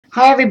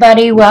Hi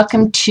everybody,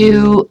 welcome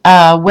to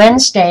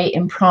Wednesday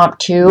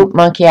Impromptu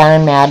Monkey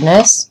Island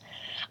Madness.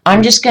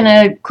 I'm just going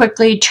to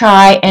quickly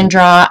try and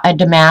draw a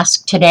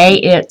damask today.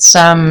 It's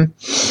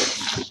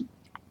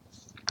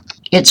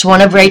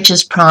one of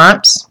Rachel's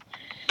prompts,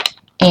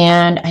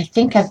 and I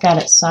think I've got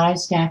it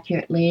sized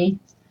accurately.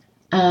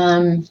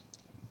 Oh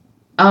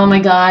my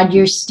God,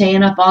 you're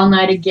staying up all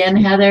night again,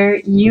 Heather.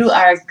 You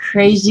are a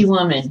crazy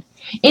woman.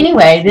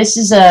 Anyway, this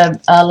is a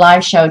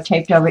live show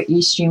taped over at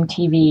Ustream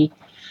TV,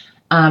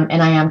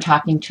 and I am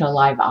talking to a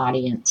live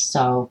audience,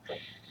 so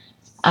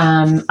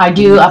I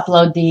do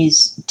upload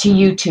these to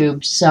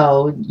YouTube,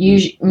 so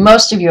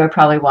most of you are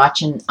probably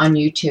watching on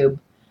YouTube.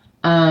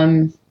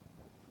 Um,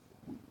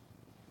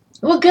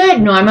 well,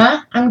 good,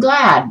 Norma. I'm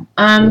glad.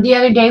 The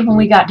other day when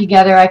we got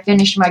together, I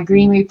finished my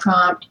greenery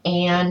prompt,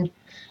 and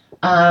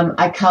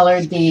I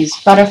colored these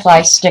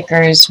butterfly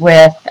stickers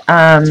with,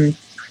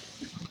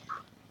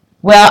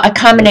 well, a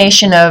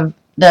combination of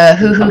the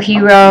Hoo Hoo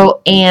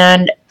Hero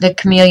and the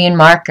chameleon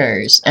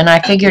markers. And I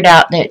figured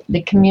out that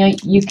the chameleon,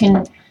 you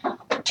can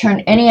turn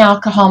any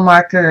alcohol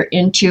marker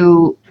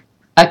into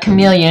a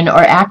chameleon or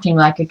acting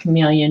like a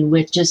chameleon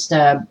with just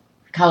a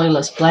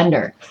colorless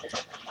blender.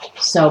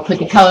 So put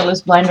the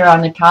colorless blender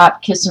on the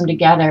top, kiss them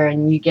together,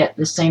 and you get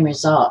the same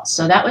result.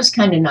 So that was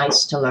kind of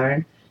nice to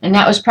learn. And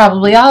that was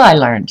probably all I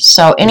learned.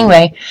 So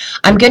anyway,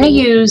 I'm going to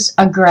use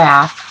a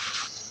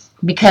graph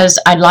because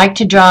I'd like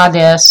to draw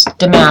this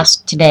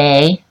damask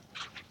today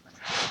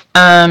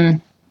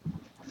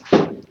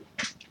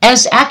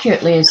as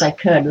accurately as I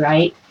could,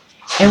 right?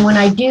 And when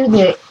I do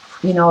the,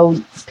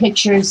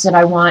 pictures that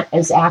I want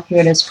as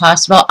accurate as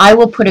possible, I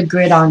will put a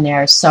grid on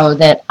there so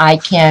that I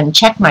can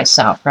check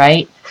myself,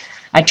 right?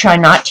 I try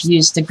not to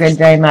use the grid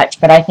very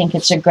much, but I think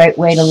it's a great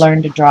way to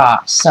learn to draw.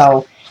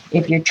 So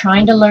if you're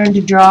trying to learn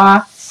to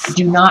draw,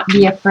 do not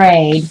be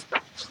afraid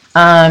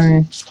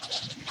to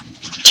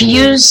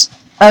use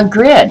a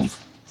grid.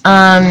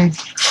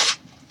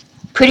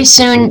 Pretty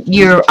soon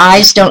your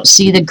eyes don't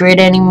see the grid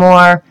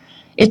anymore.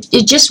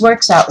 It just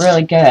works out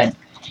really good.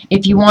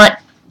 If you want,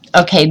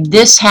 okay,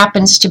 this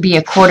happens to be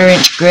a 1/4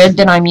 inch grid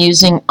that I'm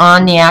using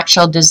on the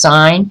actual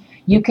design.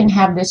 You can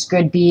have this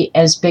grid be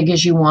as big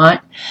as you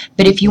want,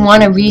 but if you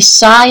want to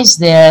resize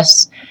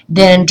this,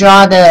 then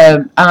draw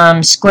the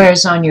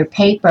squares on your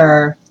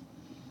paper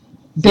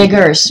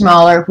bigger or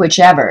smaller,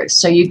 whichever.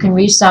 So you can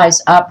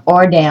resize up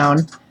or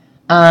down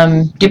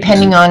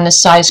depending on the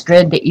size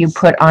grid that you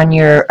put on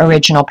your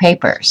original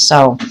paper.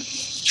 So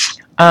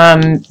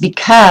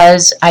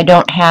because I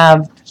don't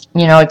have,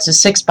 it's a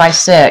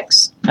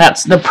 6x6.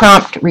 That's the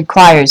prompt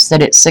requires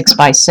that it's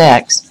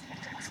 6x6.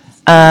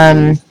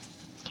 And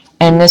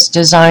this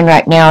design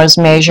right now is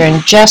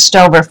measuring just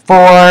over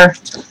 4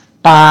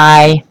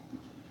 by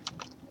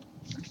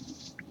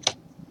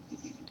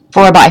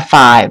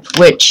 5,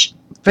 which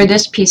for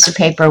this piece of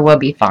paper will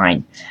be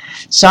fine.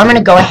 So I'm going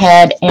to go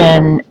ahead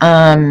and,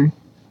 and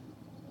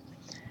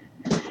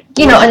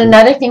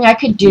another thing I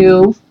could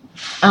do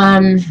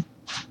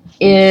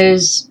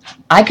is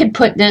I could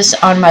put this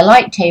on my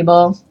light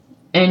table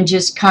and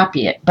just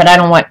copy it, but I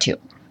don't want to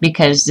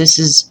because this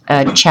is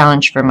a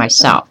challenge for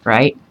myself,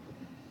 right?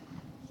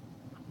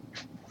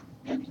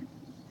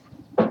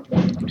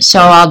 So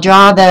I'll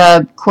draw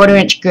the 1/4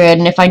 inch grid,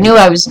 and if I knew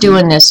I was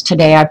doing this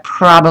today, I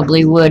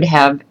probably would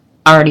have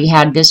already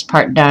had this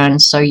part done,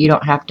 so you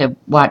don't have to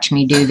watch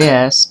me do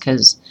this,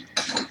 because,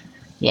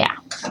 yeah.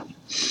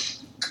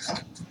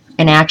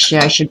 And actually,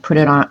 I should put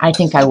it on, I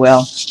think I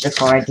will,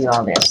 before I do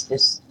all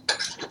this.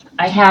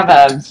 I have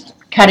a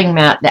cutting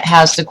mat that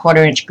has the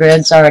 1/4 inch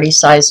grids already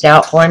sized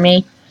out for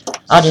me.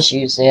 I'll just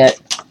use it.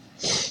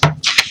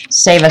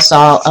 Save us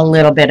all a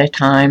little bit of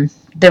time.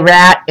 The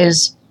rat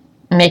is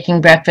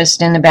making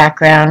breakfast in the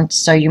background,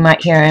 so you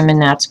might hear him,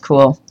 and that's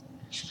cool.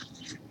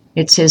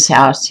 It's his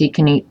house. He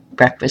can eat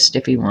breakfast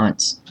if he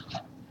wants.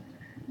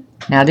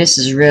 Now this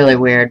is really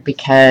weird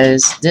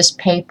because this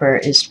paper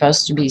is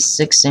supposed to be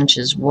 6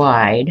 inches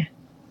wide.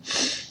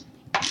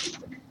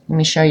 Let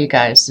me show you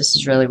guys. This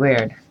is really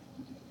weird.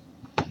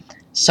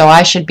 So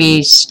I should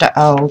be,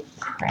 oh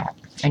crap,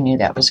 I knew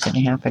that was going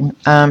to happen.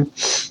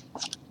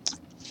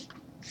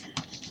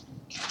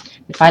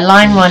 If I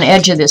line one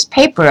edge of this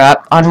paper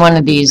up on one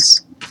of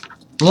these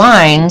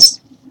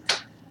lines,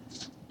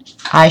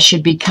 I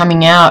should be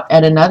coming out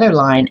at another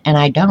line, and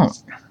I don't.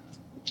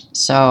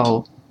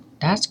 So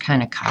that's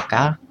kind of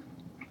caca.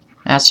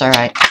 That's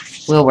alright.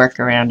 We'll work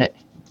around it.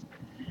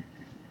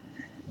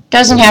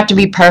 Doesn't have to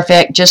be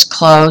perfect, just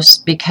close,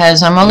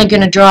 because I'm only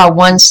going to draw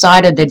one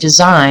side of the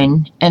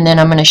design, and then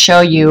I'm going to show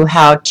you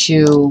how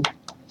to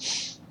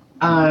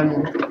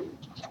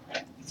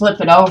flip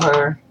it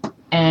over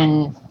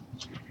and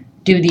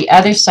do the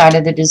other side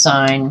of the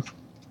design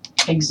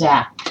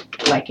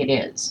exact like it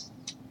is.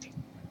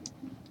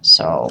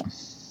 So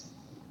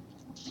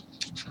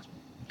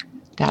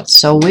that's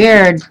so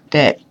weird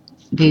that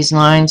these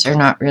lines are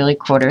not really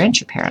 1/4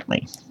 inch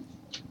apparently.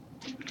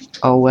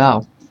 Oh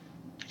well.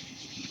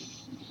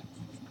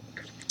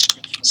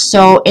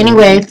 So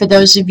anyway, for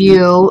those of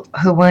you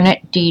who weren't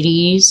at Dee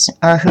Dee's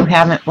or who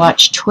haven't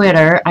watched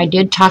Twitter, I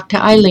did talk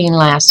to Eileen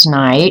last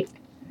night.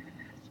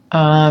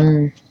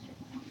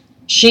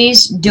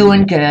 She's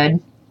doing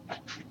good.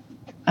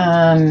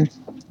 I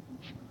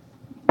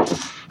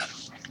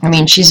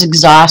mean, she's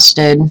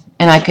exhausted,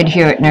 and I could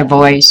hear it in her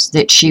voice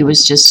that she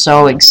was just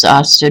so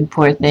exhausted,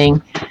 poor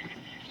thing.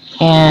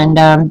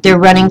 And they're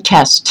running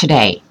tests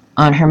today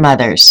on her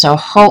mother. So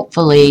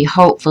hopefully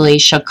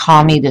she'll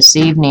call me this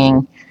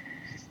evening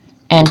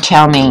and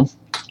tell me,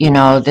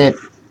 that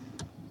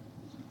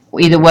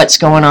either what's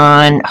going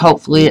on,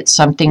 hopefully it's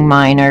something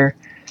minor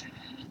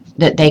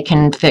that they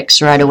can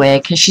fix right away.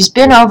 Because she's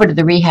been over to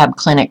the rehab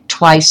clinic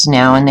twice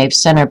now, and they've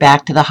sent her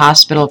back to the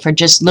hospital for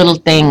just little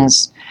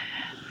things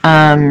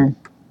that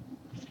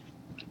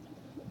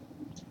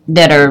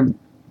are,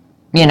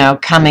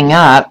 coming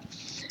up.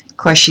 Of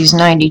course, she's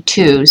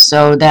 92,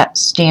 so that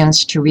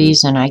stands to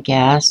reason, I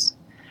guess.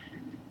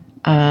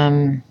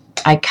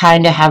 I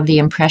kind of have the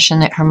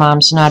impression that her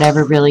mom's not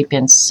ever really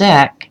been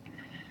sick,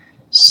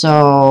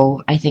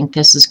 so I think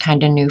this is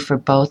kind of new for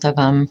both of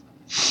them.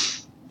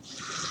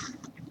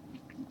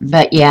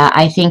 But yeah,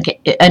 I think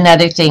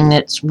another thing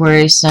that's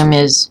worrisome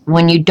is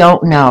when you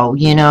don't know,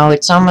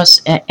 it's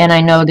almost, and I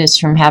know this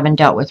from having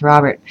dealt with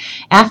Robert,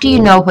 after you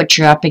know what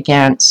you're up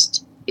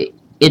against,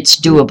 it's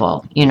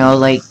doable,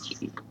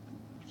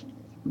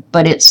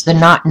 but it's the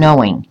not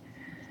knowing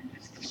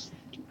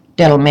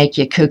that'll make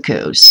you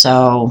cuckoo.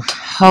 So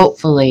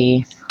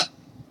hopefully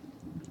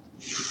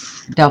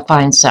they'll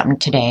find something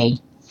today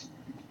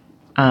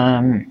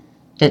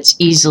that's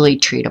easily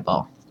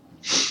treatable.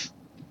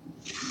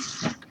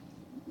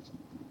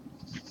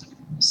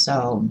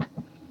 So,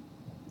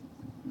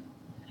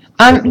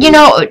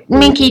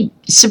 Minky,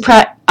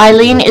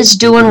 Eileen is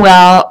doing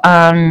well.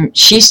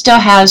 She still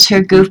has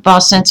her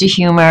goofball sense of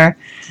humor.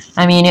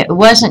 I mean, it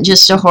wasn't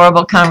just a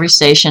horrible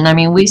conversation. I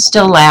mean, we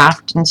still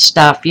laughed and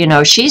stuff.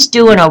 She's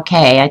doing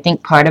okay. I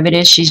think part of it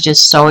is she's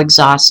just so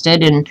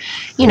exhausted and,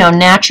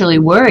 naturally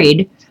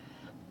worried.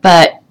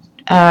 But,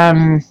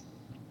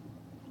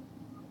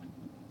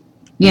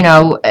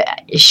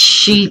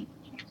 she's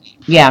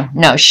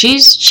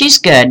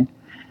good.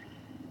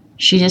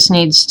 She just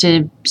needs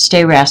to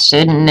stay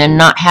rested, and then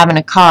not having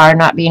a car,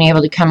 not being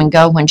able to come and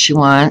go when she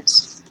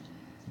wants,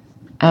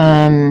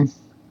 I'm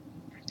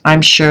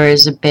sure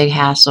is a big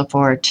hassle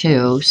for her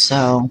too.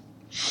 So,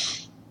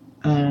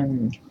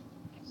 hi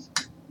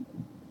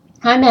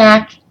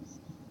Mac.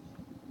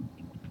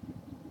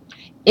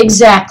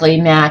 Exactly,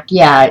 Mac.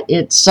 Yeah,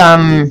 it's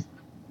the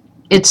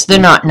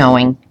not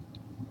knowing.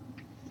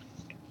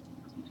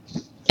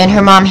 And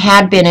her mom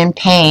had been in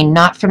pain,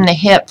 not from the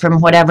hip,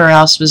 from whatever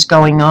else was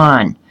going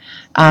on.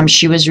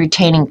 She was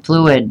retaining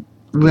fluid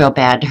real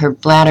bad. Her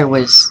bladder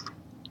was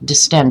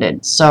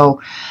distended. So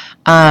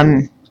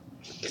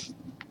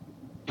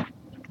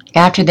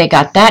after they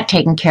got that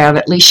taken care of,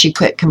 at least she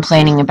quit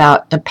complaining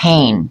about the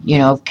pain,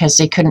 because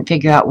they couldn't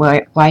figure out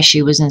why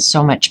she was in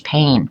so much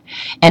pain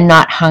and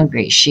not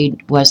hungry. She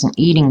wasn't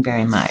eating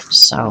very much.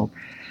 So,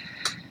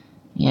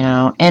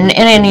 and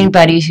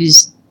anybody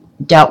who's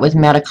dealt with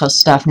medical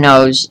stuff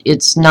knows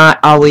it's not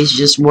always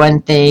just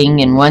one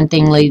thing, and one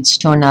thing leads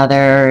to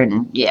another,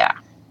 and yeah.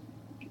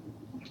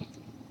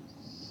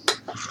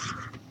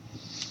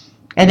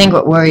 I think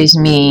what worries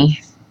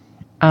me,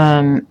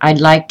 I'd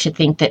like to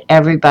think that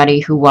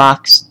everybody who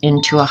walks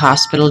into a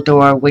hospital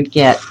door would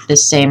get the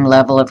same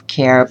level of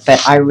care,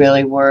 but I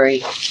really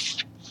worry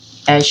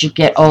as you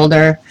get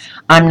older,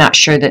 I'm not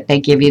sure that they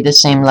give you the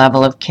same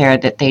level of care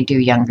that they do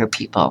younger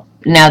people.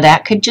 Now,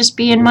 that could just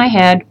be in my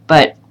head,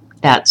 but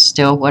that's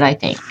still what I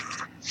think.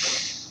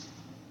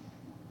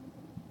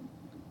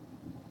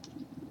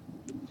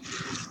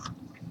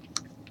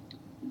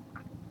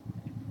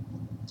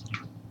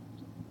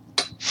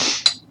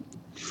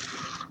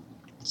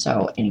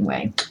 So,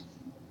 anyway.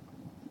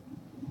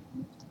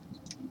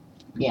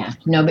 Yeah,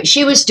 no, but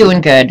she was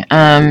doing good.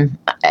 And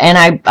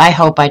I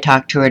hope I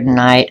talk to her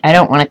tonight. I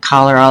don't want to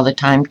call her all the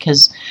time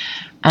because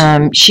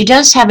she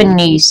does have a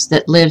niece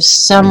that lives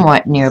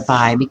somewhat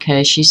nearby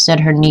because she said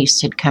her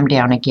niece had come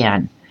down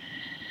again.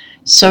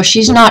 So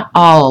she's not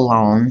all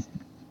alone.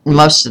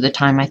 Most of the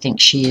time I think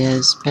she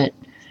is, but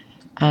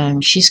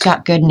she's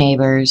got good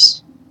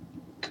neighbors.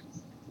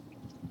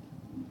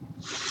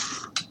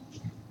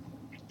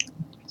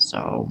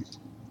 So...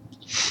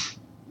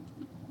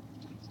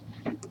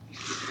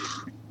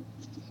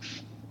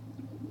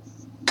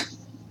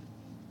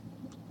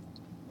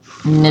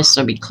 and this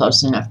will be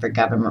close enough for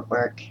government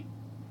work.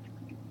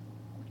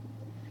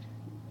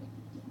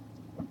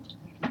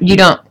 You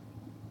don't...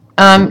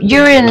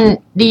 you're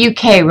in the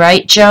UK,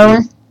 right,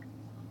 Joan?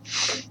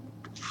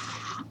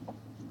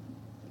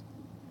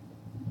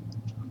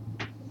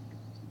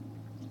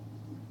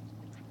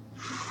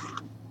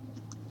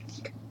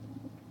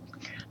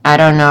 I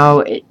don't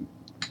know.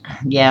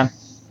 Yeah,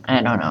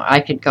 I don't know.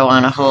 I could go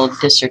on a whole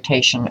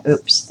dissertation.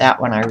 Oops,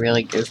 that one I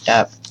really goofed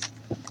up.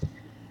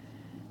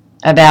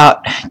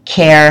 About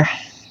care,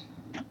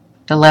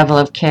 the level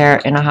of care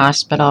in a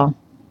hospital.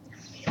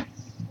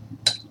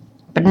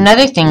 But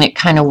another thing that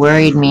kind of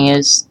worried me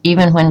is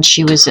even when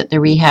she was at the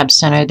rehab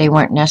center, they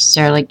weren't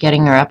necessarily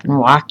getting her up and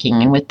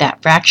walking. And with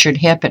that fractured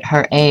hip at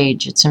her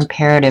age, it's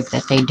imperative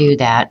that they do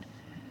that.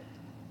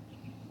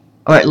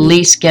 Or at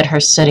least get her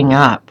sitting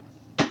up.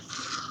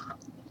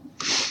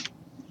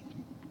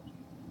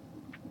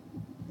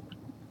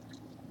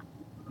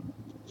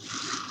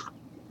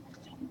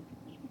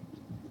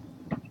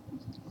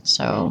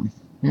 So,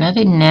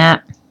 other than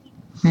that,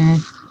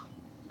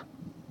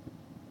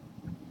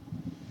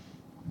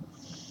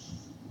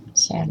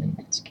 sadly,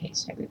 that's the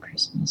case. Every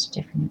person is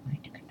different. It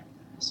might depend on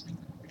the hospital.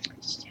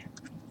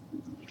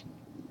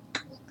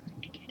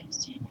 Going to get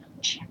his annual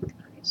check on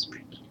his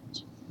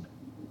pregnancy.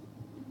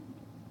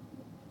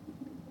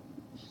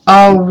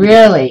 Oh,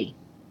 really?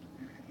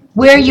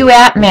 Where are you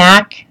at,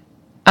 Mac?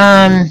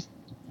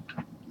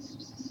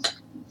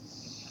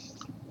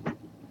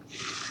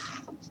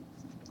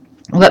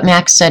 What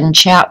Max said in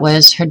chat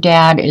was her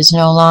dad is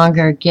no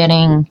longer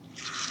getting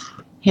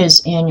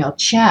his annual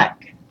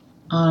check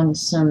on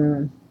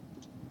some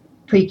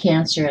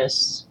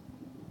precancerous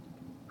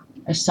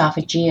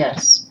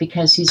esophageus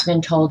because he's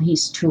been told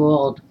he's too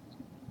old.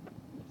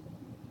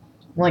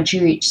 Once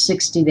you reach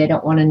 60, they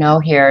don't want to know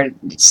here.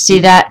 See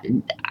that?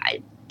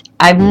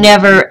 I've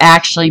never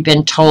actually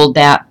been told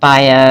that by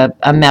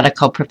a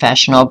medical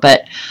professional,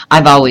 but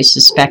I've always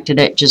suspected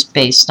it just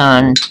based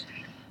on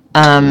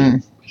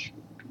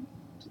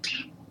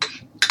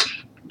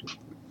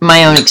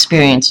my own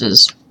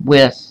experiences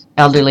with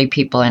elderly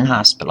people in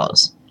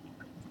hospitals.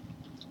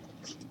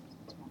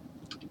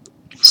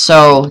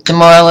 So the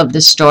moral of the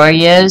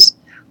story is,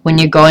 when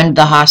you go into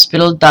the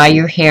hospital, dye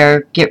your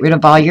hair, get rid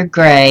of all your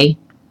gray,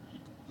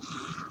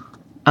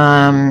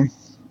 and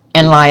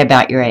lie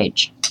about your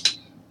age.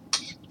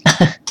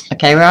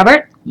 Okay,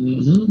 Robert?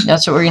 Mm-hmm.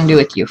 That's what we're going to do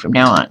with you from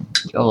now on,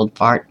 you old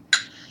fart.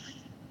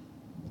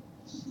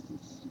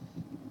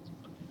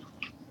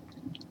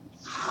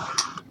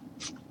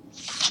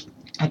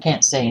 I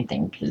can't say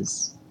anything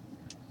because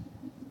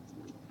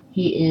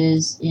he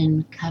is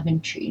in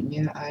Coventry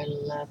near our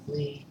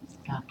lovely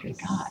Dr.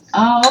 Dot.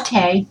 Oh,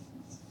 okay.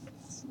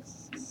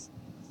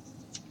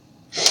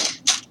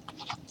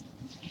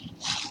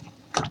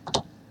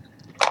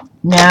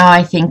 Now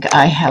I think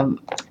I have,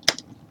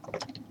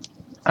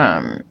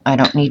 I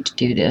don't need to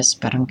do this,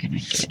 but I'm going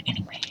to do it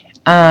anyway.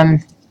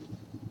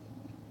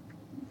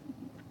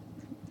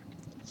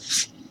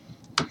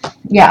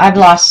 Yeah, I've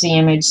lost the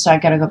image, so I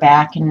got to go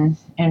back and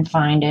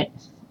find it.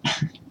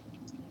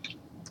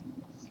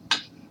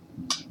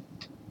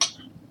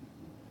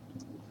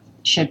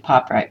 Should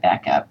pop right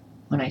back up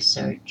when I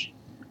search.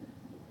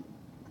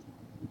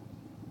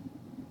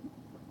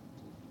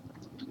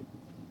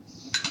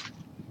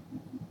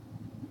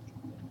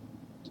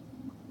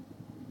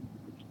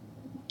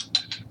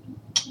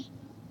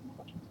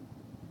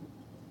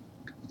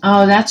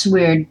 Oh, that's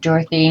weird,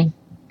 Dorothy.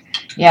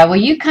 Yeah, well,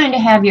 you kind of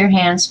have your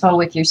hands full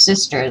with your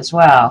sister as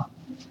well.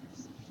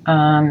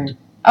 Oh,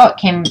 it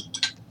came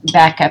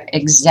back up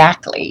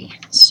exactly.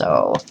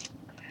 So,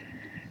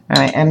 all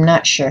right, I'm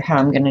not sure how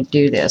I'm going to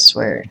do this.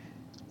 Where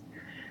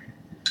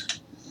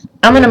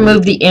I'm going to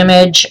move the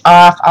image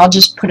off. I'll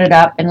just put it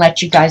up and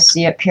let you guys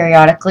see it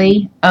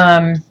periodically.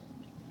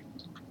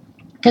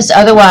 Because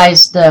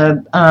otherwise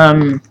the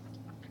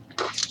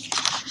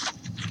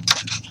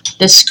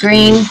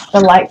screen, the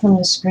light from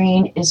the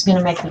screen is going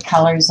to make the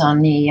colors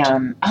on the,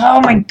 oh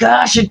my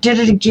gosh, it did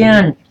it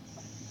again.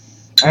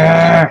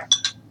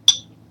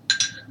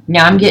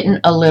 Now I'm getting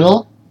a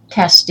little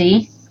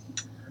testy.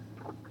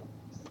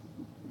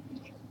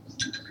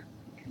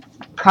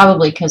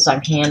 Probably because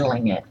I'm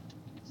handling it.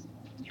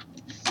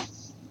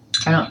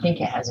 I don't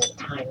think it has a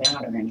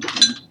timeout or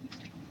anything.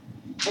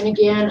 And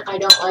again, I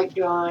don't like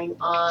drawing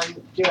on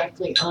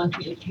directly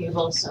onto the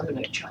table, so I'm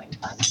going to try and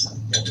find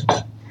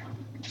something.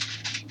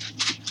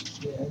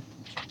 Here.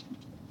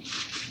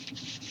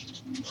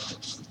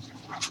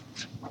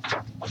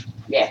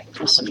 Yeah,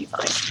 this will be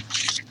fine.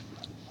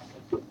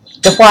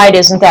 The white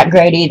isn't that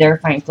great either,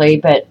 frankly,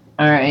 but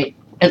alright.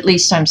 At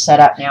least I'm set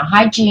up now.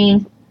 Hi,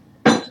 Jean.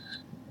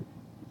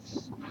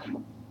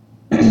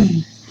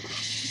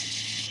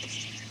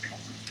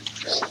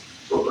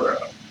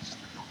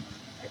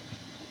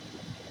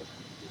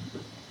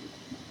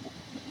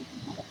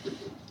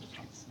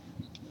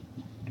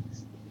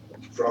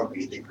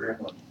 Froggy the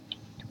grandma.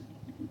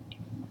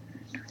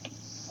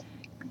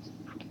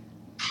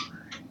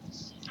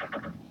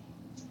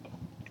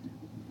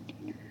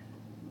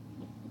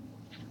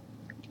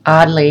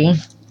 Oddly,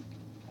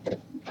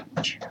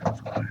 2,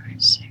 4,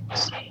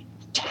 6, 8,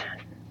 10,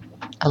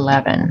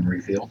 11.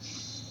 Refill.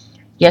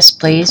 Yes,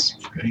 please.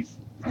 Okay.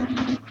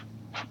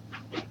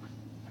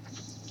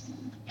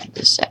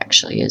 This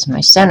actually is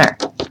my center.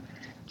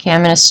 Okay,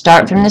 I'm going to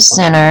start from the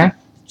center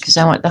because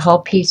I want the whole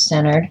piece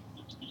centered.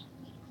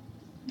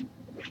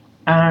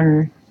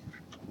 I'm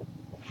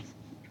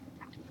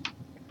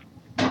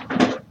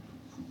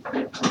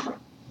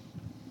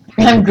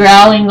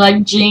growling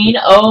like Jean.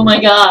 Oh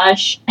my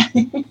gosh.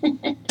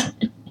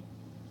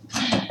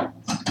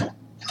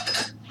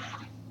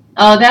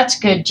 Oh, that's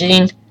good,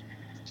 Jean.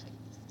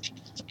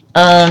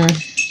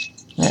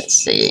 Let's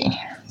see.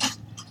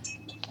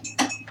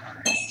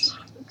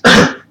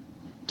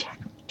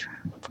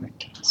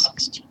 14,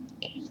 16,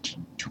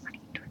 18, 20,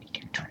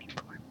 22,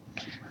 24.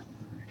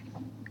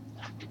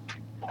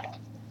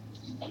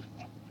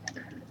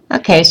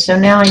 Okay, so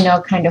now I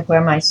know kind of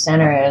where my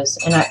center is,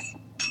 and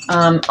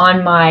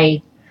on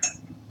my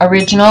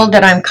original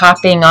that I'm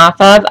copying off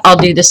of, I'll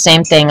do the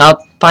same thing.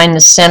 I'll find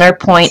the center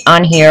point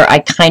on here. I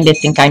kind of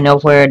think I know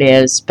where it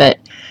is, but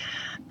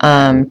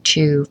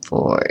 2,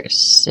 4,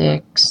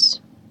 6,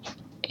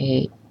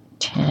 8,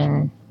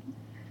 10,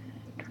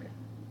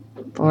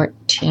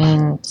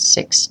 14,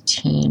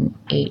 16,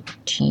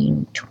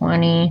 18,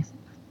 20,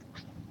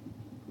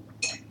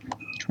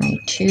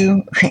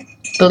 22.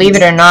 Believe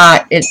it or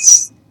not,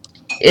 it's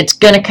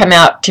going to come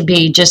out to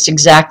be just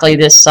exactly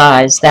this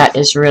size. That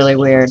is really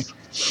weird.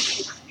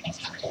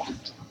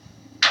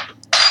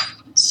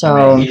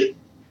 So,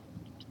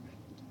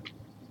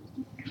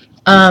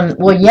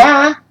 well,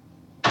 yeah.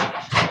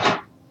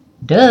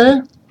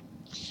 Duh.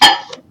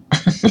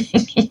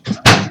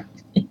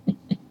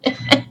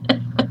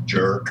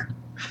 Jerk.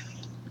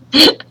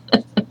 If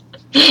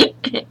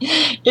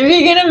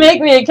you're gonna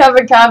make me a cup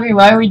of coffee,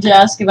 why would you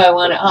ask if I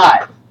want it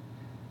hot?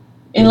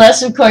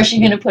 Unless, of course,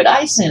 you're gonna put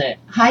ice in it.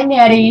 Hi,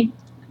 Nettie.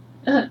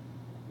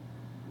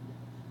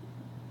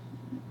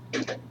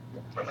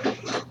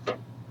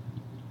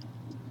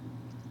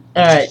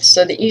 Alright,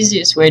 so the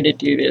easiest way to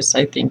do this,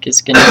 I think,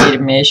 is going to be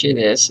to measure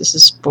this. This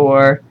is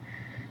 4.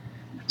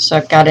 So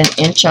I've got 1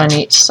 inch on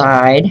each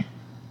side.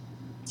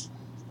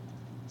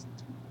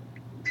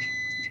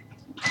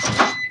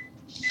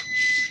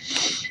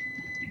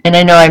 And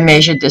I know I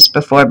measured this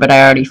before, but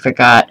I already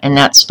forgot. And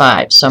that's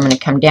 5. So I'm going to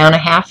come down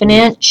 1/2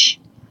 inch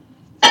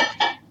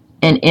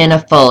and in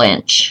 1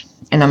 inch.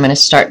 And I'm going to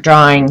start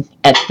drawing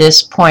at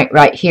this point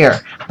right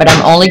here. But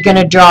I'm only going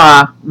to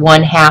draw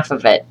 1/2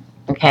 of it.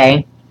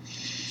 Okay?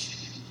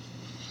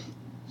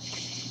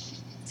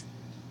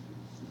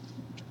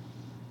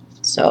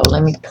 So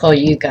let me pull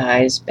you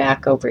guys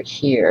back over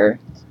here.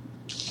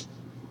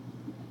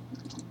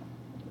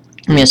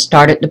 I'm going to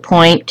start at the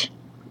point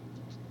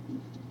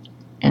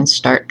and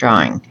start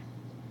drawing.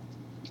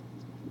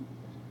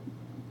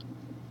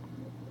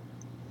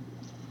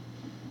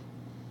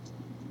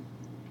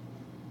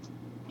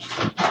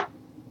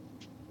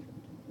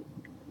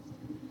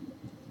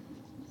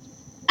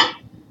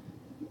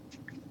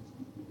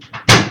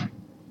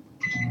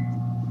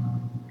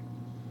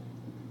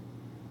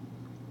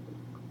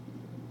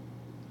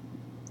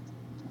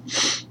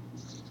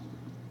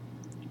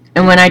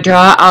 And when I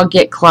draw, I'll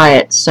get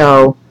quiet,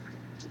 so,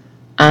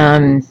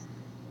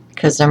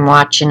 because I'm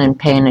watching and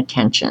paying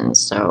attention,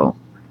 so.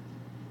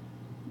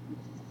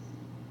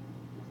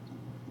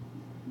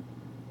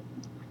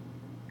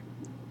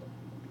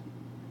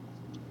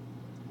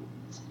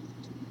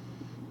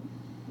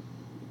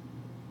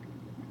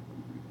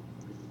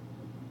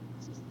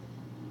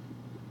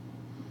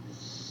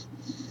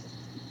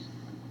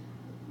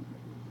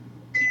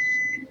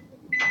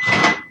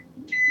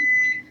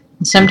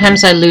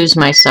 Sometimes I lose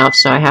myself,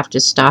 so I have to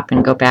stop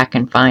and go back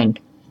and find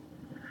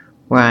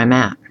where I'm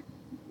at.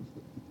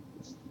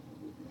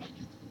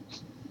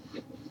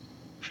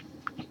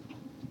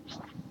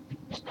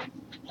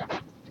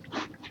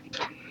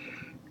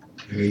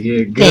 There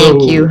you go.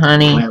 Thank you,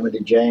 honey.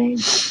 Calamity Jane.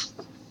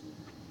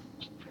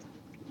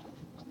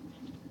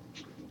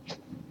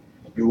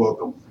 You're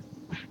welcome.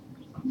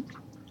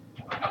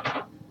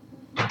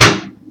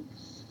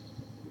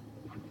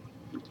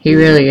 He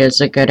really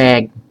is a good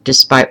egg,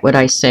 despite what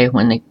I say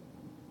when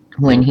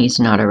he's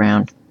not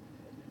around.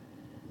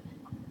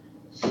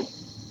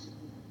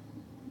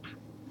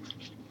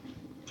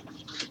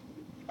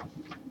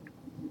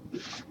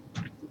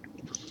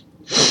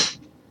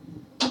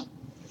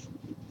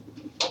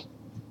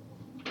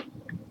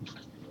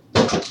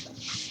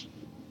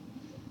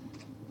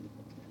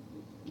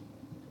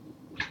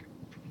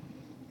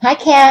 Hi,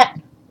 cat.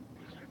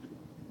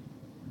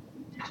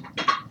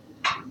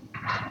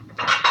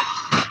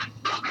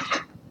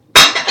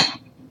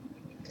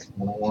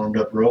 Want a warmed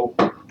up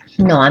rope?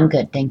 No, I'm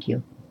good, thank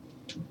you.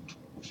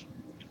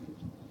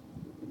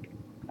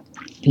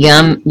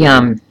 Yum,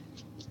 yum.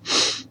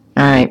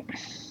 All right.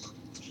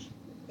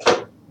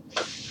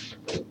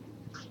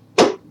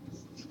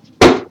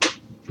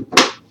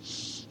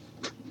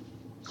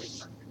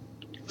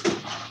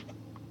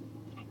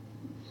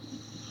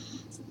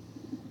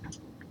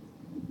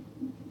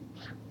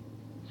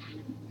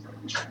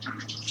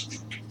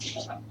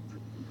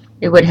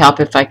 It would help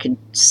if I could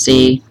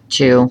see,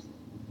 too.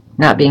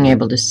 Not being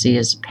able to see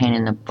is a pain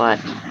in the butt.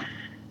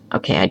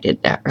 Okay, I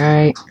did that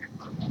right.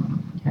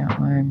 That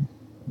one.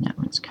 That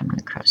one's coming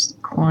across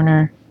the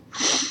corner.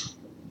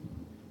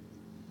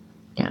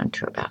 Down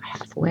to about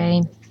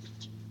halfway.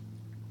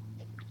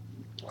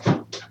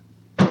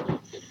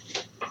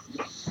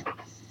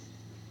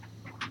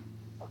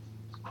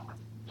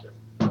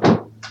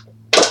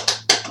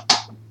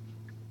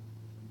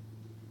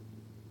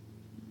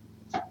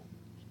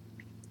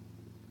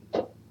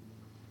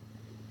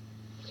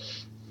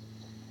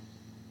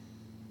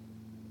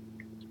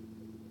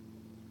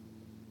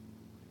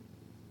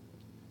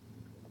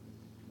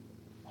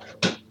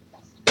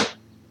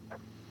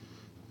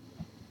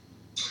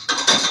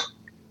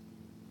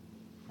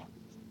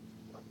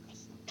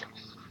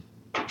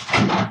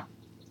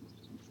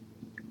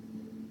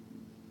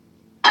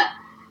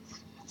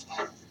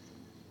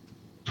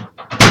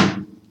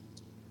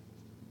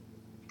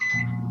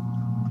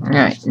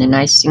 Alright, and the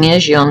nice thing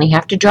is you only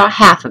have to draw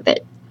half of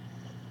it.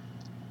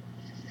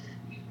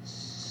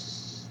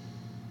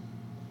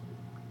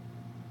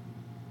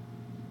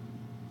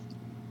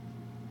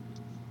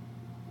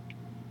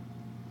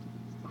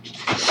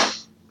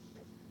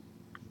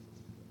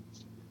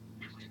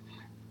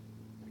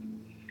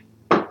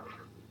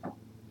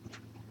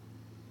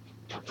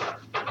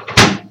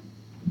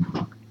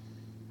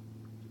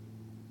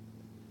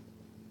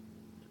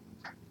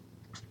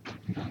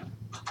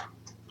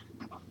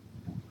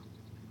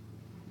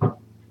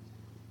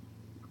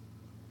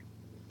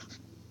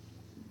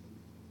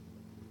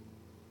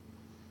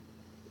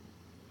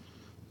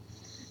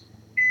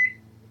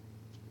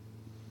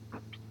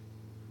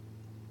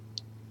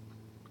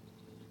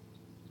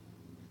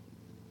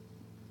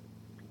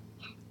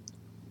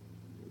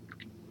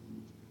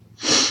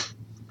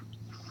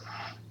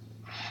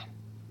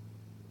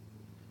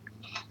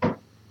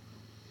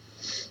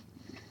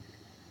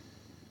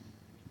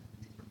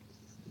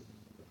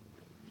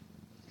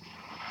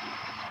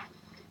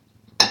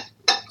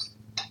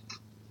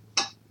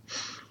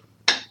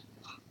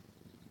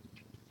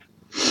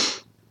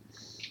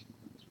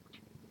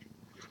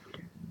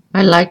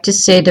 I'd like to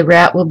say the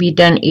rat will be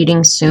done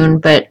eating soon,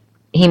 but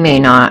he may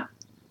not.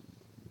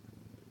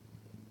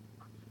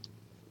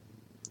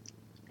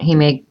 He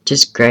may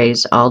just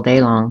graze all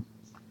day long.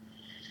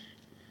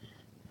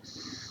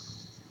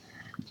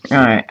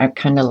 Alright, I've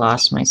kind of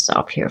lost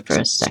myself here for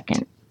a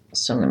second,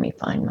 so let me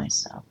find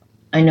myself.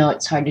 I know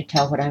it's hard to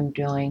tell what I'm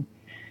doing.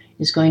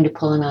 Is going to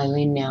pull an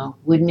Eileen now.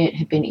 Wouldn't it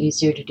have been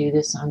easier to do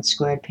this on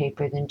squared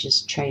paper than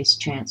just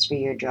transfer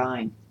your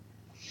drawing?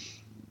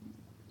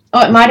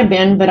 Oh, it might have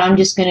been, but I'm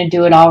just going to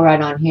do it all right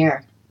on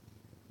here.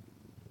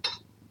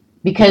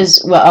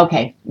 Because, well,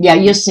 okay. Yeah,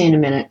 you'll see in a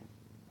minute.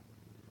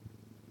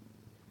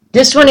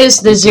 This one is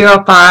the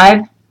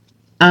 05.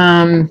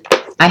 I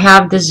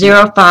have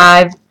the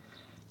 05,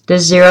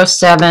 the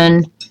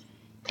 07,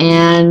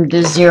 and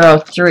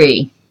the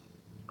 03.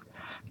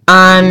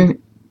 I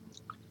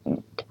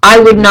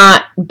would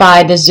not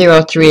buy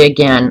the 03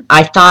 again.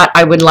 I thought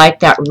I would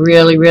like that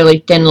really, really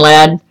thin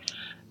lead.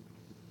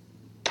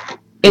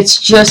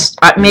 It's just,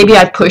 maybe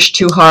I pushed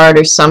too hard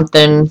or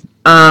something.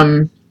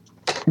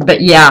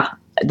 But yeah,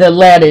 the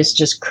lead is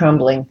just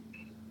crumbling.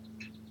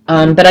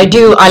 But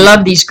I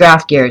love these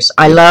graph gears.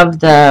 I love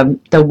the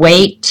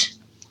weight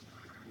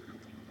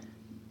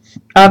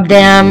of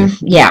them.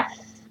 Yeah,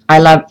 I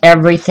love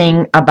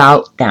everything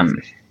about them.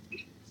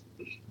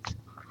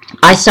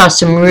 I saw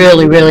some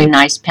really, really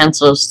nice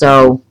pencils,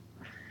 though,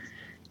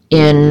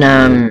 in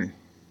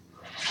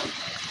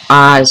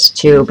Oz,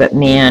 too, but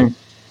man,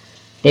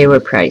 they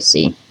were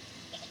pricey.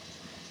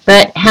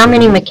 But how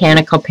many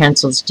mechanical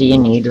pencils do you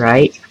need,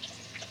 right?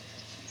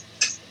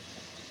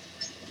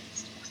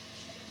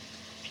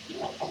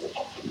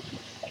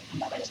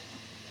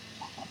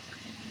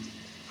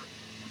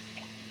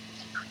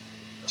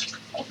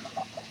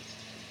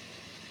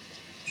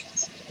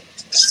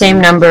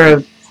 Same number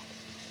of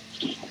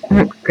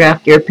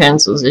graph gear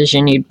pencils as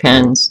you need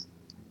pens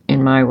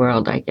in my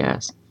world, I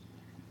guess.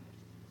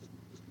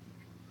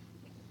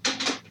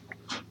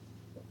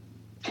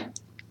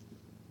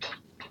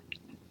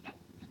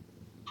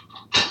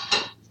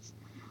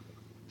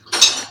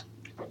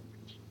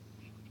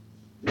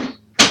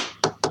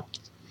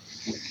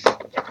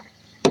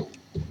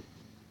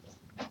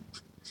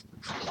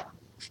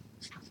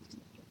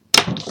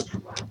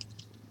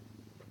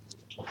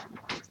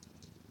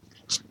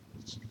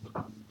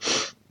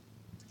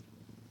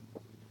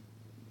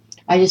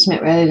 I just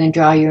meant rather than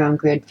draw your own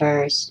grid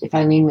first. If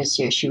Eileen was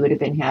here, she would have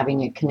been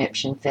having a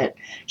conniption fit.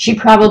 She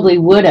probably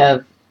would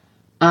have.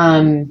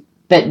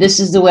 But this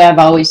is the way I've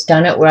always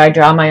done it, where I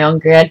draw my own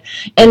grid.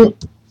 And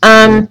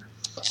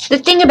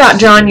the thing about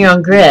drawing your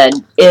own grid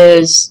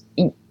is,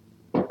 you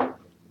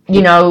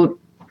know,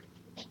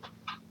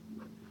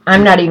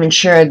 I'm not even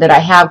sure that I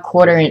have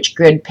 1/4-inch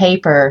grid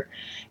paper,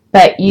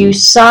 but you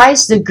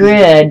size the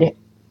grid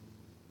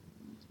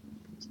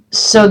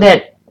so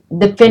that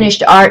the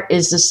finished art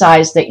is the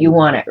size that you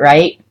want it,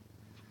 right?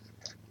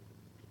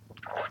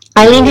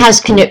 Eileen has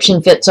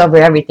conniption fits over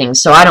everything,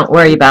 so I don't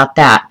worry about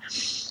that.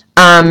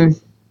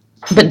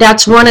 But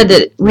that's one of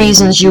the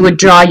reasons you would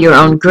draw your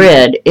own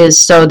grid, is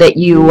so that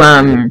you,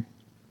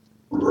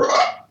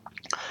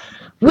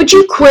 would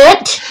you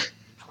quit?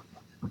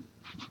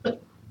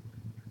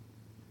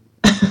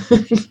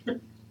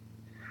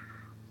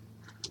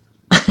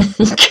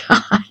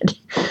 God.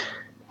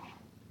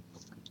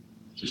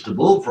 Just a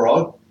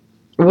bullfrog.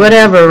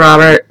 Whatever,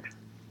 Robert.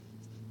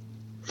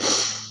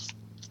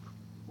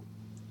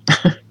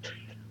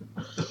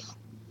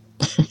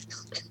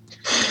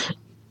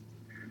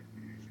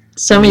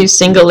 Some of you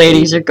single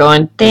ladies are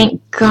going, thank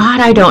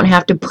God I don't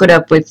have to put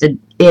up with an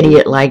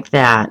idiot like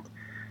that.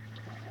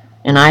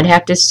 And I'd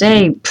have to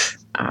say,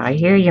 I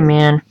hear you,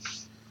 man.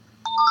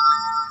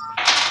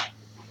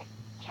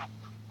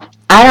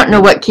 I don't know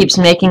what keeps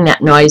making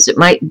that noise.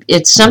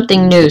 It's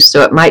something new,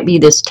 so it might be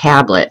this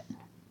tablet.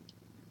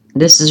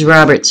 This is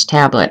Robert's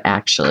tablet,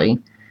 actually.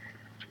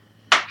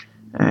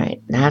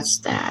 Alright, that's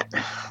that.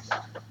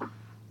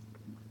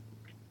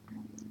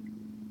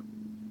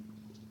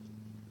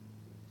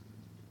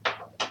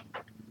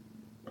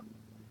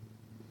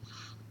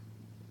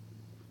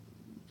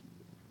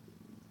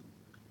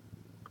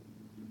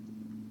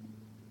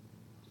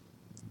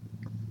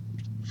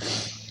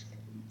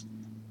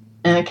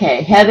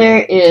 Okay, Heather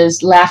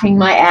is laughing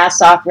my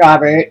ass off,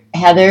 Robert.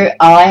 Heather,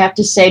 all I have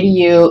to say to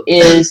you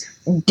is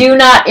do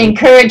not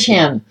encourage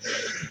him.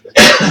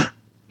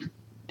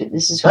 But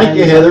this is why Thank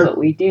you, we do Heather. what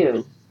we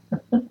do.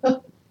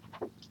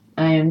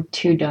 I am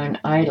too darn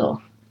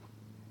idle.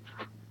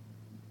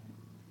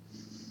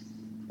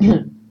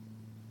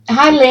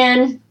 Hi,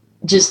 Lynn.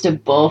 Just a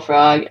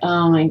bullfrog.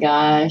 Oh my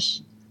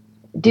gosh.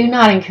 Do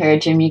not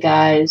encourage him, you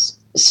guys.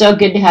 So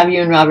good to have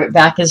you and Robert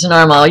back as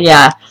normal.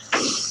 Yeah.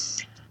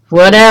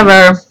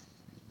 Whatever.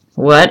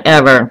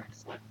 Whatever.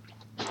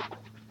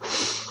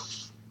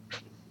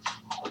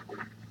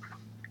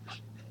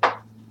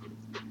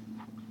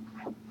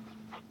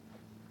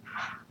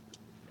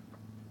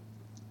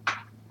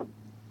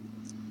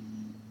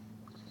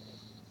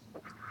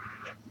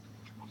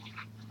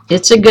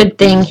 It's a good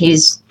thing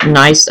he's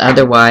nice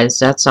otherwise.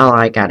 That's all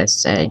I gotta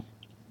say.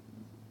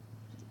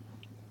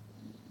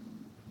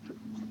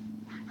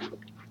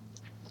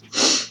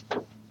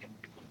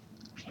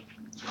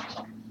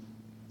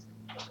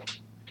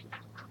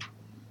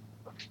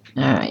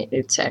 Alright,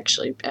 it's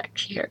actually back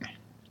here.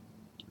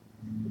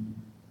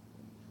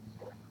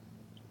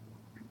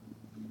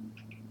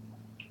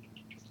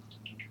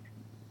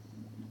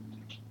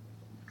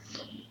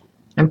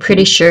 I'm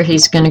pretty sure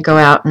he's going to go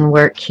out and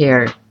work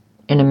here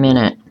in a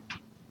minute.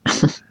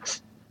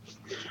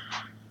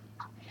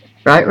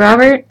 Right,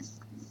 Robert?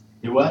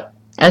 You what?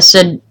 I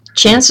said,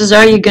 chances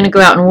are you're going to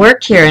go out and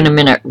work here in a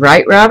minute.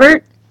 Right,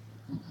 Robert?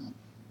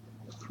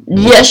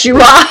 Yes, you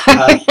are.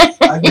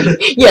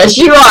 Yes,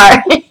 you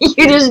are.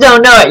 You just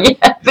don't know it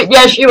yet, but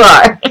yes, you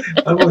are.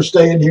 I'm going to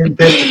stay in here and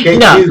pesticate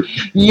No, you.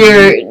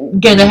 you're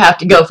going to have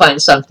to go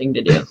find something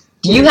to do.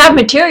 Do you have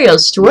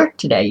materials to work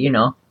today, you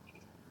know?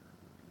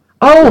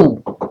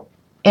 Oh,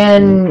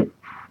 and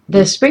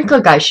the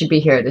sprinkler guy should be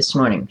here this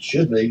morning.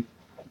 Should be.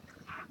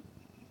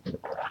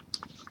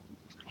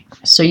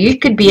 So you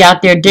could be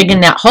out there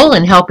digging that hole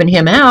and helping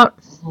him out.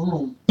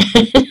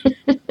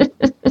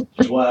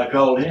 That's why I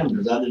called him,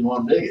 because I didn't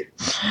want to dig it.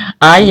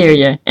 I hear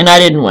you, and I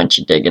didn't want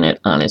you digging it,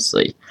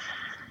 honestly.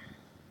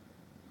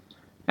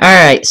 All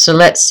right, so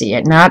let's see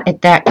it. Not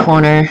at that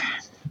corner,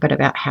 but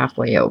about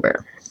halfway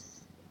over.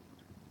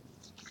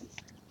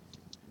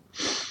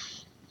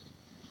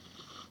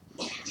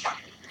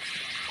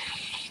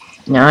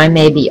 Now I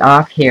may be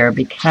off here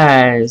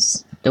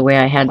because the way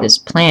I had this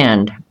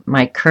planned,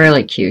 my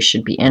curlicue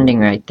should be ending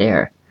right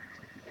there.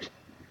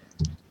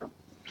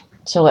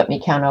 So let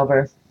me count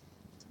over.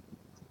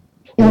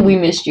 We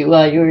missed you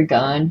while you were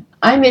gone.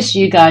 I miss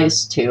you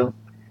guys too.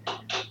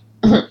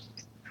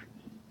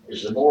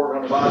 Is the board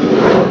on the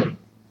bottom?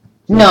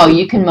 No,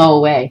 you can mow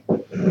away.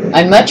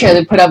 I'd much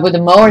rather put up with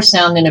a mower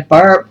sound than a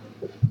burp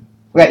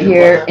right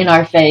here in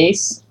our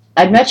face.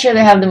 I'd much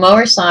rather have the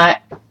mower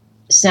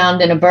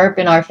sound than a burp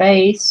in our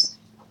face.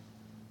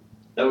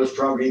 That was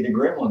probably the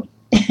gremlin.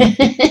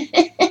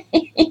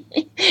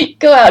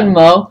 Go out and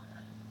mow.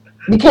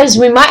 Because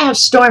we might have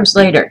storms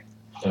later.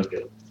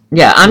 Okay.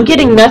 Yeah, I'm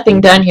getting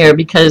nothing done here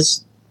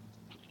because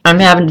I'm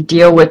having to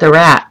deal with a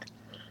rat.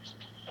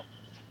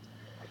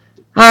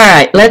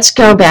 Alright, let's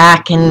go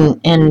back and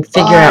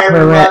figure out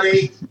where we're at.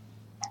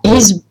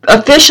 He's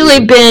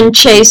officially been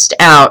chased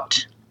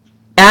out.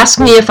 Ask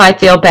me if I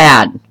feel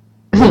bad.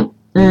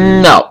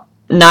 No,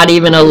 not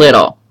even a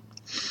little.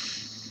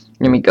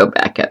 Let me go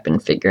back up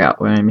and figure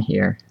out where I'm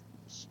here.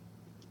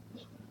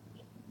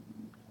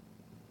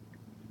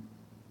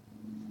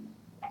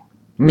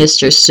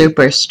 Mr.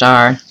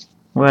 Superstar.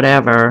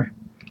 Whatever.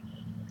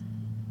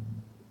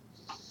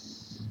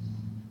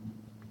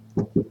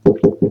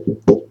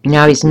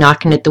 Now he's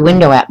knocking at the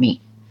window at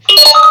me.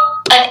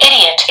 An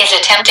idiot is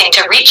attempting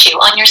to reach you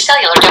on your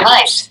cellular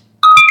device.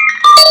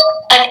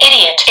 An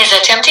idiot is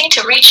attempting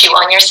to reach you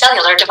on your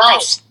cellular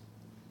device.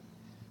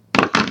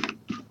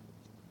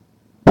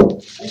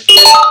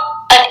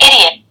 An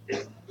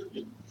idiot.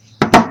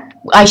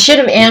 I should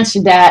have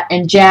answered that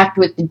and jacked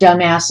with the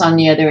dumbass on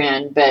the other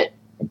end, but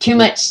too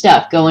much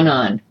stuff going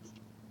on.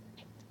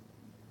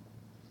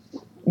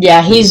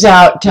 Yeah, he's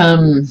out.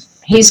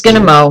 He's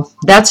gonna mow.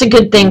 That's a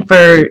good thing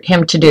for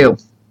him to do.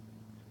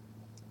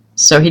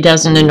 So he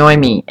doesn't annoy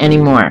me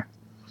anymore.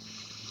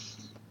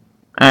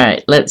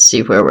 Alright, let's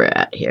see where we're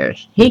at here.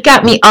 He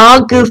got me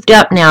all goofed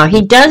up now.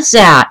 He does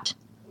that.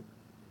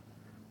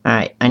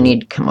 Alright, I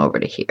need to come over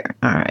to here.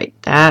 Alright,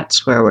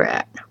 that's where we're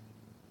at.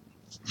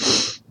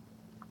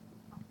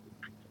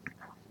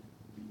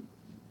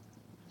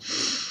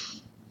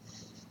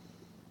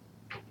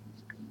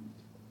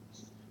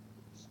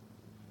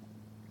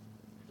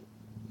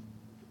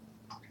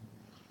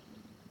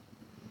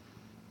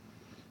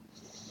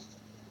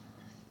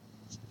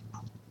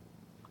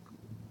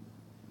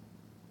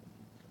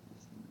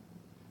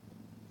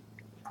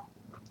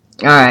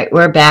 Alright,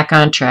 we're back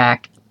on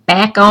track.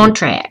 Back on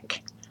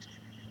track.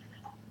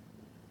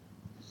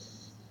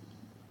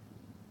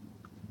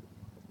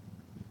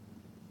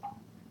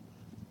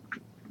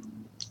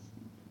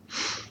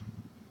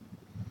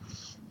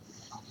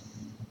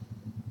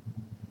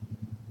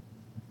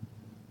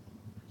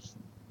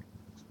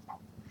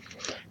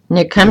 And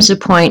there comes a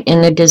point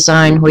in the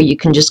design where you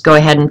can just go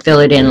ahead and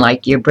fill it in,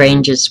 like your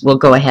brain just will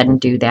go ahead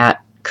and do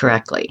that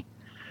correctly.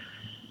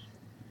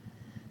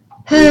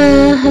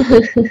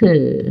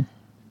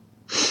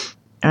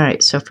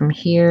 Alright, so from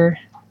here,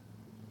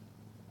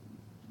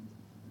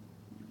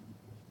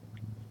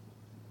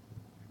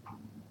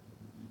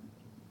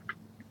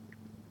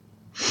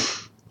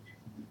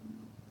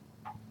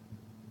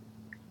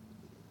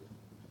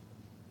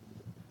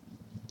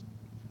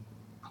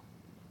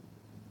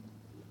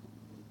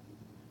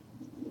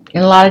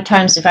 and a lot of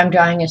times if I'm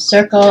drawing a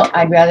circle,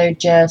 I'd rather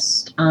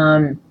just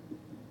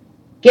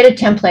get a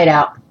template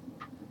out.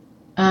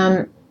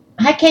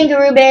 Hi,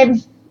 kangaroo babe.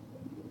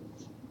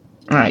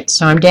 Alright,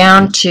 so I'm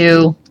down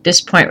to this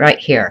point right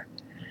here.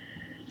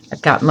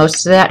 I've got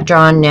most of that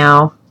drawn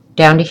now,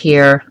 down to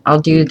here.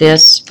 I'll do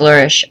this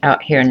flourish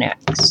out here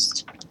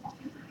next.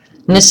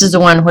 And this is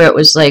the one where it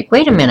was like,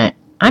 wait a minute,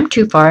 I'm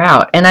too far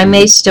out. And I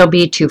may still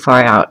be too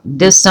far out.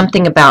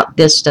 Something about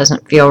this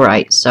doesn't feel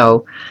right,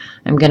 so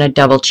I'm going to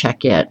double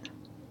check it.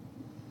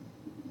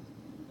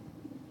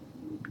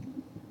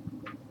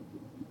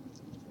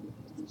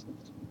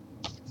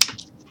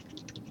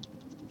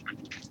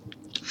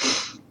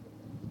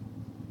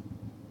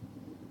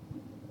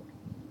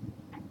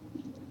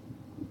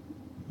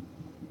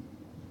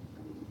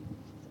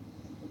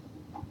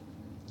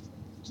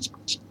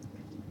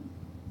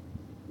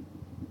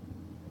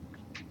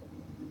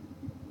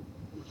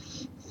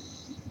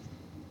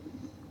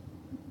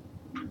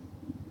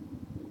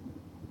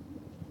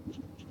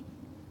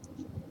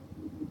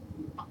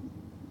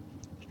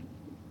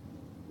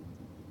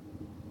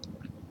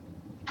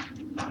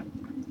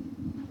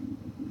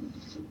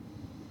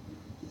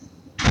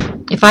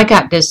 If I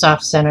got this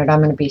off-centered, I'm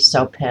going to be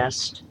so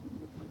pissed.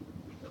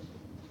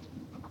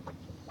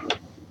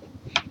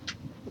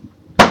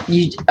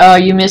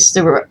 You missed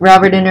the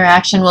Robert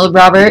interaction. Well,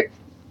 Robert,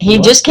 he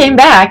just came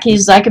back.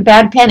 He's like a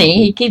bad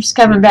penny. He keeps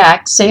coming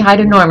back. Say hi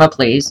to Norma,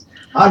 please.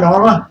 Hi,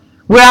 Norma.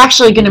 We're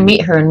actually going to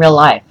meet her in real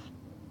life.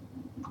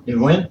 You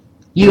when?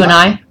 You and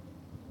I.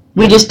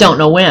 We just don't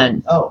know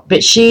when. Oh.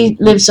 But she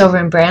lives over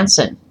in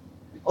Branson.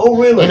 Oh,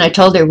 really? And I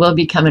told her we'll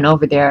be coming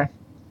over there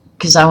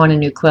because I want a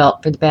new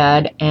quilt for the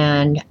bed,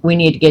 and we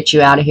need to get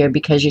you out of here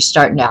because you're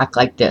starting to act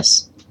like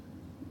this.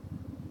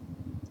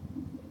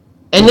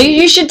 And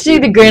you should see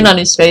the grin on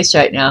his face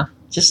right now.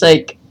 Just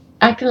like,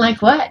 acting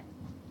like what?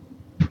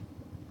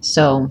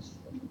 So,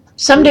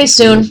 someday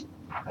soon,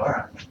 All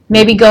right.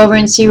 maybe go over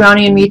and see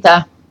Ronnie and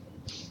Rita.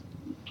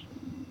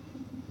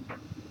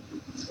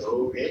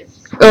 Okay.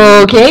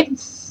 Okay.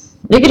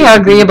 Look at how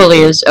agreeable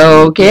he is.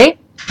 Okay.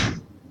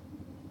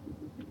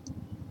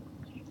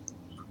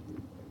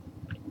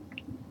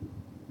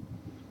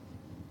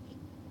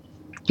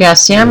 Yeah,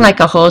 see, I'm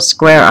like a whole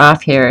square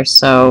off here,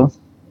 so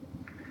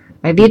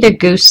I've either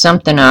goosed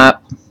something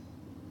up.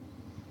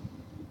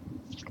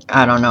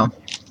 I don't know.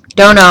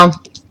 Don't know.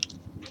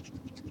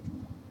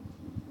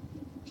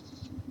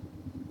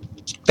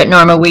 But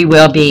Norma, we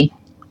will be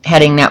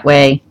heading that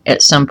way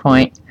at some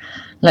point.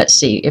 Let's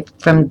see. If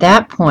from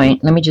that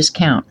point, let me just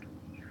count.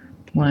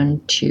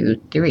 1,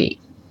 2, 3.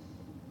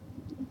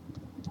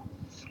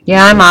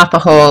 Yeah, I'm off a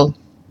whole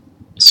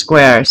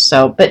square.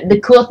 So, but the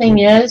cool thing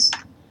is,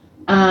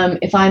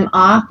 if I'm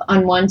off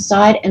on one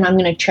side and I'm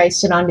going to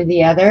trace it onto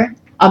the other,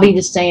 I'll be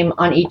the same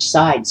on each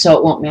side, so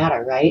it won't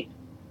matter, right?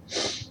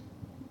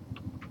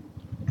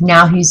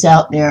 Now he's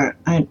out there,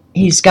 and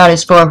he's got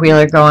his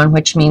four-wheeler going,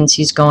 which means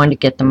he's going to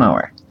get the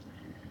mower.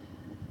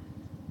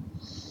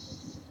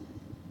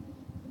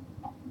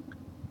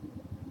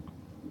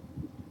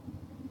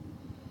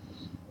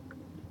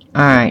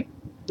 All right.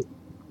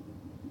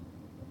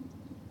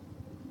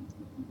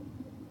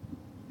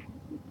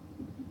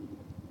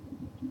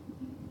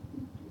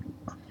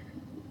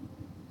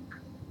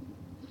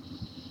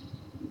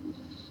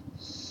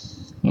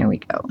 Here we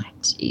go.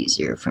 It's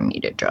easier for me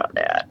to draw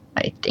that,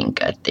 I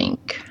think.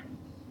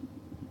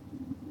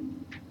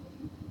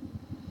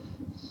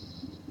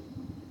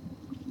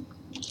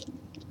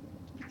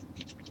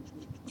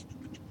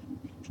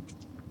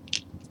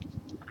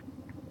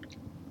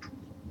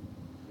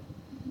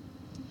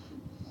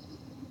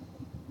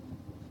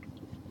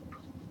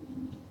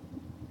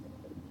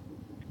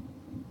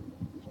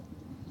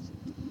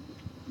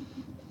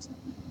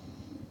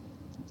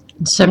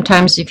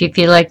 Sometimes if you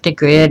feel like the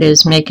grid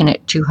is making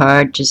it too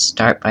hard, just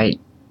start by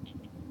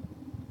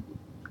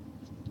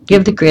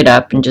give the grid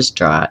up and just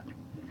draw it.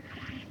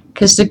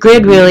 Because the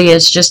grid really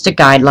is just a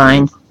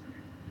guideline.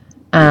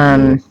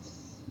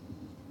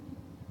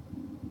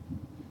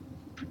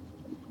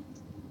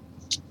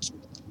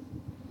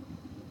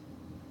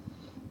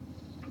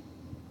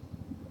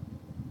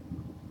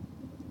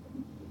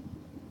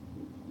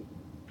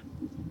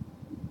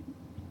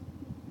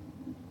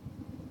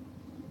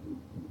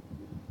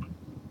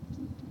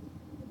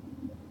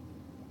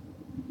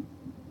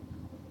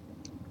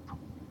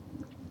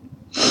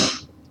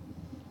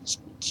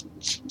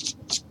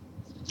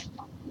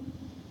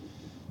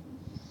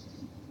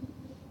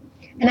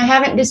 And I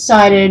haven't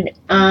decided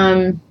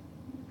what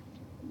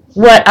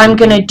I'm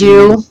going to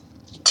do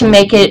to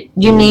make it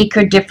unique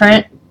or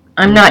different,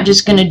 I'm not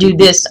just going to do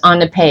this on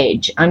the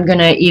page. I'm going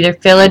to either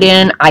fill it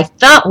in. I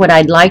thought what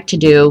I'd like to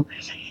do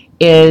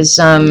is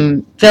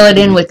fill it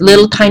in with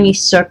little tiny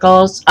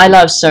circles. I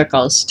love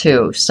circles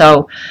too,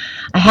 so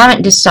I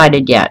haven't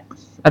decided yet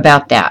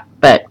about that,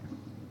 but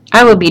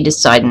I will be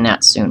deciding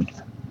that soon.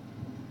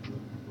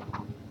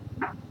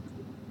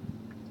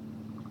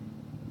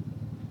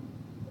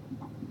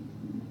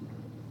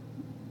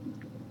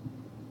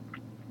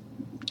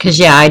 Because,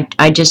 yeah,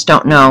 I just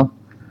don't know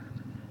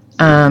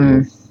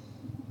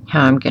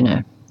how I'm going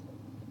to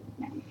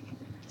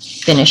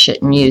finish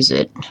it and use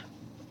it.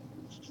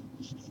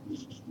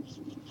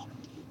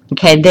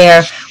 Okay,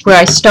 there, where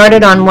I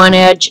started on one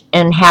edge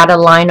and had a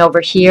line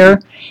over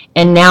here,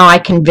 and now I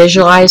can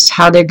visualize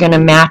how they're going to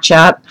match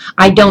up.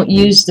 I don't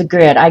use the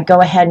grid. I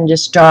go ahead and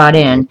just draw it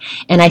in.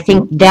 And I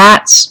think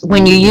that's,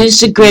 when you use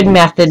the grid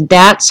method,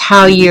 that's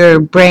how your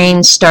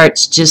brain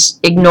starts just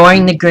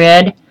ignoring the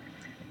grid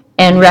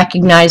and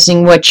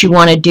recognizing what you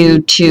want to do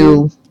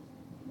to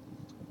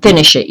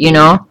finish it, you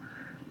know?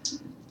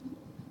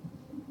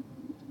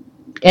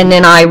 And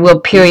then I will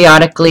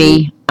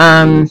periodically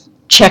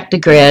check the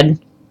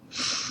grid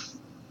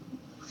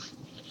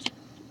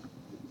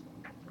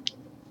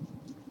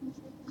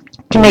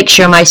to make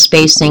sure my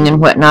spacing and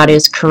whatnot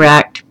is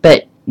correct.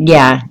 But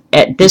yeah,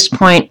 at this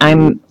point,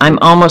 I'm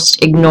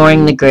almost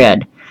ignoring the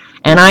grid.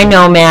 And I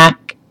know, Mac,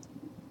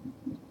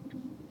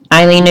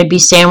 Eileen would be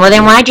saying, well,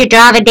 then why'd you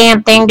draw the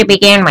damn thing to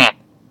begin with?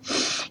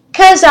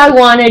 Because I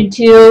wanted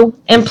to.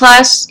 And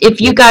plus, if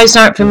you guys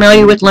aren't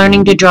familiar with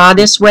learning to draw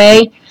this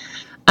way,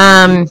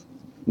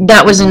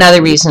 that was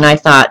another reason I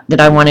thought that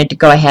I wanted to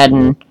go ahead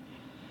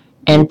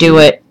and do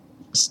it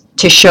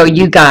to show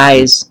you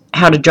guys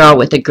how to draw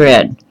with a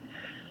grid.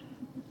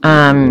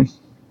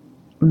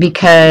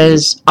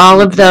 Because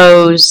all of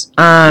those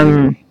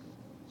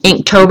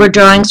Inktober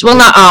drawings, well,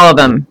 not all of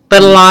them,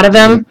 but a lot of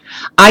them,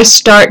 I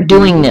start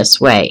doing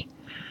this way.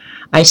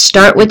 I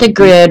start with a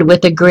grid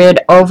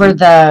over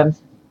the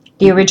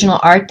original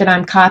art that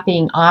I'm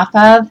copying off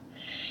of,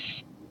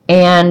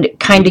 and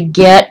kind of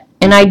get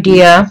an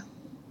idea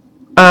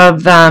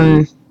of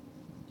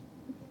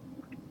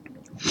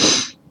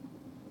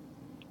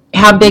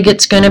how big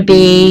it's going to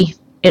be,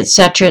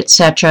 etc.,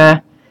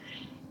 etc.,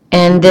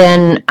 and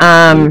then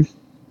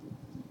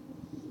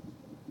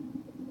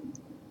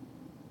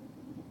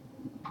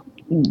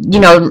you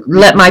know,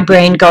 let my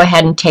brain go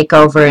ahead and take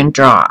over and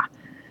draw.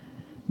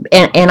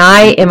 And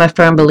I am a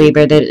firm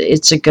believer that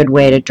it's a good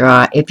way to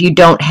draw if you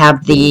don't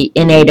have the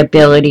innate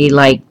ability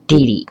like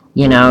Dee Dee.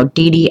 You know,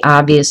 Dee Dee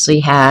obviously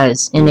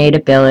has innate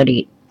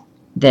ability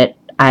that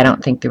I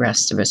don't think the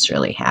rest of us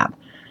really have.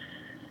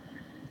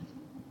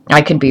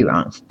 I could be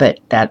wrong, but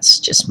that's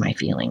just my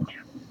feeling.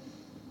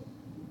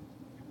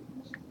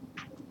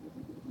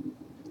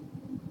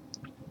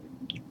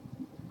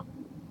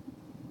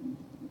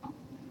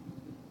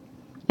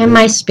 And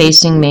my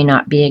spacing may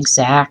not be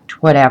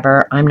exact,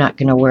 whatever. I'm not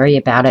going to worry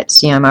about it.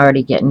 See, I'm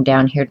already getting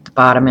down here at the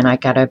bottom, and I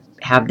got to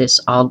have this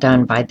all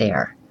done by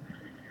there.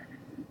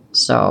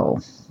 So,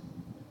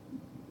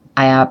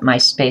 my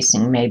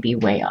spacing may be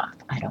way off.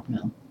 I don't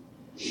know.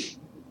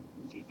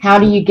 How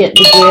do you get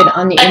the grid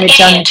on the image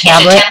on the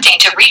tablet? An idiot is attempting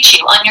to reach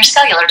you on your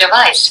cellular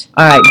device.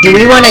 All right. Do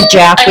we want to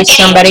jack with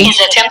somebody? An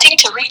idiot is attempting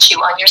to reach you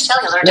on your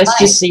cellular device. Let's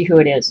just see who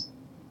it is.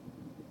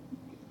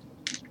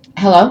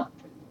 Hello?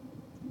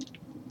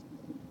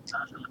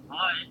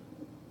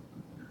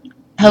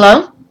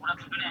 Hello?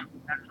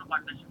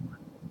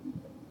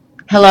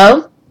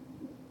 Hello?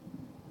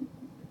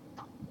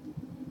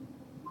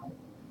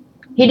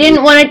 He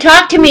didn't want to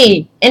talk to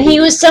me, and he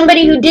was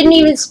somebody who didn't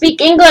even speak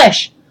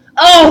English.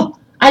 Oh,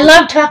 I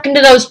love talking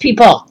to those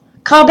people.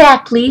 Call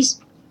back, please.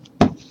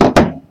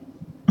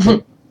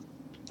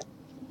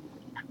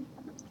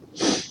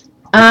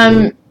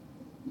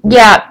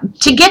 Yeah,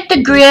 to get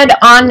the grid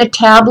on the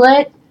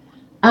tablet,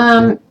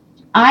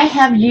 I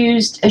have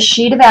used a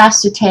sheet of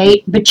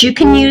acetate, but you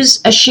can use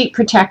a sheet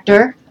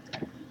protector.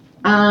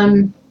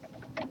 I'll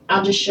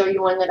just show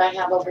you one that I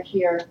have over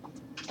here.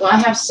 Well, I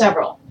have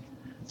several.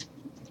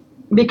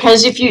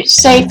 Because if you,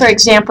 say, for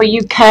example,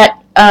 you cut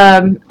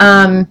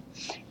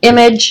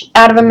image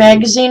out of a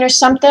magazine or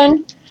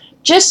something,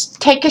 just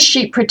take a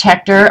sheet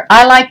protector.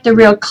 I like the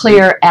real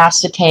clear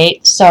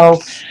acetate, so,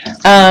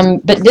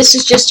 but this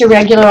is just a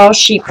regular old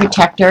sheet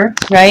protector,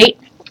 right?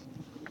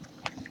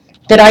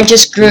 That I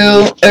just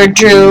drew a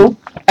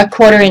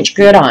 1/4-inch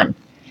grid on.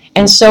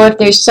 And so if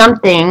there's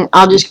something,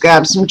 I'll just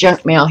grab some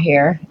junk mail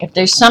here. If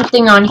there's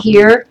something on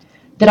here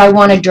that I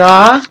want to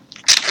draw,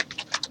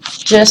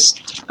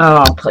 just,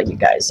 I'll pull you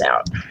guys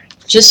out.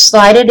 Just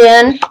slide it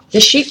in the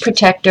sheet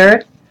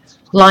protector,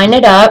 line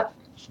it up,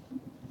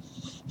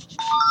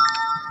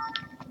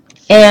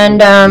 and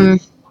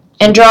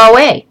draw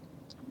away.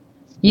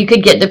 You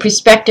could get the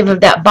perspective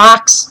of that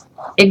box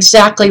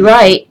exactly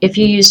right if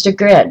you used a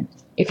grid.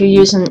 If you're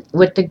using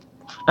with the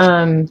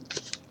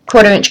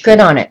 1/4-inch grid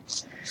on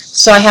it.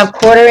 So I have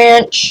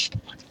 1/4-inch.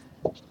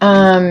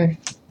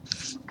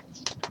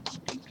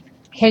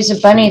 Here's a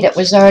bunny that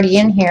was already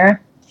in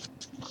here.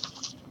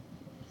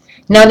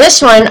 Now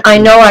this one, I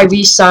know I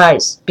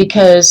resized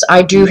because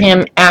I drew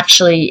him,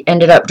 actually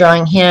ended up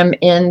drawing him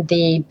in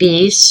the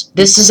Beast.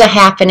 This is a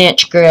 1/2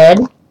 inch grid.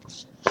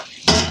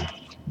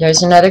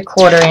 There's another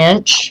 1/4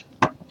 inch.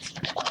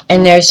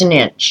 And there's an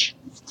inch.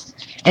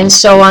 And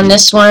so on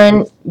this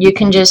one, you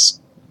can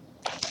just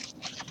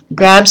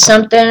grab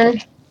something.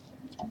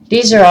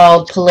 These are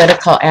all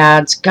political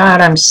ads.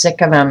 God, I'm sick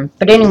of them.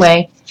 But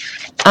anyway,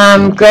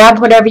 grab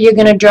whatever you're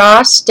going to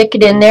draw, stick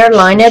it in there,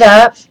 line it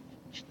up,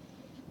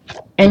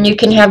 and you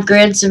can have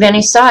grids of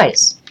any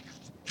size.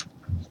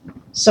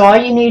 So all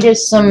you need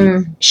is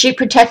some sheet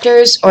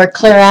protectors or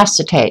clear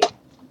acetate.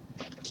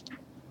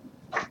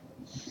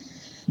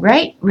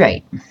 Right?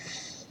 Right.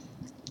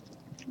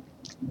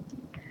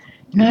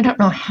 And I don't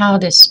know how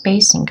this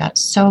spacing got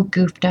so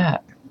goofed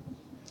up.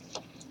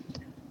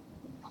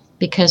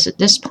 Because at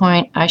this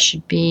point I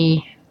should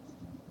be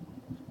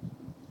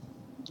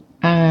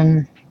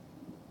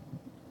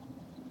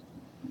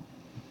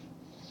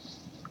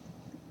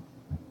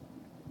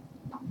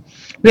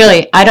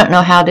really, I don't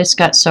know how this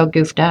got so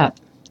goofed up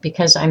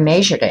because I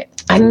measured it.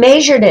 I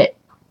measured it.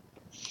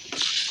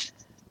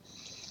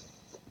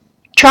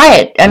 Try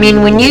it. I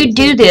mean, when you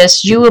do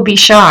this, you will be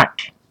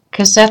shocked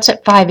because that's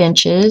at 5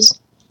 inches.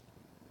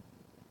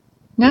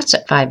 That's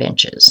at 5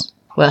 inches.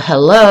 Well,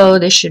 hello,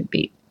 this should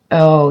be,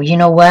 oh, you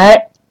know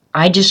what?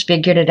 I just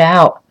figured it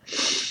out.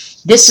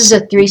 This is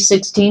a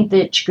 3/16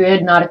 inch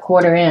grid, not a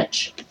 1/4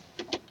 inch.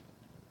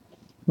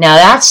 Now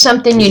that's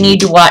something you need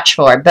to watch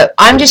for, but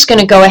I'm just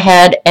going to go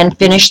ahead and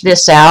finish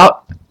this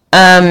out.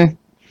 I'm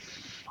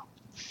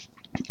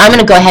going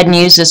to go ahead and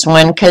use this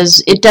one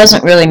because it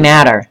doesn't really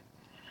matter.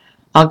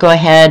 I'll go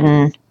ahead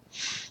and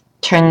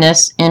turn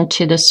this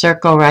into the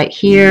circle right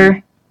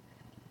here,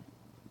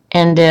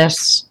 and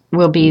this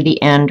will be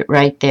the end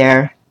right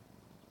there.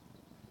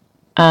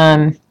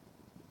 And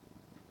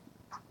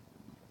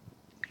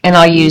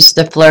I'll use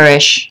the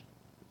flourish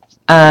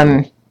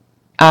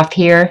off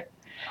here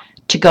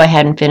to go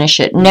ahead and finish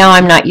it. Now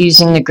I'm not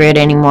using the grid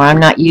anymore. I'm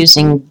not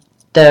using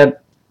the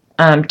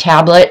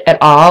tablet at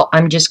all.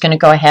 I'm just going to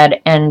go ahead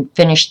and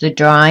finish the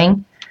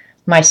drawing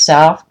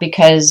myself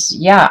because,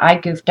 yeah, I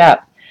goofed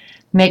up.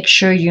 Make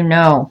sure you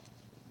know.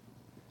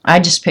 I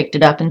just picked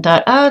it up and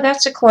thought, oh,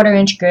 that's a 1/4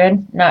 inch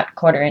grid, not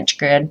 1/4 inch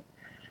grid.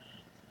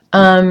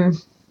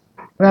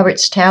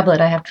 Robert's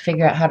tablet, I have to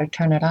figure out how to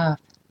turn it off.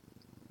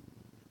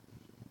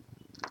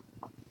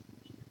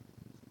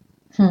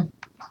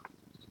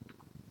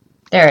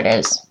 There it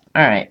is.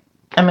 All right.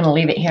 I'm going to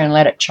leave it here and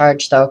let it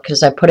charge, though,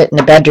 because I put it in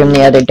the bedroom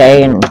the other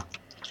day, and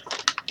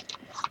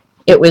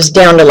it was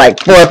down to like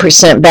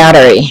 4%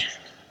 battery.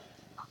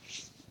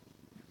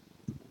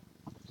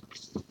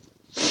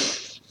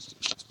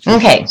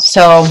 Okay,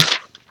 so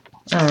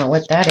I don't know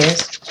what that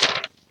is.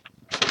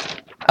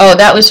 Oh,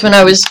 that was when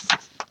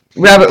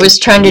Robert was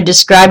trying to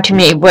describe to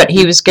me what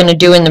he was going to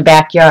do in the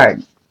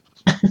backyard.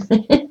 What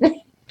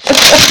the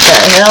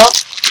hell?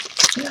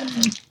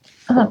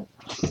 Oh.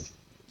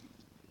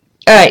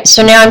 All right,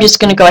 so now I'm just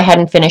going to go ahead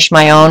and finish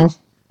my own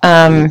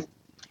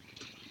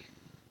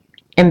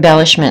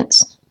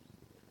embellishments.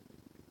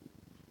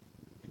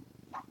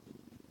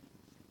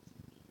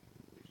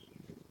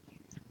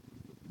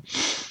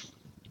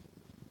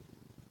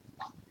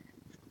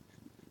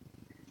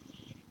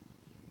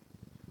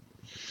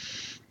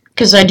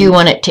 Because I do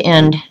want it to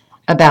end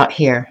about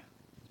here.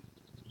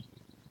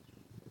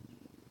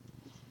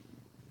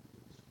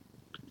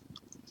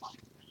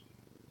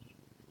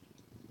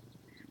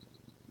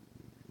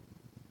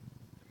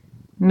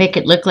 Make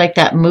it look like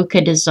that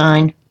Muka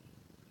design.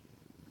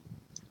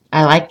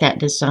 I like that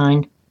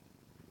design.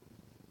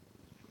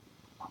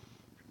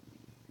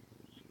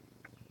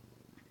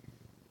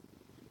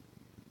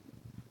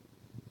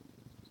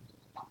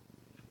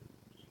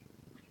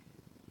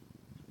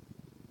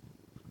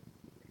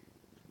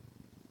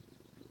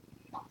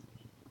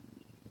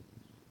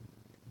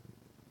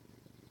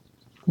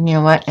 You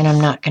know what? And I'm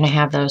not going to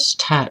have those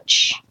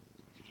touch.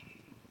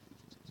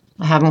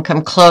 I'll have them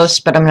come close,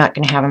 but I'm not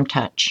going to have them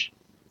touch.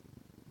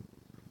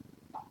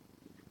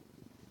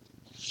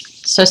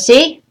 So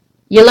see?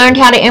 You learned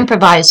how to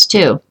improvise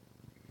too.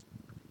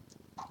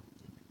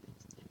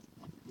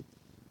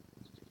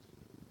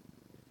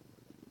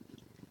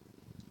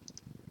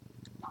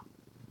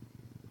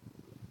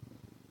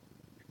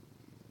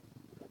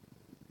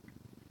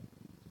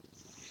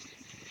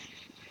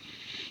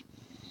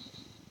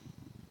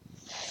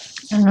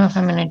 I don't know if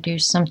I'm going to do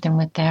something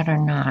with that or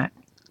not.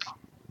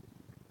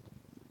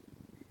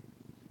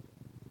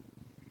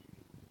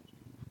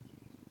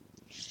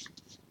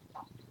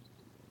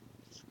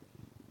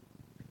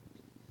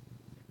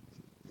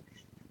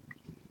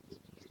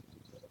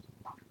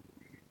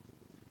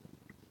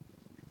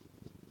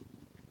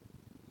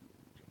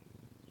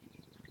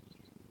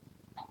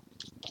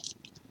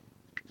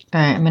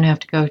 Alright, I'm going to have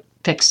to go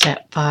fix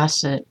that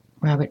faucet.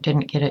 Robert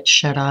didn't get it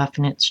shut off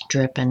and it's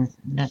dripping.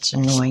 That's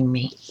annoying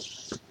me.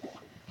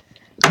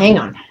 Hang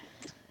on.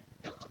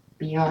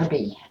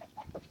 BRB.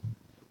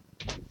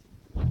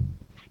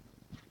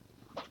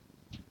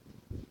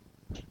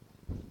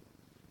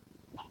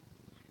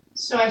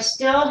 So I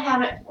still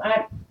haven't,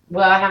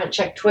 well, I haven't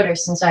checked Twitter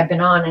since I've been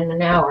on in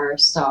an hour,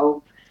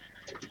 so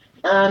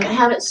I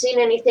haven't seen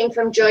anything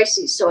from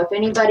Joycey. So if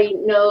anybody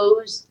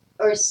knows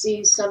or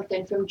sees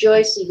something from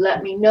Joycey,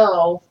 let me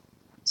know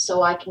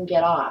so I can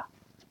get off.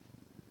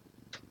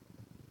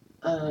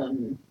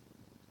 Because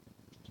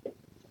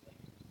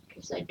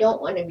I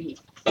don't want to be,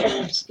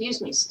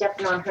 excuse me,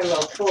 stepping on her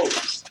little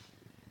toes.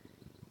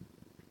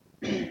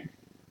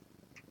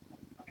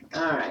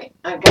 All right,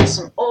 I've got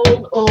some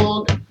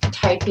old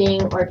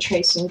typing or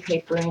tracing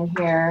paper in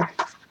here.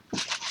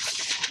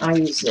 I'll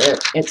use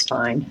it, it's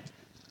fine.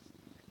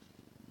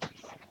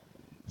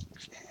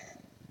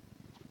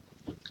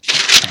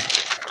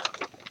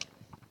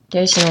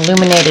 There's an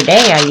illuminated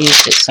A I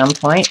used at some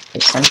point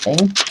for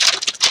something.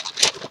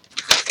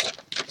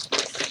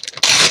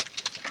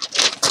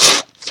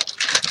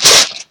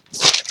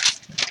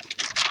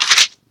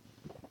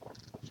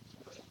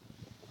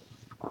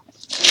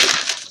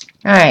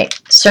 All right,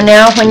 so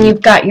now when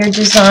you've got your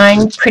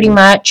design pretty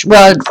much,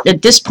 well,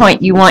 at this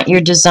point you want your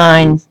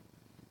design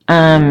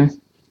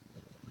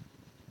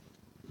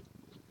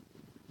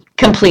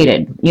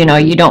completed. You know,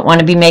 you don't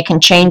want to be making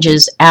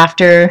changes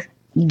after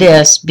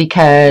this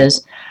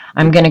because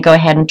I'm going to go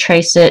ahead and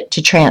trace it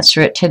to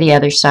transfer it to the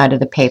other side of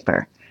the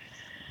paper.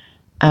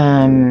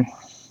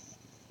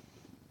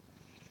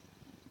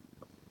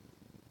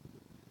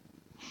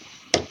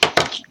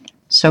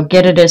 So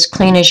get it as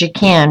clean as you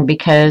can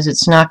because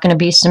it's not going to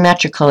be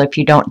symmetrical if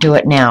you don't do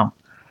it now.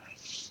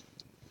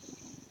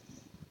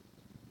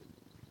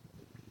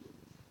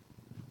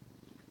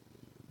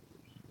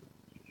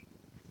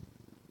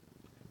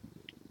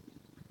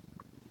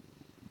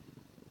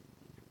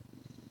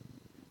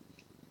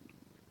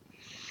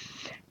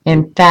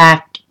 In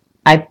fact,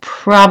 I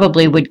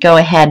probably would go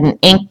ahead and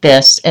ink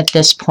this at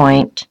this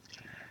point.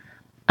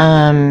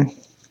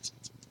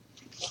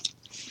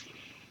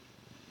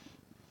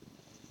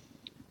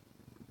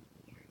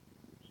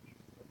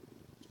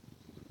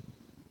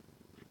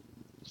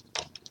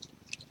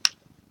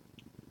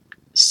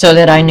 So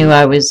that I knew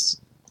I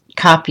was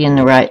copying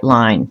the right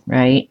line,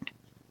 right?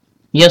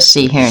 You'll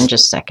see here in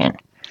just a second.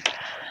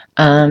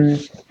 I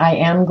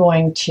am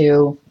going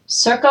to,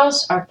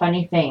 circles are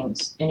funny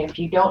things, and if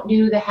you don't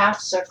do the half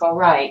circle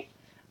right,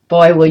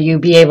 boy, will you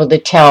be able to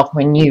tell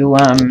when you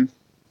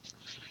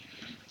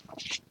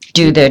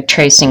do the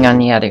tracing on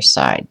the other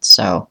side.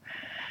 So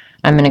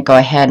I'm going to go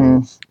ahead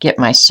and get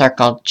my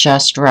circle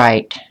just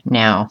right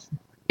now.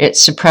 It's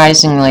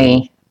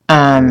surprisingly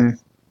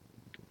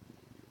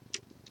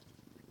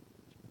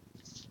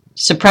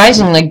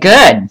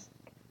good.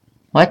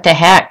 What the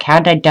heck? How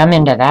did I dumb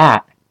into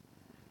that?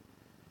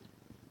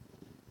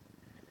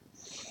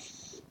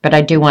 But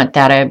I do want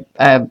that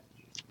a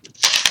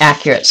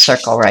accurate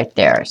circle right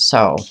there.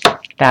 So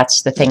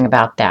that's the thing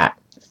about that.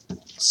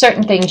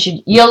 Certain things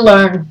you'll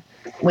learn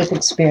with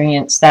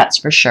experience, that's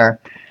for sure.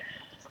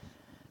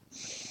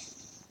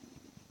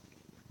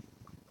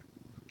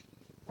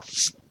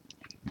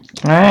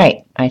 All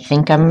right, I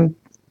think I'm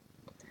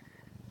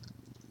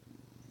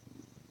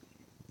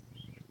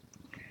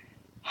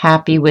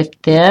happy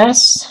with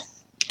this.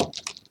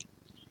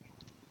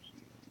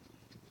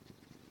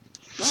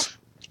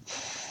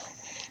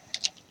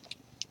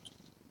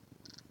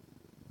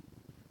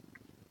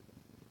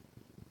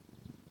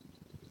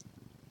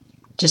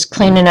 Just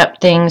cleaning up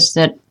things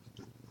that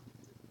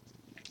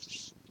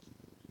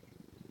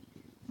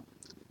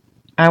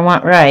I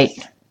want right.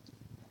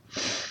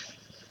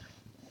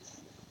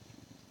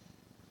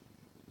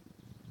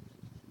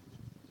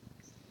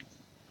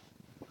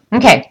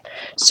 Okay,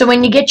 so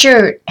when you get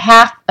your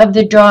half of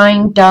the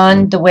drawing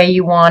done the way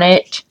you want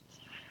it,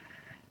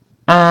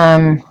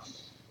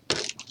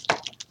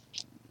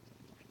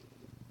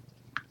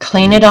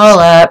 clean it all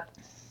up.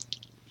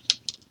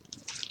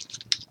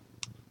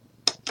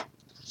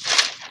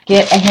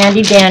 Get a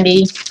handy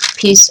dandy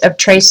piece of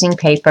tracing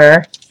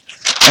paper,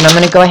 and I'm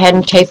going to go ahead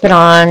and tape it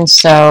on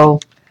so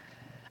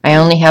I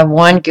only have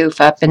one goof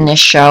up in this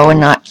show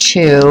and not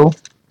two.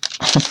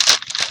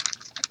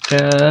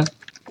 Duh.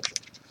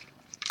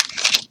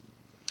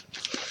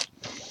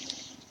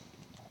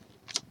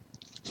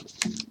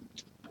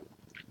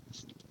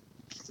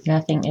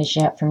 Nothing is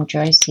yet from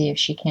Joycey. If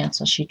she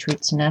cancels, she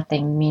tweets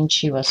nothing, means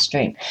she will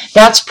stream.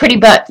 That's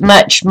pretty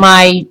much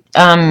my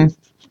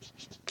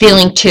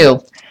feeling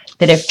too,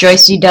 that if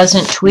Joycey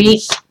doesn't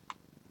tweet,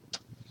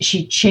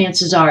 she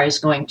chances are is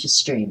going to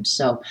stream.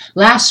 So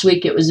last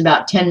week it was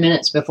about 10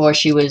 minutes before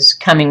she was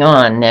coming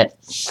on that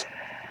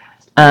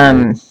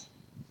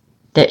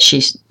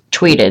she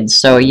tweeted.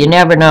 So you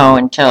never know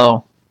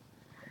until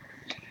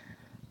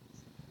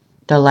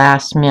the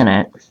last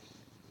minute.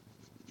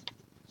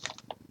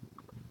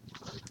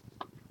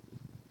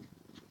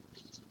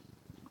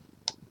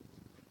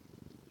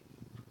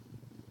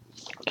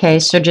 Okay,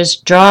 so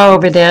just draw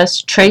over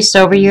this, trace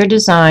over your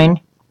design,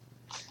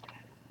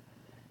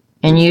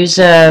 and use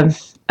a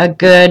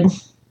good,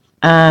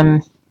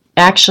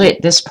 actually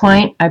at this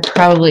point, I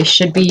probably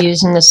should be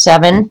using the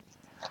 7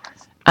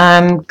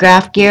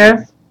 graph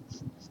gear,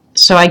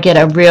 so I get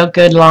a real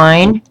good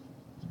line.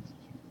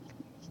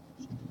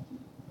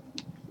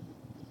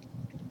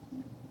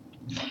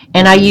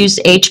 And I use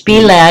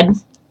HB lead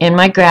in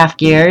my graph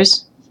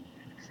gears.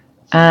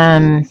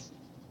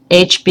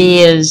 HB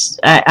is,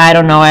 I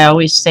don't know, I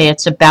always say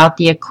it's about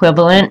the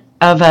equivalent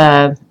of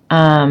a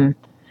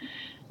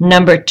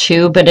number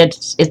 2, but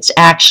it's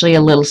actually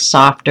a little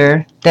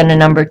softer than a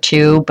number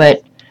 2,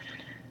 but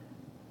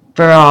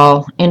for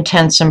all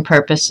intents and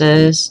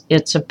purposes,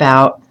 it's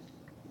about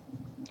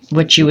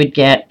what you would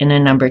get in a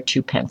number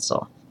 2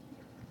 pencil.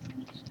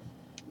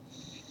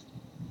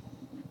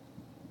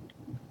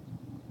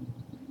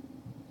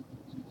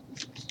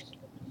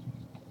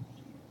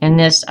 And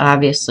this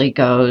obviously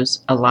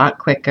goes a lot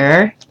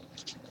quicker.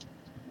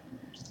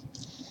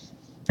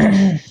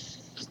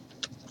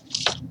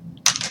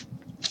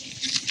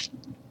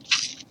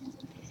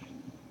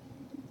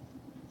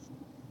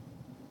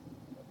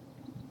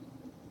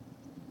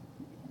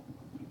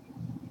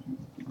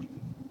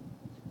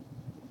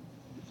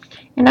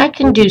 And I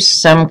can do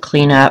some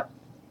cleanup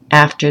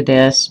after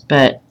this,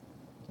 but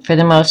for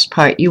the most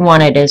part, you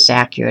want it as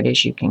accurate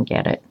as you can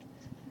get it.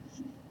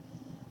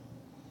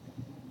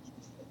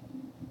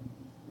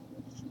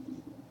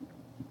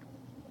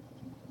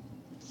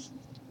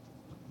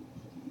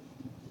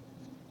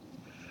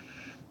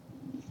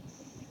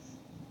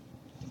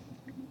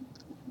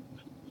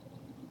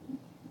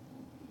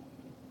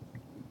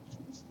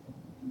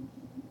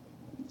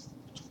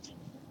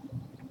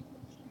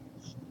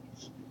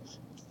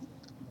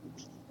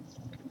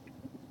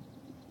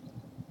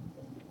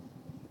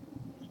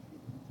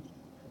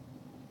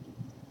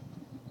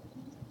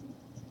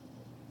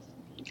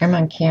 I'm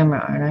on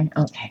camera, aren't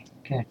I? Okay,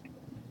 good.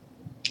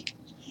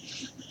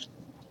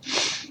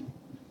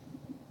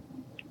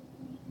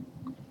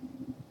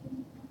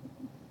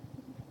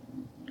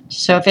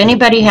 So if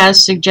anybody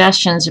has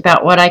suggestions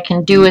about what I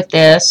can do with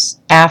this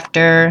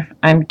after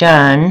I'm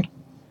done,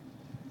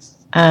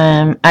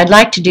 I'd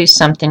like to do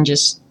something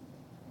just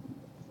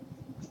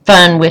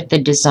fun with the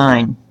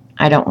design.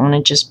 I don't want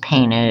to just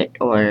paint it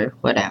or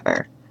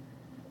whatever.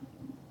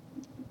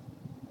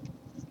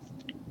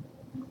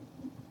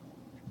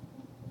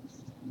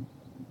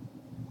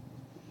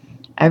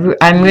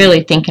 I'm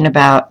really thinking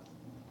about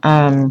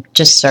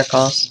just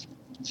circles.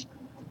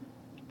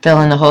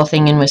 Filling the whole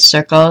thing in with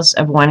circles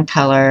of one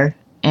color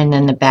and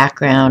then the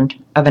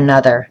background of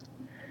another.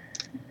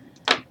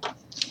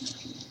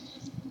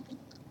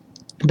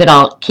 But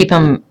I'll keep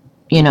them,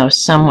 you know,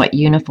 somewhat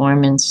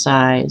uniform in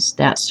size.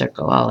 That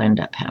circle I'll end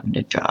up having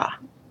to draw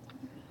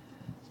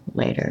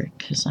later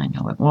because I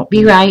know it won't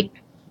be right.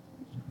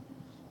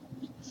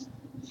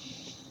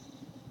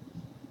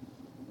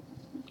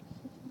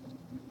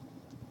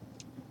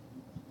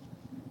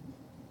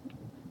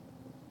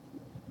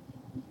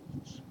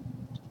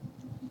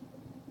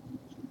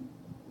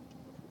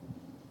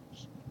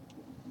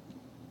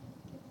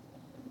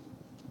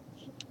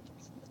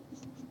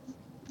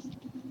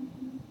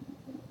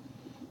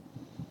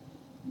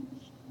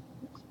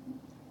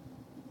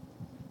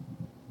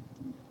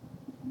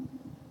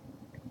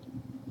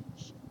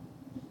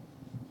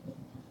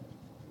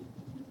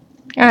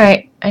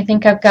 Alright, I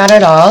think I've got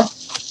it all.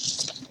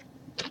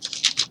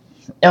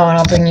 Oh, and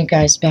I'll bring you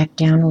guys back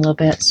down a little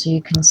bit so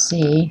you can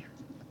see.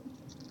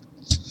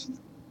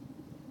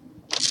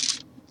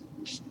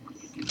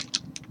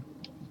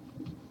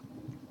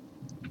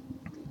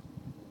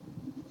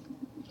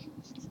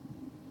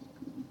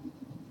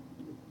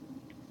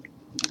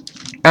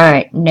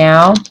 Alright,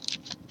 now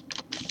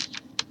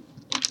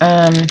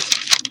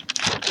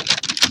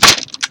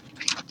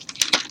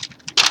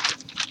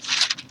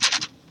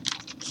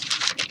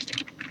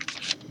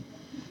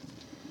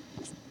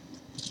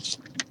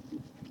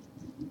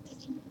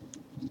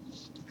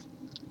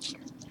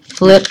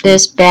flip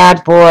this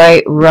bad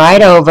boy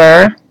right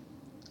over,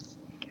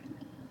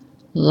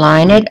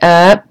 line it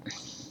up,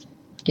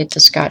 get the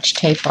scotch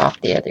tape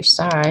off the other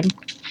side.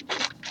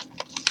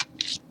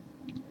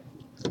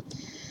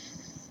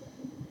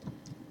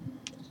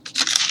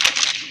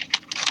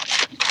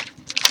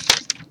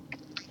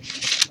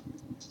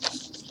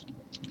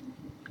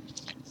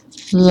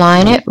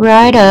 Line it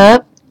right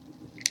up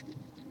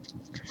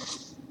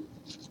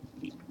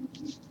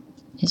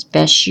as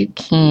best you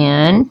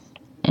can,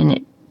 and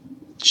it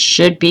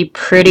should be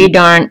pretty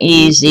darn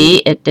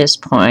easy at this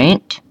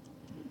point.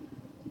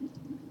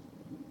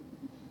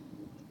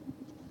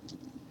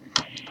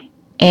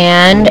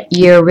 And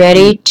you're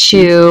ready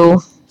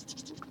to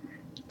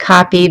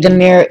copy the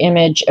mirror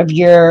image of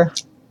your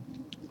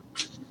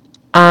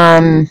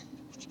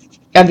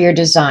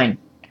design.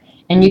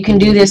 And you can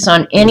do this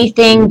on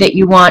anything that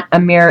you want a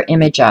mirror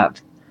image of.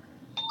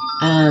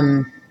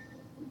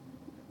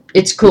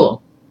 It's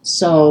cool.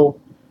 So,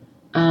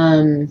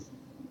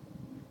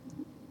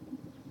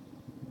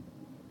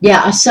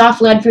 yeah, a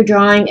soft lead for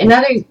drawing.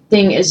 Another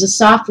thing is a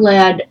soft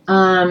lead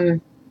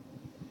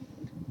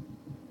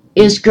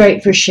is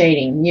great for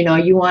shading. You know,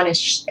 you want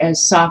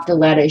as soft a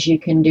lead as you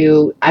can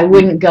do. I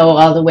wouldn't go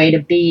all the way to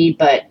B,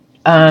 but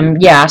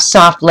yeah,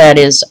 soft lead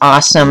is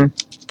awesome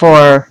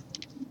for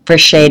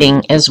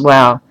shading as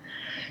well.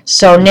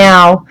 So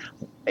now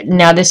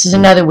this is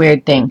another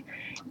weird thing.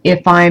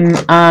 If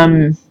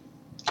I'm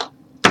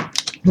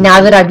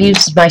now that I've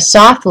used my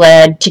soft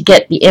lead to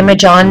get the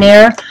image on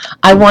there,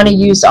 I want to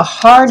use a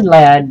hard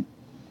lead.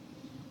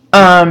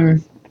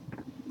 And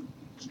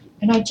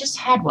I just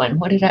had one.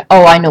 What did I?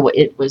 Oh, I know what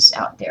it was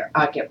out there.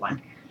 I'll get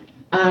one.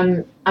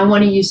 I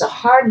want to use a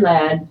hard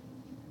lead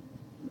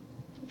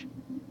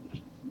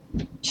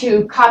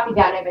to copy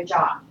that image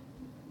off.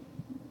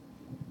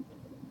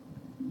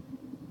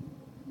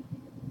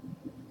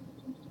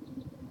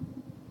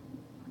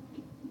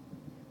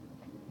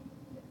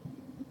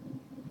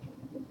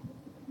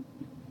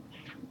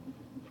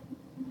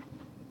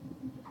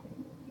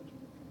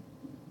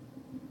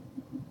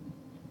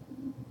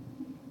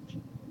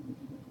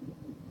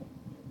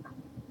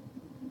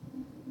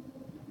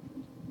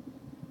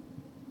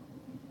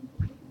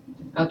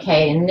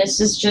 Okay, and this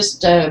is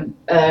just a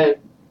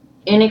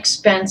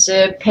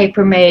inexpensive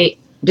Papermate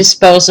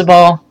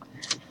disposable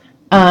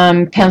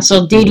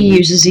pencil. Dee Dee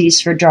uses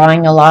these for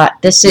drawing a lot.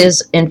 This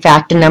is, in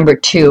fact, a number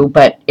 2,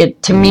 but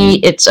to me,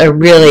 it's a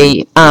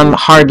really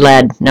hard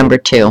lead number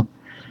 2.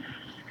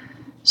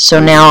 So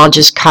now I'll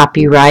just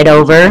copy right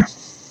over.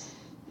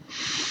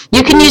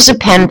 You can use a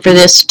pen for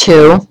this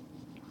too.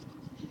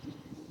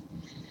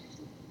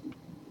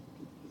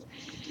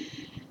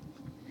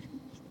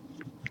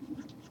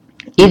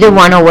 Either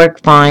one will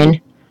work fine.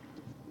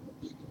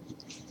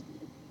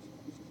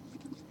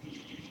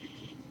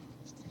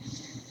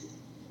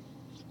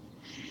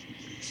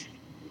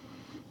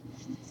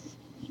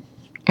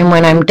 And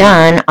when I'm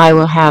done, I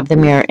will have the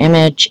mirror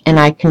image and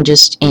I can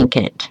just ink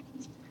it.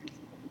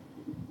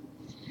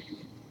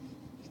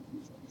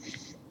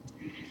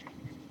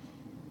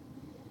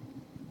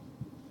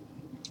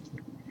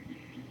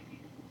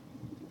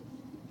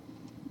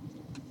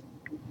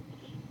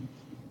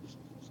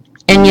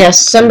 And yes,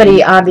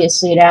 somebody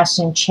obviously had asked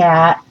in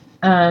chat,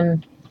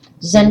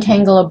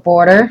 Zentangle a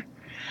border.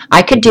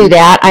 I could do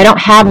that. I don't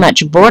have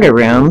much border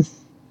room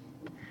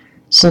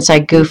since I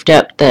goofed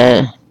up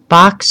the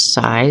box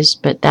size,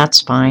 but that's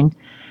fine.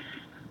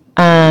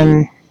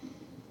 I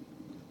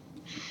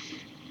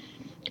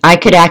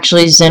could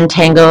actually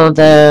Zentangle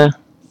the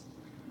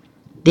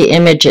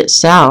image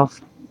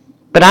itself.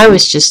 But I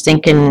was just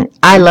thinking,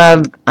 I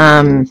love,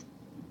 I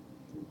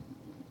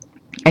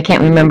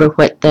can't remember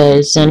what the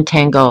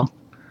Zentangle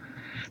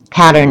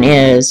pattern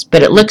is,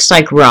 but it looks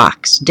like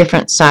rocks,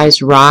 different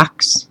size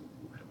rocks.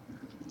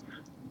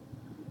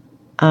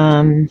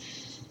 And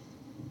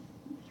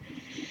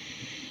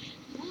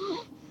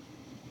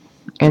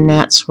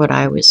that's what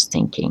I was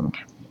thinking.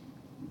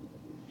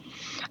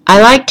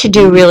 I like to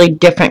do really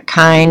different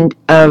kind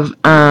of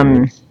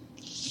art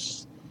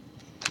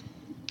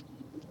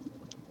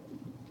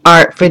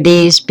for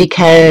these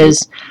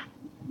because,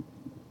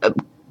 of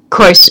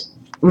course,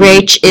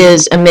 Rach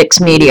is a mixed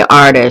media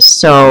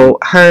artist, so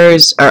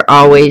hers are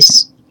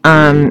always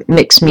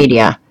mixed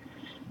media.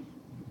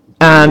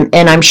 And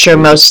I'm sure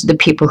most of the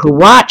people who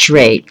watch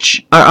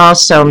Rach are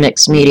also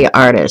mixed media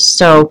artists.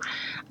 So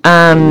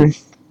there's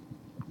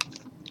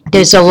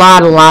a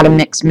lot of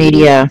mixed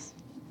media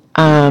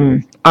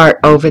art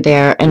over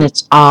there, and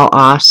it's all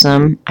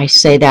awesome. I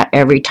say that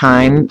every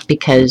time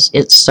because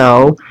it's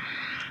so.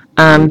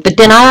 But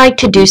then I like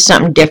to do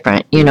something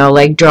different, you know,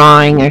 like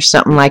drawing or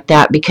something like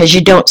that, because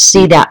you don't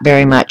see that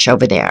very much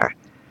over there.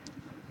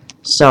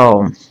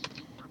 So,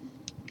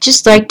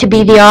 just like to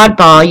be the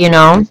oddball, you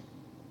know.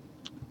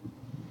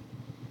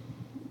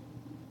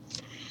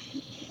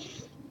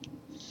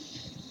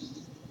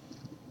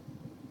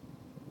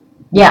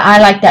 Yeah,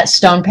 I like that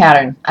stone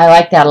pattern. I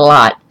like that a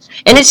lot.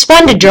 And it's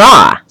fun to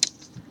draw.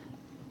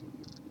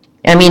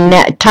 I mean,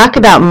 talk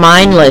about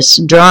mindless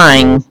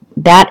drawing.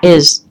 That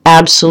is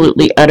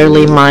absolutely,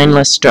 utterly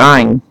mindless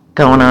drawing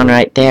going on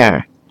right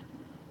there.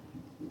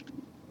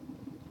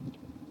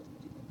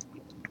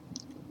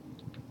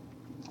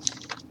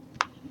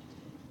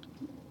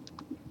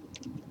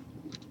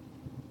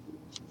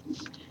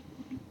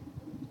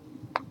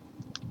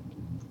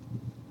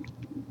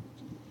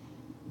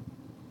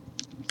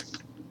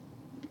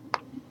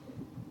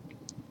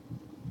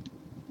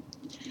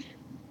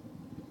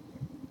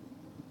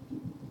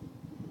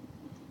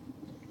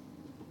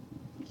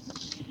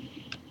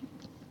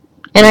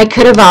 And I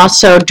could have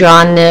also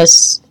drawn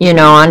this, you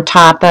know, on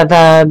top of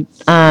a,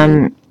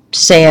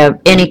 say,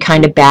 any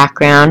kind of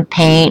background,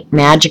 paint,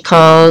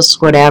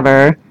 magicals,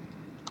 whatever.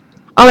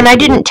 Oh, and I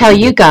didn't tell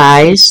you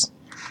guys,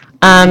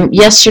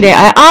 yesterday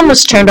I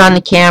almost turned on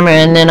the camera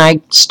and then I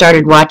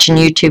started watching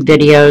YouTube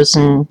videos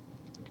and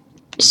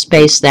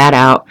spaced that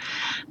out.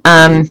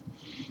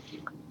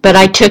 But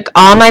I took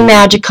all my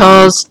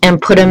magicals and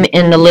put them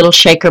in the little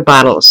shaker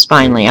bottles,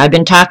 finally. I've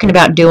been talking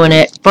about doing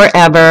it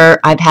forever.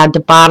 I've had the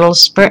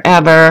bottles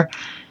forever,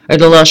 or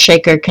the little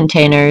shaker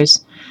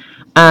containers.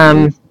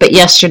 But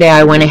yesterday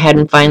I went ahead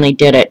and finally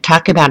did it.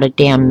 Talk about a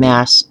damn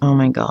mess. Oh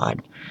my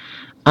God.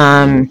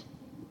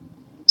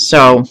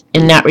 So,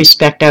 in that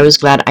respect, I was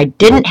glad I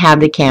didn't have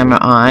the camera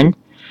on.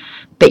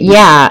 But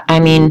yeah, I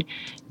mean,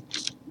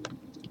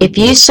 if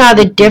you saw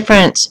the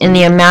difference in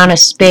the amount of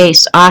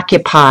space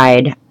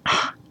occupied,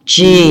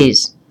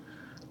 geez.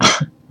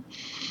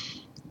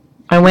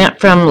 I went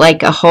from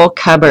like a whole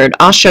cupboard.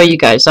 I'll show you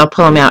guys. I'll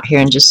pull them out here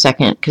in just a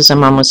second because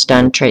I'm almost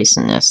done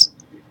tracing this.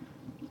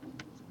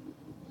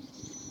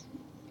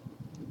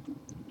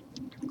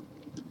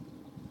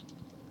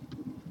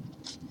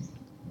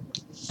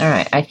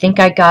 Alright, I think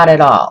I got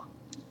it all.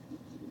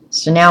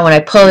 So now when I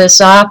pull this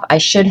off, I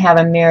should have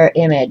a mirror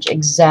image,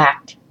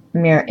 exact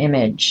mirror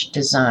image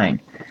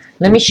design.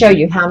 Let me show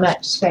you how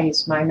much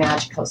space my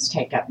magicals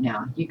take up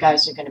now. You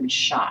guys are going to be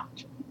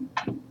shocked.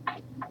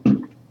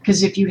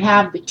 Because if you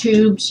have the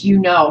tubes, you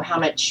know how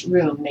much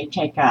room they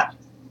take up.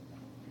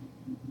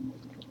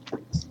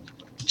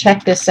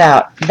 Check this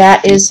out.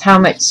 That is how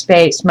much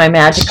space my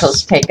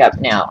magicals take up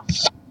now.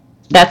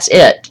 That's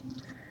it.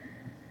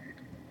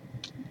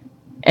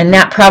 And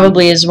that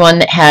probably is one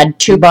that had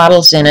 2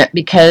 bottles in it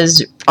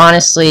because,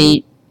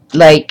 honestly,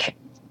 like,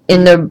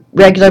 in the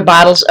regular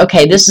bottles,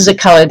 okay, this is a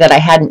color that I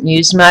hadn't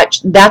used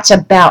much. That's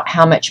about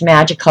how much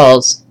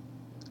magicals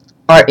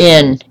are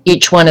in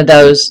each one of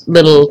those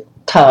little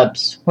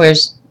tubs.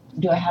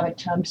 Do I have a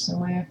tub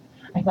somewhere?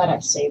 I thought I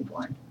saved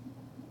one.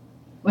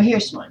 Well,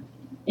 here's one.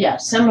 Yeah,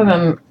 some of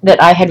them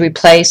that I had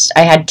replaced,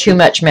 I had too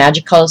much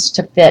magicals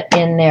to fit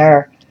in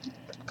there.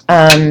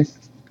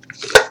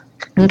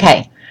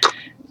 Okay.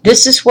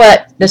 This is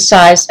what the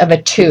size of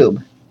a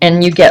tube,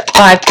 and you get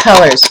 5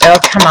 colors. Oh,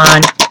 come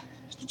on.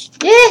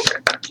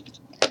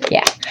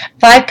 Yeah.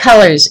 5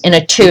 colors in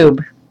a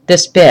tube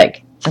this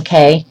big,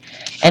 okay?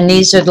 And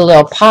these are the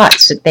little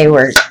pots that they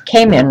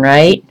came in,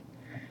 right?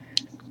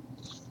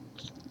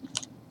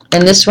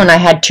 And this one I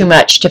had too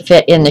much to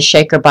fit in the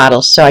shaker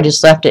bottle, so I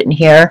just left it in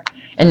here.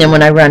 And then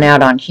when I run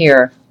out on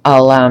here,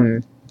 I'll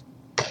add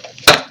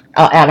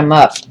them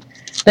up.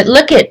 But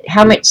look at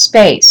how much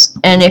space.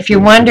 And if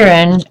you're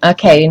wondering,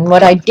 okay, and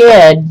what I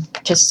did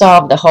to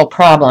solve the whole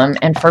problem,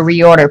 and for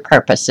reorder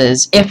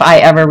purposes, if I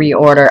ever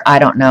reorder, I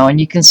don't know. And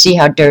you can see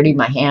how dirty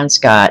my hands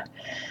got.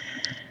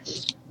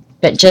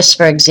 But just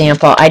for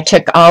example, I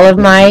took all of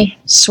my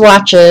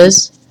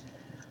swatches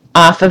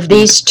off of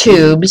these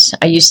tubes.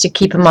 I used to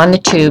keep them on the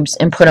tubes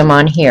and put them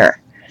on here.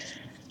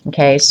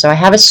 Okay, so I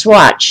have a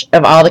swatch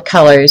of all the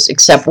colors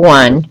except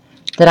one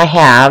that I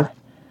have.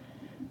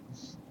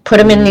 Put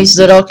them in these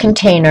little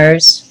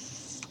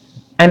containers.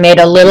 I made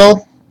a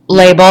little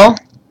label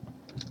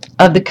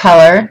of the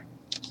color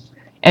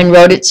and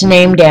wrote its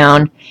name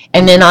down.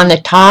 And then on the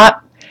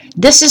top,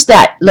 this is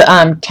that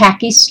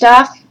tacky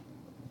stuff.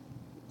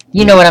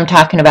 You know what I'm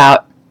talking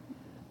about.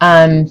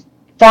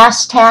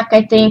 Fast tack,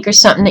 I think, or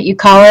something that you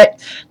call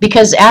it.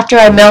 Because after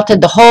I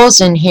melted the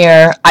holes in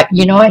here, I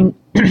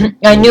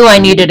knew I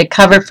needed a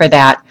cover for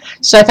that.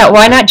 So I thought,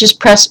 why not just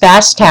press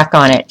fast tack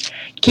on it?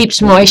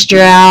 Keeps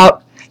moisture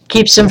out.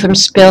 Keeps them from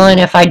spilling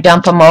if I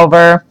dump them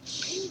over.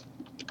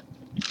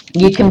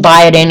 You can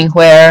buy it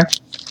anywhere.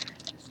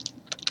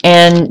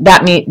 And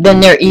then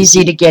they're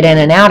easy to get in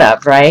and out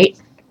of, right?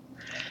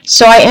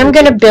 So I am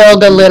going to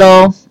build a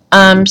little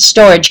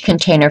storage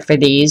container for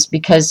these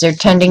because they're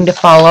tending to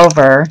fall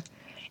over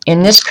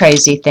in this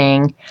crazy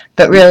thing.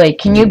 But really,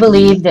 can you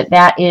believe that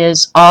that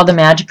is all the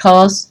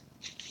magicals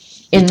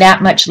in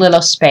that much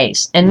little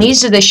space? And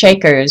these are the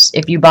shakers,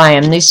 if you buy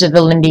them. These are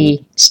the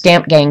Lindy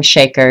Stamp Gang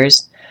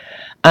shakers.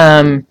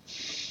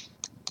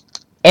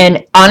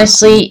 And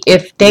honestly,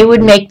 if they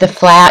would make the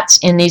flats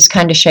in these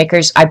kind of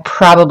shakers, I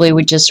probably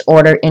would just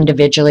order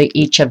individually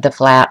each of the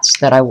flats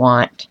that I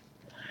want.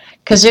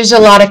 Because there's a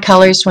lot of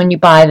colors when you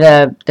buy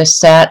the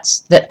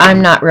sets that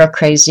I'm not real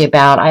crazy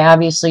about. I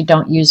obviously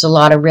don't use a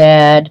lot of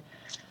red.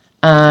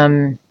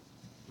 I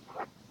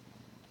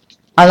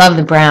love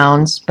the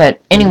browns.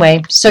 But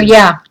anyway, so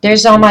yeah,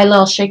 there's all my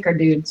little shaker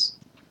dudes.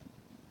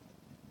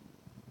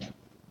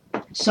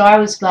 So I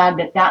was glad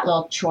that that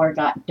little chore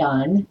got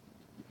done.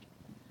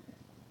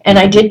 And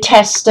I did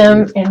test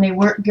them, and they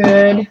weren't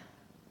good.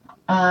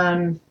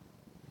 I'm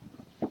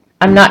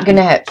not going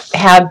to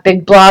have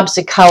big blobs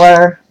of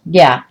color.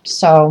 Yeah,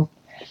 so.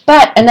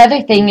 But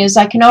another thing is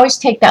I can always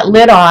take that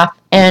lid off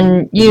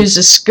and use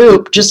a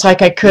scoop just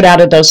like I could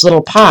out of those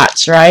little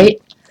pots, right?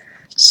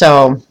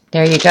 So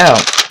there you go.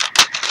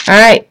 All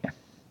right.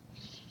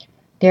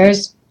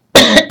 There's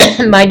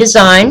my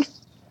design.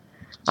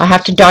 I'll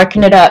have to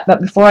darken it up.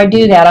 But before I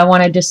do that, I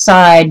want to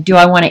decide, do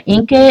I want to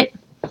ink it?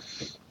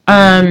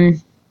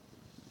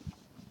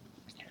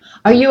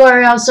 Are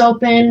URLs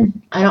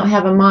open? I don't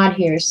have a mod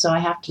here, so I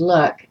have to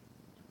look.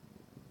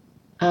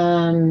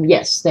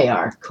 Yes, they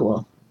are.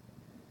 Cool.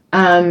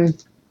 So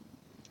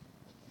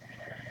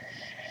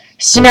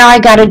now I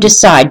got to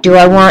decide. Do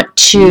I want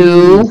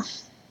to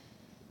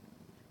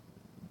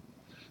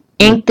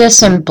ink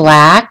this in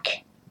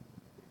black?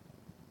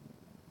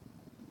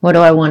 What do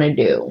I want to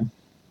do?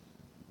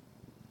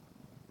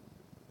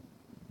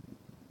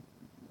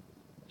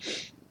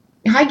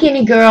 Hi,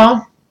 Guinea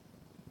Girl.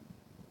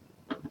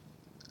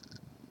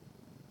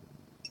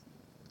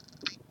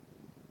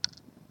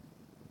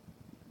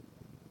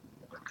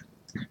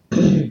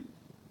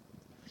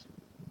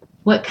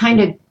 What kind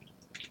of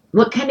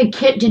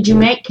kit did you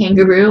make,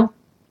 Kangaroo?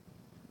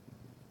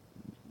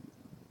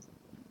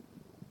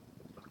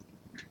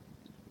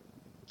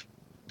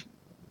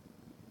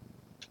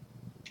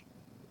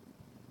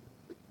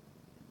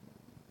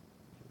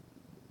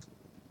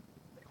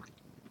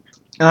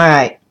 All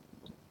right.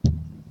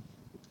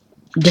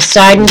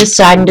 Deciding.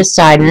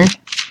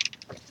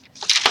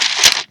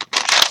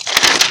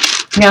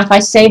 Now, if I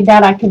save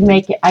that, I could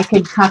make it. I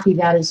could copy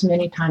that as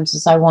many times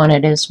as I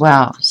wanted as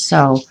well.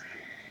 So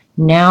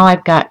now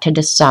I've got to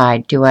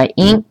decide. Do I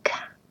ink?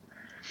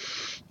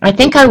 I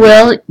think I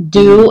will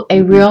do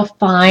a real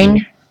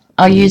fine.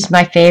 I'll use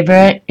my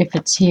favorite. If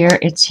it's here,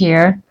 it's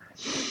here.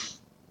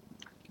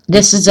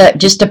 This is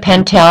just a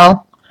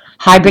Pentel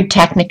Hybrid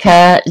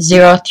Technica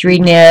 03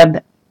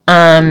 nib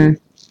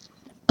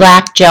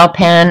black gel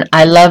pen.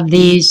 I love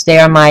these. They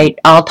are my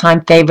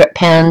all-time favorite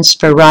pens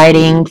for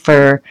writing,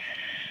 for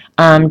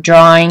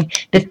drawing.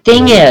 The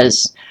thing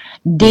is,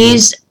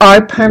 these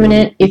are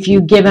permanent if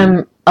you give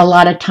them a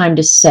lot of time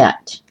to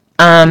set.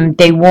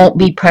 They won't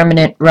be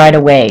permanent right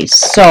away.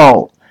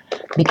 So,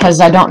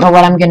 because I don't know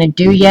what I'm going to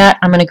do yet,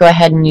 I'm going to go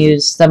ahead and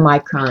use the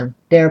Micron.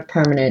 They're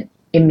permanent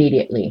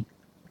immediately.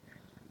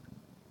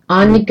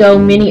 On the Go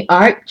Mini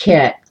Art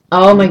Kit.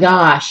 Oh my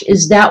gosh.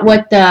 Is that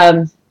what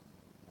the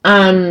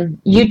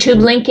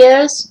YouTube link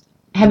is?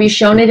 Have you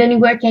shown it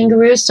anywhere,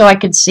 Kangaroo, so I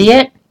could see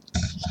it?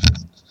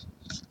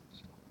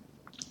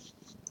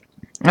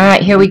 All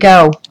right, here we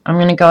go. I'm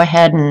going to go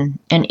ahead and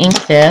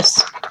ink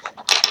this.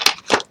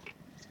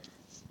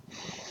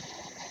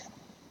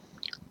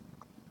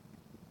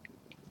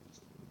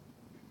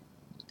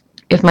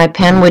 If my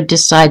pen would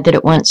decide that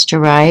it wants to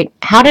write.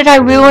 How did I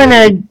ruin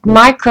a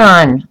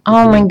Micron?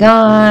 Oh my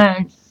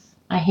god.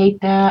 I hate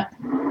that.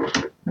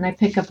 When I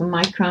pick up a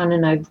Micron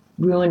and I've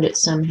ruined it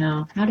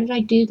somehow. How did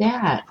I do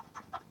that?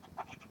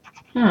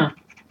 Huh.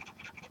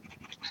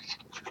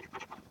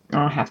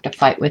 I'll have to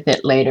fight with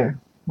it later.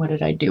 What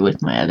did I do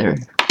with my other?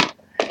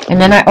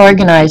 And then I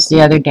organized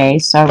the other day,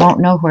 so I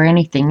won't know where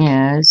anything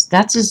is.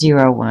 That's a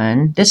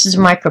 01. This is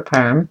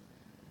microperm.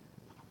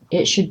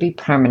 It should be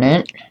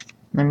permanent.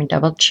 Let me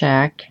double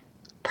check.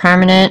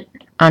 Permanent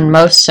on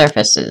most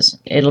surfaces.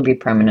 It'll be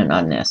permanent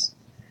on this.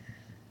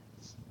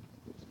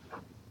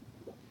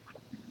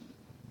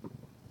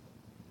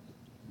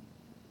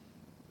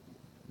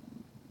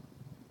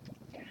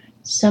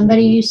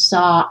 Somebody you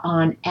saw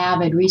on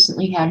Avid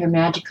recently had her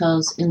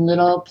magicals in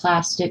little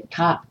plastic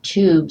top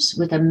tubes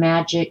with a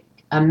matte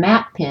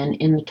pin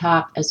in the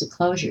top as a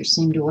closure.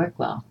 Seemed to work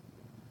well.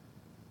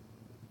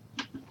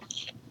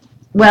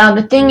 Well,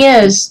 the thing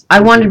is, I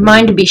wanted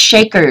mine to be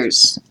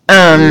shakers,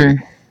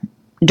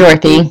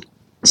 Dorothy.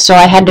 So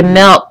I had to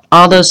melt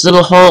all those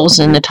little holes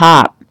in the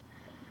top,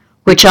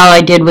 which all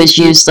I did was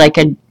use like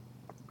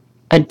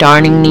a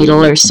darning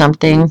needle or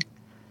something.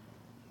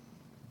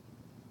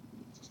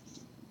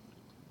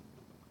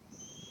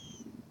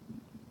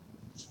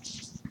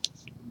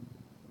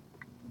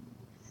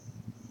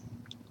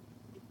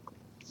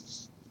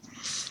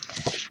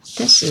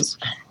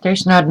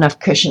 There's not enough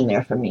cushion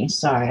there for me.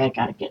 Sorry, I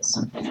gotta get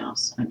something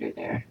else under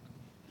there.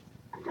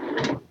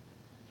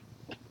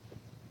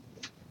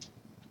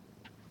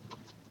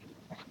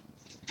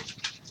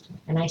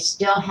 And I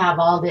still have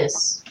all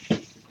this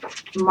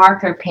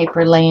marker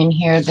paper laying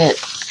here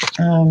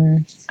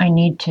that I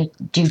need to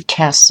do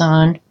tests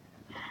on.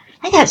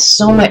 I got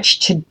so much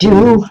to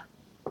do.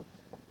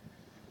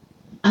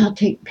 I'll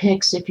take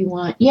pics if you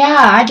want.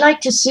 Yeah, I'd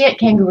like to see it,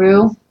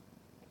 Kangaroo.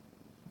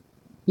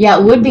 Yeah,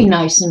 it would be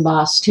nice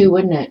embossed too,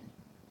 wouldn't it?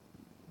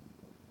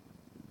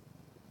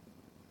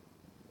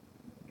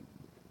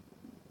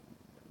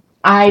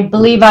 I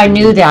believe I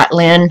knew that,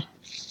 Lynn.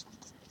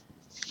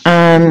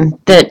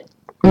 That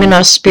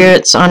minnow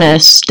spirits on a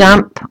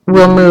stump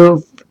will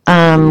move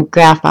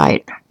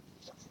graphite.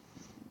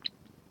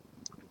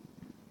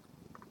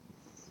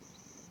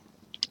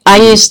 I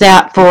use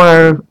that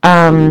for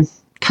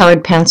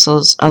colored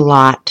pencils a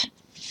lot.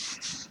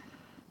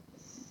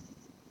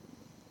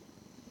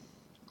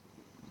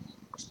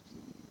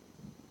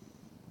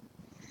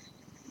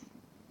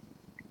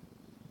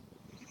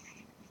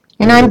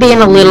 And I'm being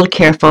a little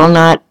careful,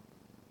 not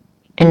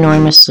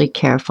enormously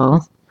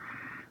careful.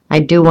 I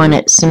do want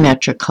it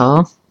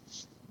symmetrical.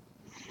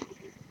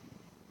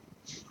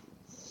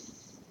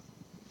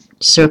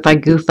 So if I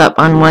goof up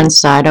on one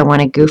side, I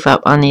want to goof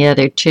up on the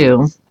other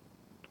too.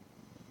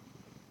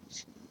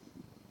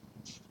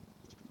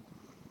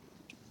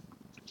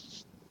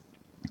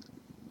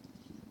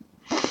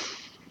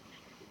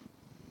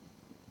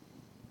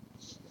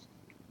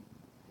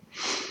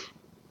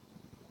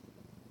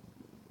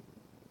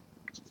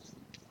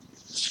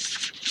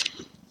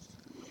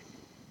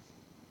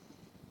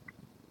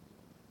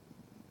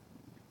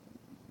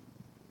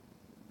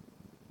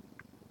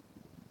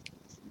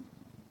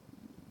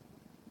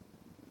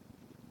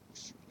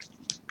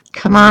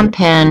 Come on,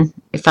 pen.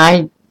 If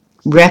I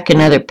wreck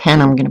another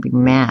pen, I'm going to be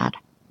mad.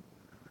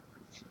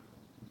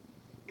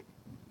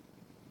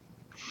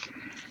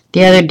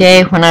 The other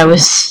day when I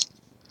was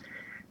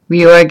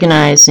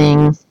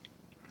reorganizing,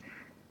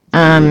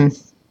 I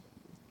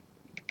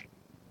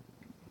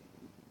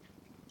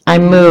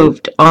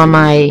moved all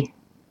my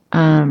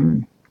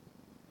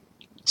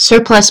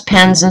surplus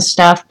pens and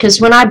stuff, because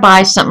when I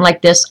buy something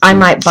like this, I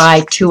might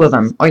buy 2 of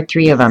them or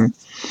 3 of them.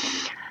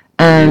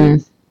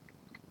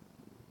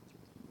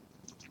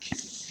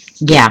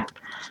 Yeah,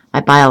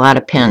 I buy a lot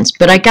of pens.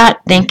 But I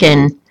got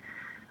thinking,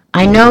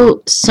 I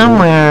know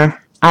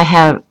somewhere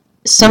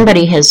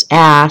somebody has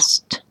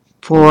asked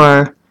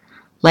for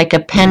like a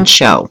pen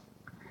show.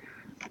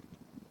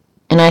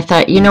 And I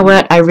thought, you know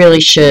what, I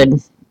really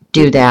should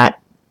do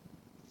that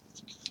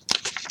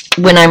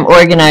when I'm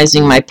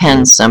organizing my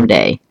pens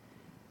someday.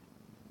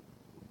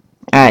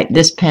 Alright,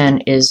 this pen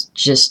is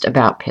just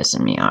about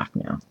pissing me off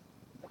now.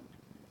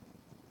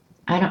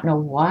 I don't know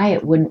why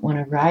it wouldn't want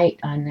to write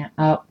on that.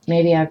 Oh,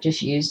 maybe I've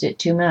just used it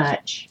too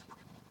much.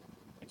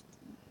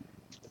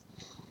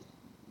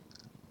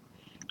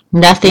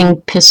 Nothing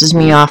pisses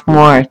me off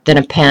more than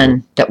a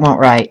pen that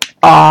won't write.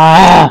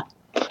 Ah!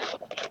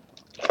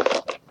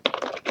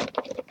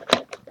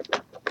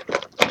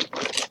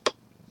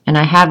 And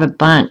I have a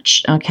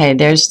bunch. Okay,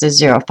 there's the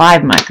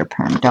 05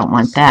 microperm. Don't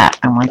want that.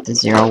 I want the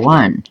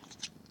 01.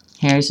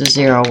 Here's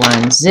a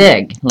 01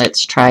 Zig.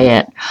 Let's try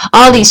it.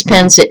 All these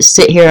pens that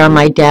sit here on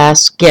my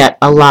desk get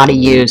a lot of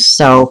use,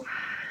 so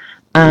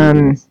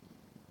I'm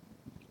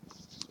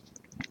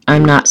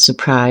not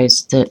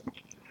surprised that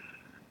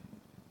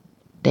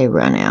they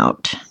run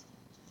out.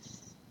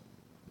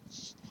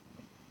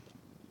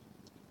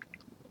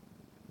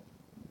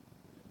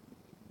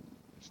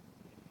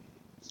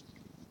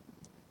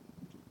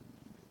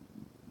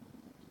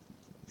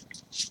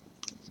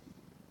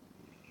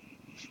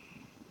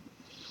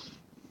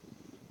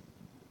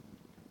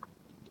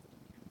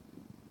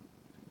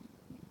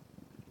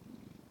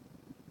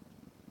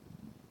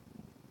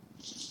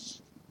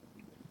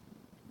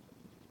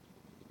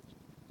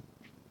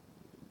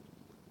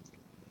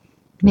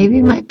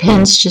 Maybe my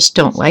pens just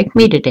don't like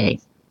me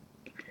today.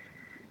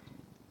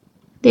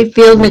 They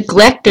feel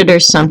neglected or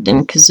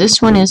something, because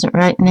this one isn't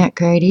writing that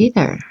great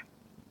either.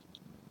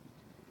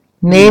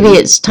 Maybe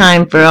it's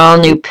time for all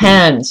new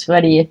pens.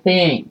 What do you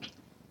think?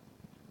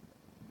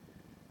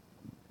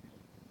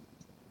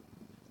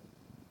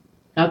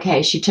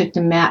 Okay, she took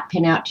the matte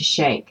pen out to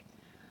shake.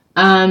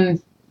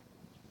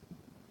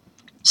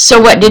 So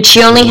what, did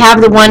she only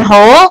have the one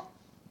hole?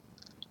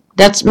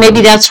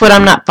 Maybe that's what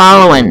I'm not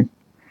following,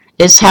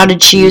 is how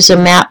did she use a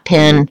matte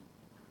pen?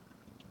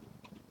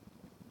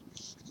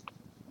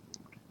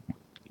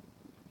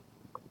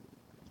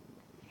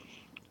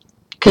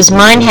 Because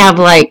mine have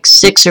like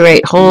 6 or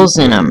 8 holes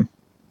in them.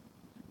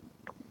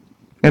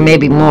 Or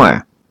maybe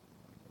more.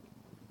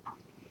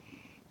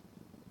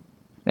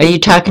 Are you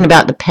talking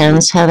about the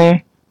pens,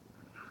 Heather?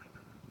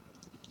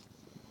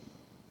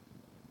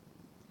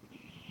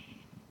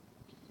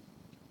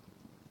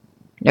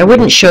 I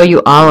wouldn't show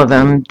you all of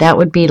them. That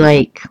would be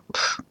like,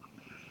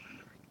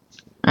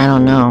 I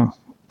don't know,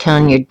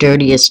 telling your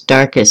dirtiest,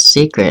 darkest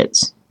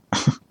secrets.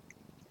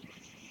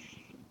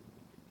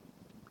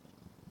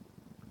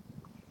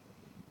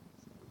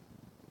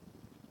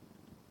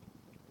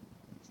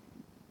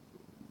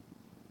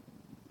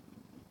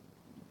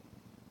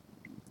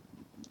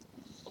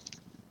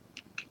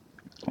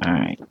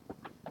 Alright,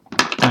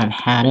 I've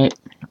had it.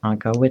 I'll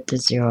go with the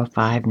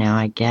 05 now,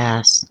 I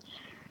guess.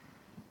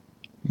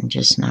 And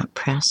just not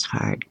press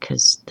hard,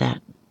 because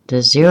the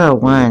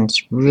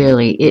 01's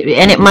really,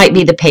 and it might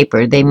be the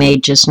paper. They may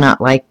just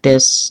not like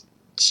this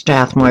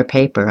Strathmore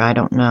paper. I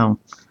don't know.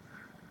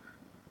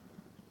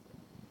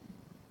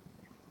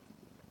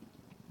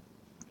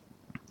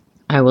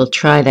 I will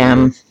try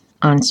them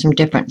on some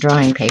different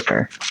drawing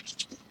paper.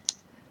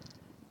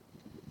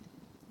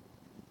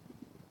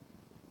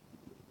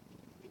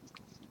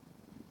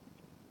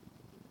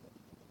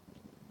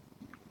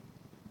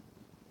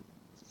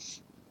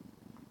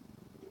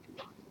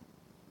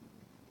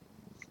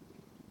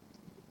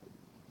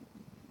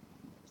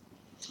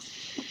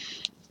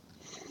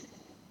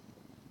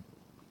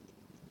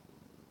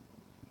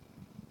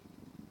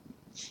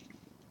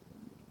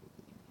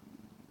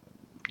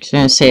 I was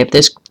going to say, if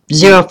this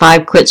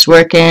 05 quits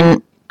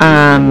working,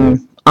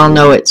 I'll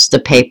know it's the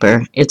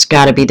paper. It's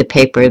got to be the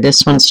paper.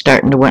 This one's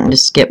starting to want to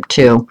skip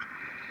too.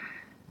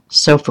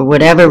 So for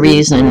whatever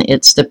reason,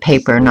 it's the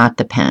paper, not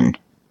the pen.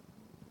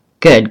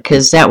 Good,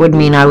 because that would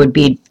mean I would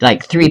be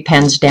like 3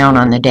 pens down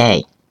on the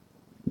day.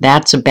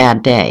 That's a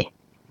bad day.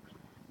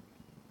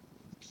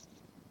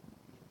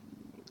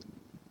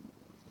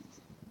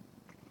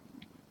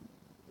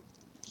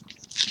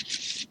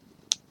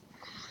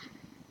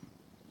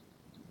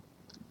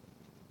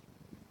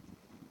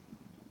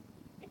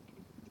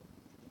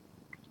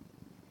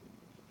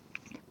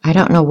 I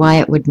don't know why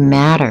it would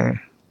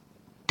matter.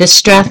 This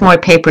Strathmore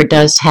paper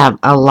does have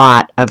a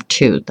lot of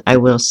tooth, I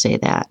will say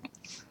that.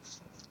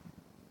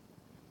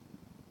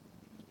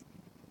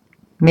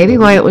 Maybe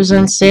why it was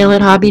on sale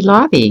at Hobby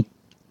Lobby.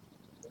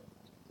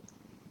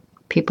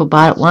 People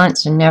bought it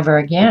once and never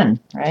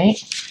again, right?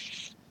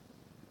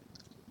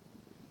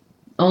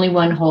 Only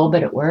one hole,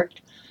 but it worked.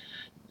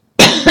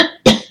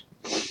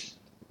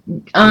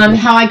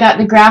 How I got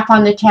the graph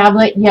on the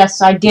tablet?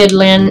 Yes, I did,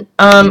 Lynn.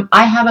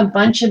 I have a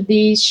bunch of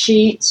these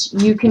sheets.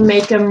 You can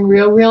make them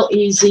real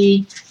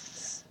easy.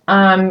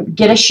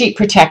 Get a sheet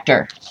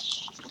protector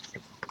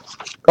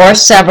or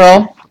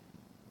several,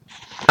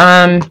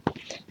 and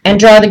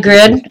draw the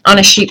grid on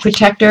a sheet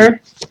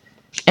protector.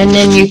 And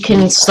then you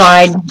can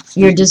slide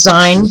your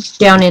design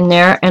down in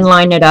there and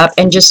line it up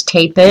and just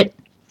tape it.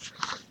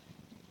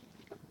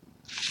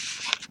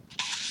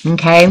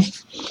 Okay?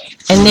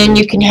 And then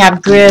you can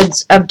have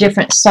grids of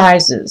different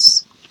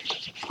sizes.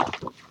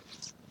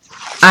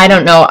 I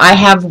don't know. I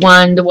have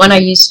one. The one I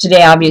used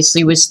today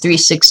obviously was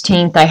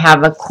 3/16. I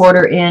have a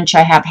 1/4 inch.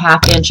 I have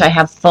 1/2 inch. I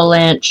have full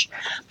inch.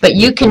 But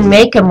you can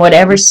make them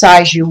whatever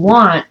size you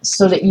want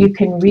so that you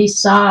can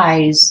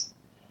resize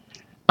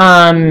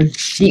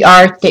the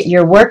art that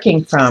you're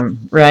working from,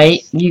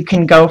 right? You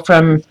can go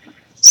from,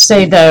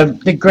 say,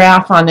 the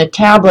graph on the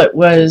tablet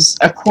was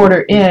a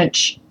 1/4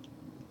 inch.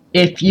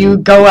 If you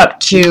go up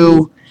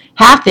to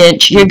 1/2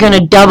 inch, you're going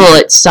to double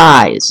its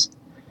size.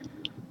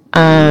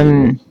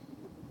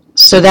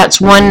 So that's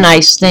one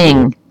nice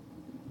thing.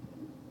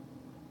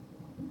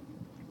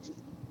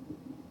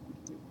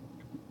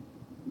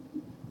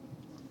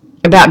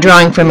 About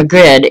drawing from a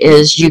grid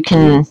is you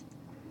can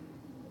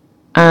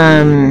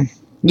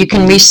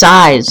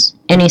resize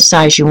any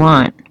size you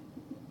want.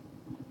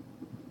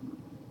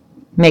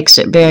 Makes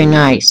it very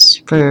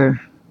nice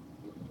for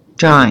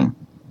drawing.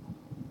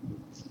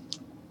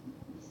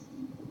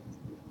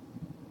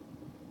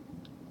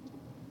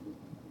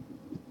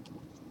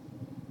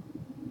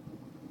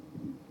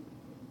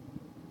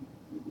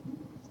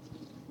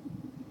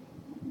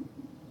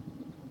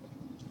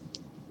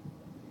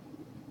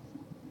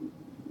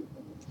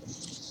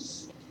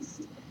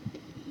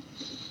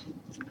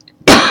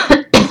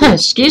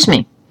 Excuse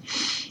me.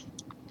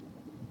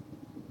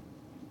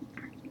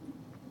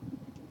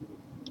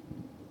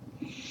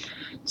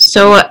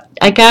 So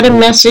I got a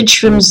message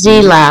from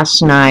Z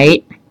last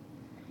night,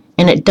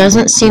 and it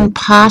doesn't seem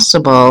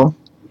possible,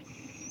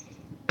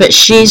 but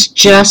she's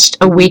just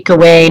a week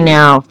away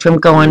now from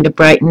going to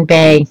Brighton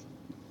Bay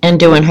and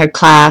doing her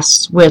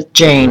class with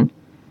Jane.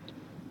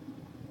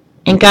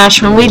 And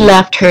gosh, when we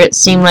left her, it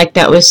seemed like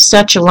that was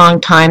such a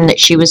long time that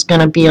she was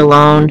going to be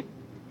alone.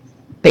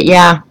 But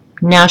yeah,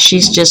 now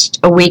she's just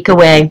a week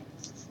away.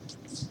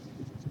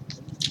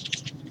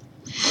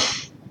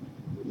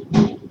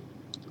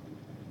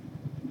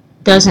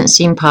 Doesn't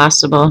seem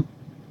possible.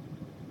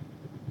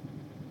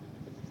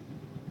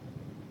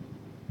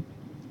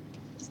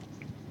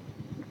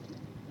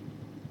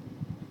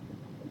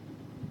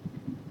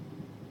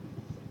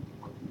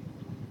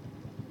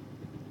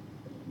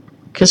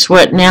 Because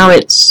what now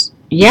it's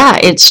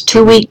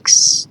 2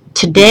 weeks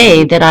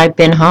today that I've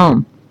been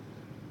home.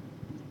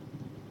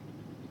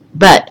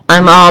 But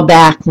I'm all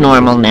back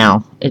normal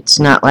now. It's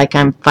not like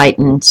I'm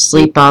fighting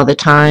sleep all the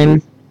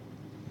time.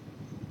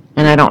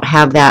 And I don't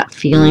have that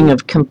feeling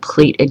of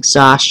complete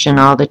exhaustion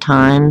all the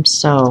time.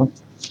 So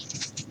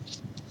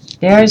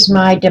there's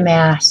my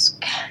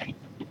Damask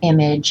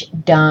image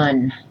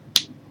done.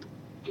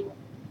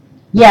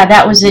 Yeah,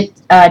 that was a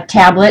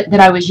tablet that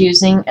I was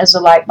using as a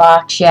light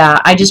box. Yeah,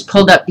 I just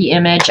pulled up the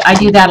image. I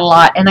do that a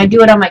lot, and I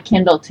do it on my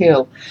Kindle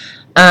too.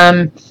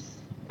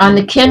 On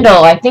the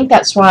Kindle, I think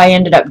that's why I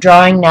ended up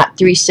drawing that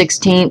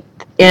 3/16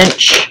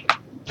 inch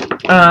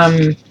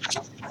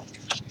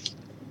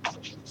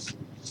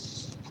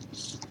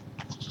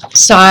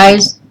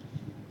size.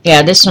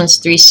 Yeah, this one's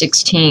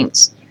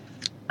 3/16.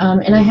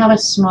 And I have a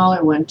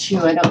smaller one too.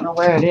 I don't know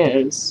where it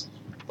is.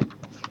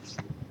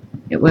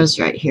 It was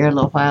right here a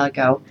little while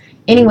ago.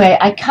 Anyway,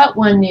 I cut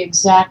one the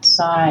exact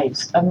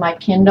size of my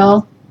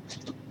Kindle,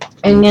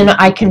 and then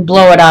I can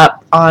blow it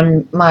up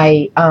on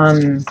my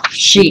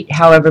sheet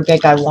however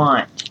big I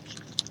want.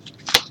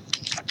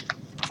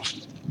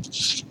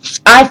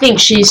 I think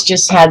she's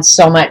just had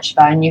so much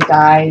fun, you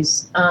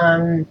guys.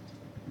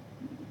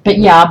 But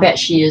yeah, I'll bet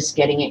she is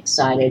getting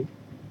excited.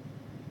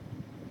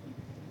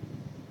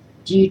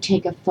 Do you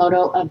take a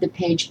photo of the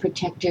page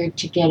protector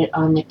to get it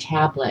on the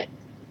tablet?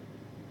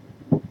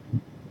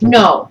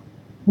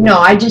 No,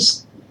 I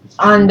just,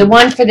 on the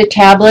one for the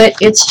tablet,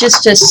 it's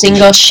just a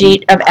single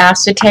sheet of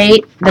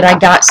acetate that I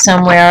got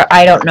somewhere,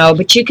 I don't know,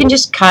 but you can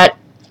just cut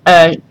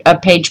a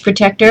page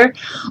protector,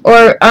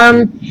 or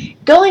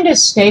go into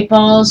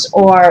Staples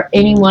or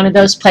any one of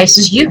those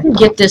places. You can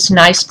get this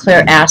nice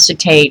clear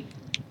acetate,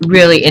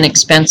 really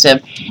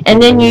inexpensive,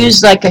 and then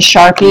use like a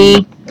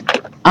Sharpie,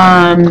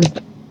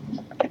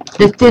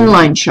 the thin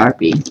line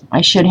Sharpie.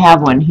 I should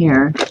have one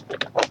here.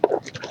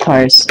 Of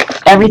course,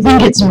 everything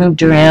gets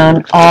moved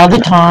around all the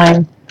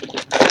time.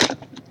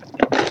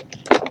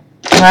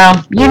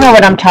 Well, you know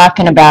what I'm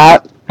talking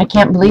about. I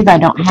can't believe I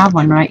don't have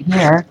one right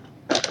here.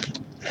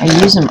 I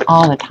use them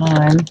all the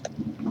time.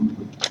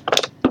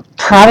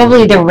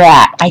 Probably the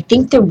rat. I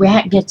think the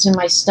rat gets in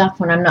my stuff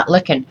when I'm not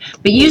looking.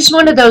 But use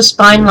one of those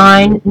fine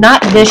line,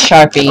 not this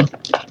Sharpie,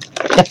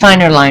 the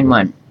finer line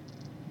one.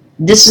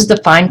 This is the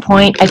fine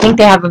point. I think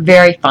they have a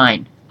very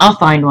fine. I'll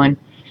find one.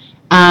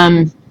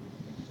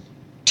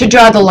 To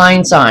draw the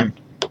lines on.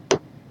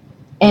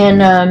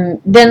 And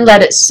then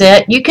let it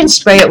sit. You can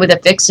spray it with a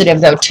fixative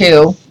though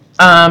too,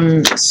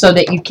 so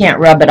that you can't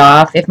rub it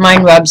off. If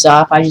mine rubs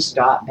off, I just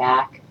draw it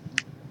back.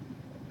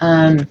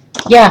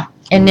 Yeah,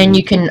 and then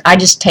you can, I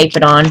just tape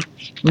it on, and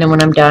then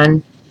when I'm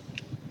done,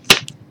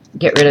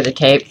 get rid of the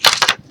tape.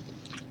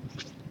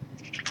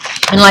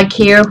 And like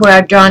here, where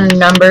I've drawn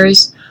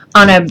numbers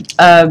on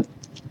a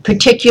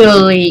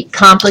particularly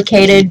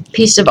complicated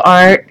piece of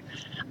art,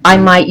 I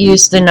might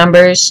use the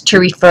numbers to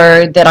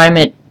refer that I'm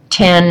at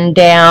 10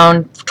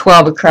 down,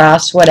 12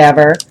 across,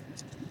 whatever.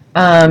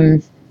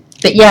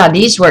 But yeah,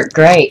 these work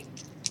great.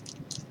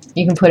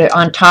 You can put it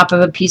on top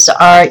of a piece of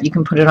art, you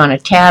can put it on a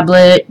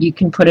tablet, you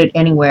can put it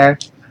anywhere.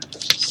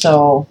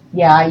 So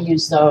yeah, I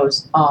use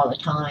those all the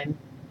time.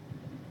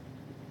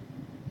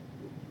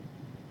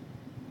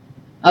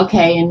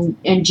 Okay,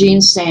 and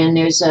Jean's saying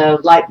there's a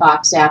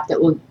Lightbox app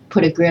that will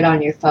put a grid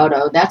on your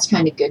photo. That's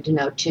kind of good to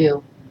know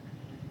too.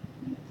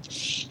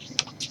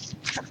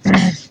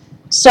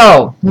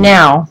 So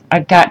now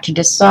I've got to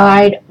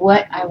decide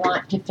what I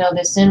want to fill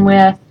this in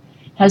with.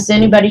 Has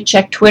anybody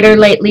checked Twitter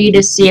lately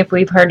to see if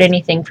we've heard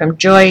anything from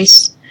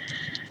Joyce?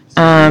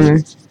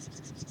 I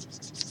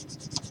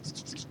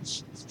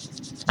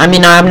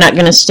mean, I'm not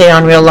going to stay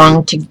on real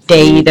long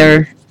today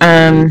either.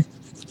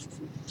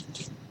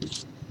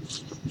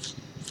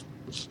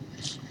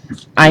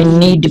 I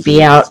need to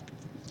be out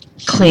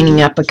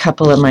cleaning up a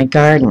couple of my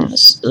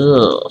gardens.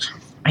 Ugh.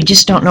 I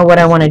just don't know what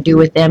I want to do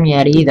with them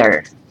yet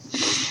either.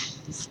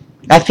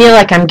 I feel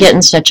like I'm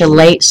getting such a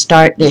late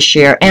start this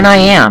year, and I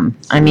am.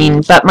 I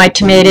mean, but my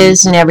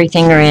tomatoes and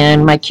everything are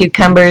in. My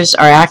cucumbers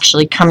are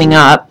actually coming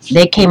up.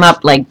 They came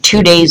up like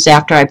 2 days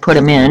after I put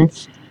them in.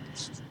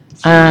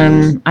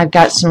 I've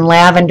got some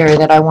lavender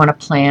that I want to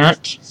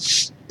plant.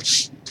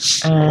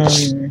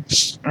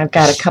 I've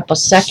got a couple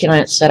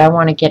succulents that I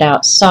want to get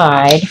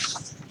outside.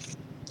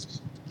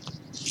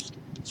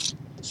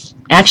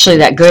 Actually,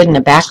 that grid in the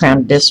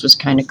background of this was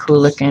kind of cool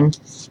looking.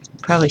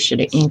 Probably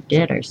should have inked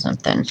it or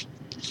something.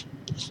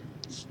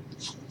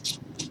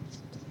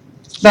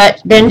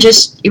 But then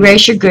just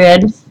erase your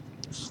grid.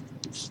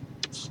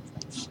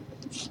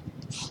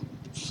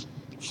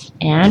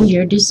 And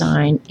your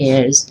design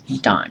is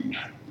done.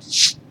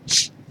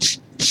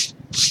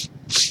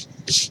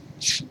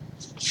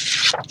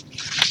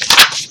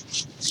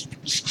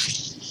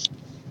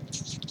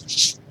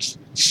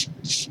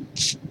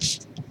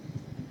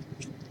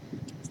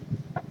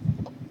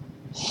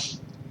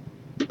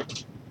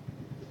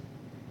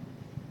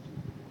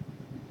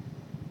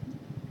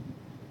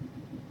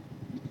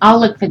 I'll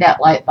look for that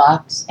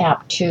Lightbox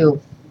app too.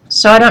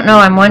 So I don't know,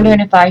 I'm wondering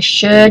if I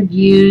should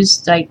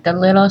use like the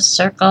little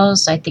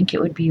circles. I think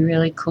it would be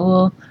really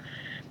cool.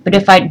 But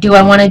if I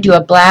want to do a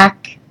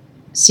black,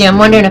 see, I'm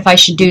wondering if I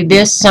should do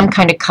this some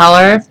kind of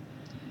color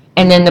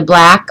and then the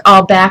black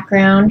all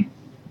background.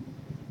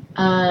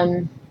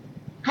 Hi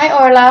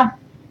Orla.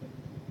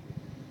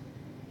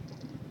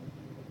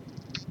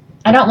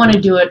 I don't want to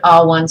do it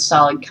all one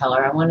solid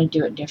color. I want to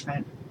do it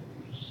different.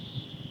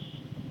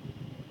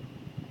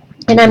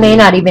 And I may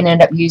not even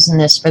end up using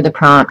this for the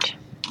prompt.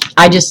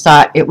 I just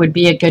thought it would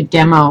be a good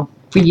demo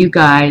for you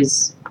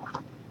guys.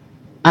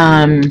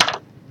 And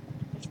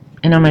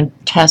I'm going to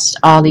test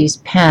all these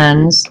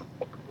pens.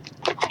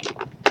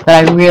 But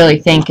I really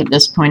think at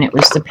this point it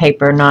was the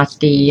paper, not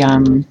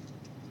the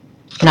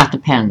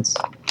pens.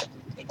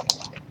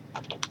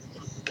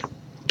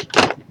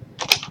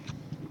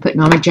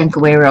 Putting all my junk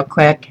away real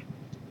quick.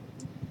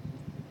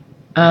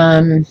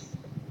 You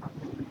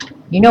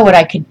know what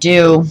I could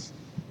do?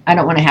 I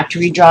don't want to have to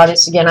redraw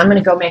this again. I'm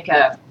going to go make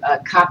a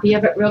copy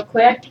of it real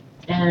quick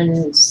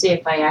and see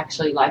if I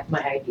actually like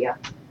my idea.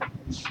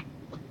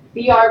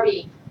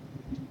 BRB.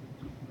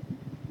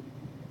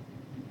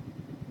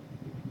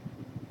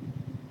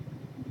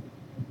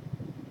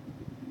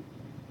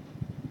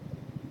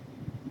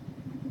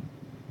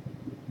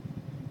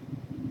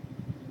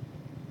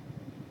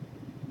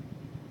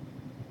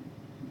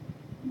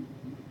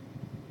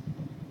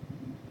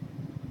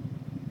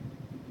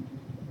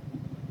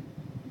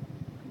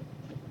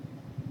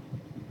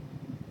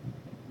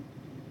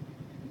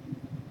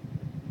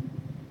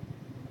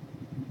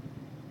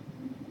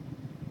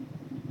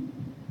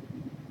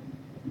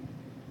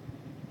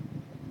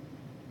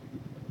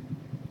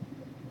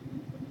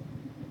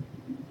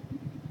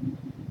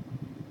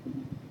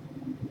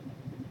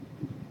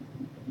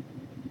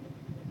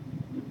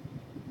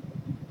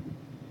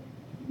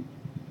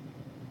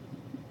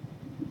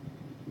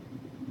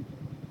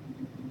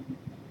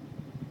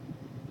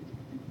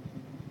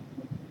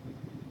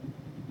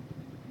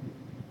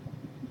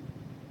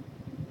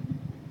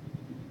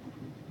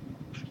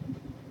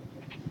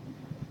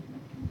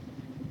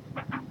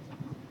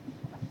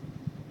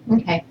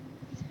 Okay.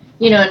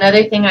 You know,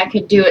 another thing I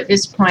could do at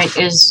this point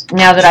is,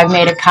 now that I've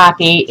made a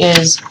copy,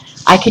 is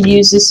I could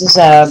use this as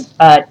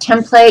a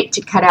template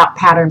to cut out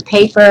pattern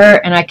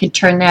paper, and I could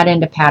turn that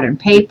into pattern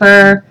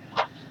paper.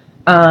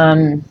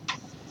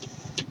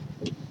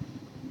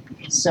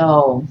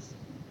 So,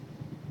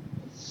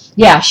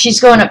 yeah, she's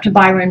going up to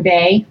Byron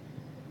Bay.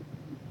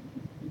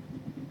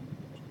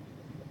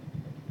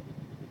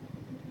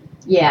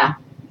 Yeah.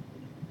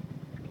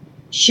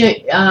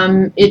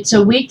 It's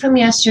a week from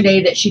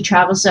yesterday that she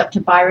travels up to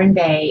Byron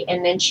Bay,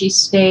 and then she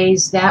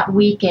stays that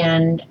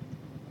weekend,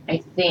 I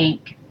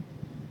think.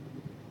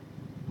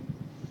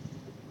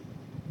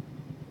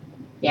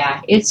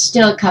 Yeah, it's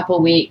still a couple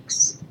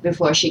weeks.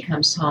 before she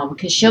comes home,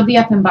 because she'll be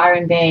up in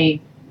Byron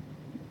Bay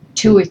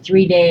 2 or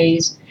 3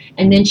 days,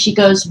 and then she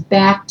goes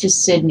back to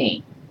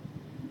Sydney.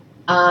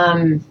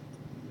 I'm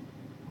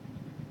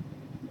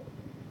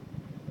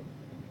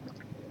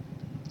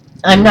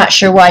not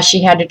sure why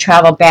she had to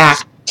travel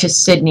back to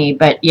Sydney,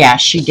 but yeah,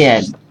 she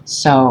did.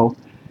 So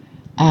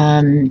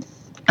I'm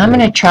going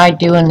to try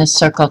doing the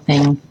circle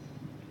thing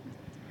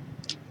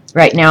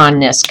right now on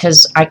this,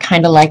 because I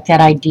kind of like that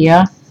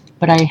idea,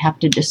 but I have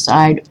to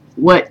decide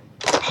what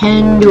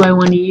pen do I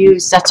want to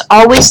use. That's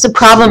always the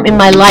problem in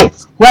my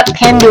life. What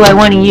pen do I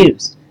want to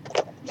use?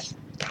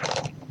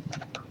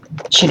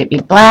 Should it be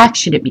black?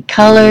 Should it be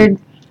colored?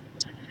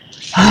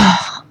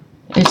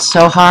 It's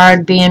so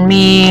hard being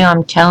me,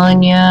 I'm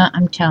telling you,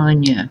 I'm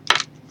telling you.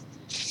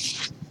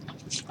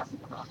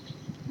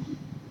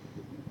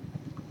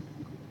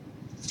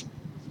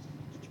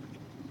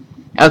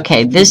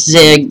 Okay, this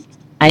zig,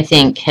 I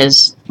think,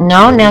 has...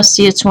 No, now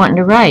see, it's wanting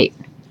to write.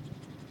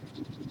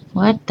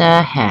 What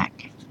the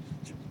heck?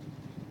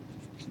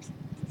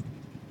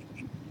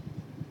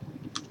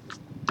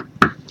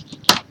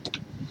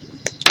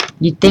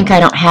 You'd think I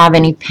don't have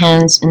any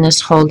pens in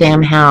this whole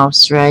damn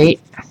house, right?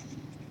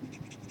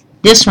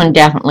 This one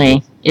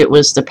definitely, it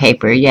was the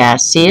paper. Yeah,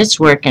 see, it's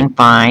working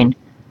fine.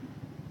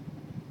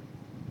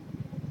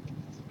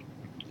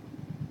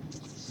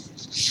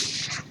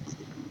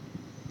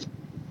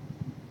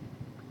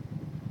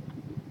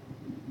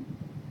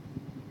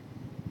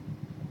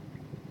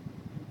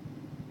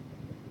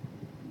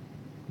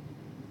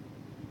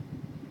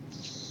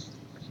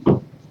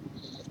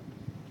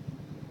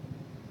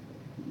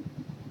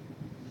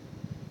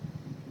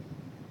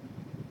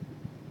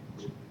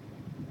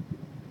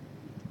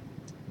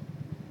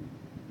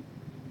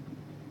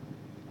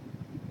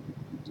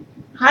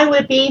 Hi,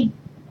 Whippy.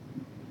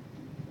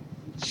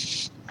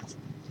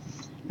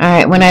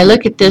 Alright, when I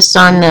look at this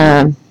on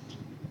the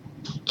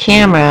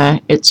camera,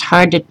 it's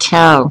hard to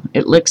tell.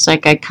 It looks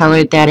like I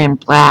colored that in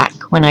black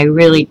when I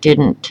really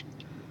didn't.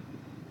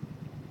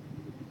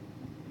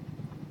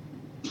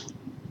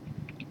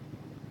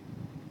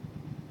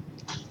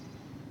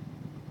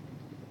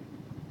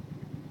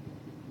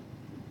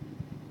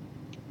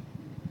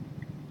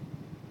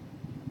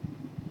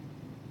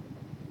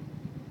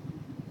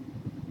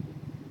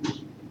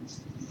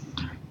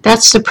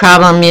 That's the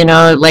problem, you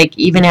know, like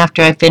even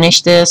after I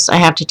finish this, I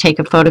have to take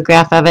a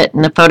photograph of it,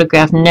 and the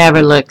photograph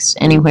never looks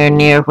anywhere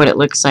near what it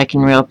looks like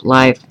in real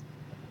life.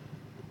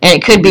 And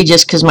it could be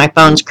just because my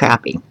phone's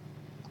crappy.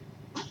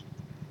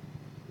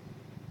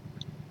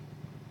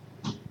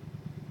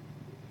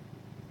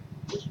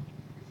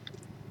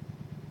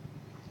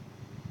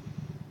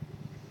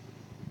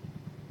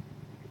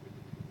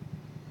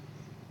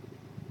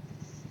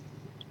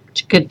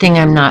 It's a good thing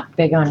I'm not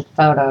big on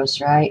photos,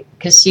 right?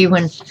 Because see,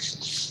 when...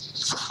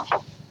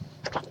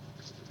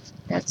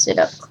 That's it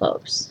up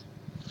close.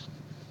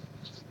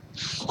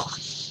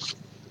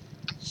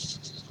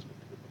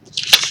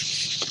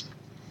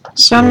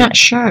 So I'm not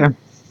sure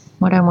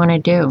what I want to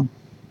do.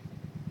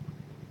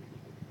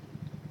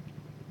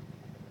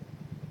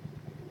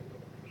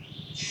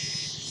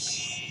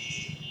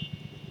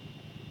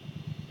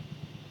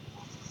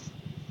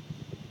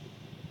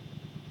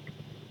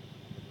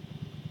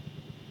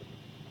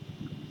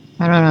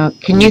 I don't know.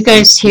 Can you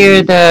guys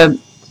hear the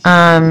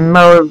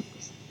mower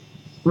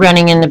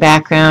running in the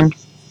background?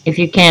 If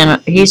you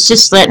can, he's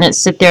just letting it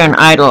sit there and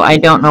idle. I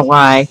don't know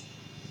why.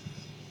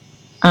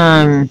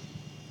 I'll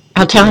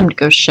tell him to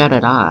go shut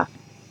it off.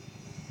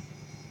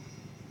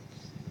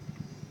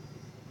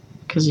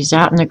 Because he's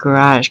out in the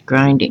garage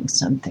grinding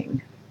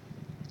something.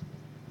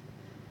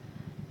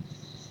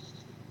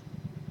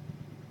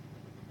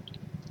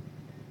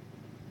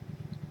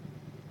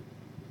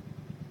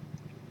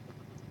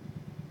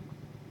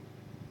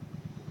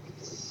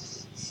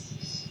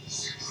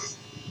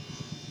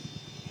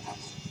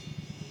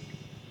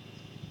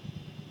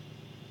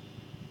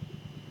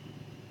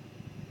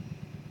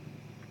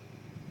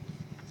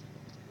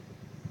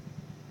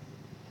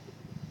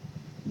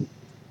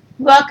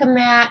 Welcome,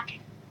 Mac.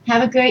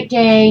 Have a great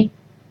day.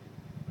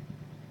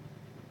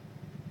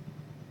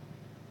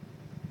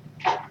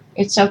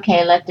 It's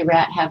okay, let the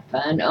rat have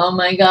fun. Oh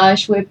my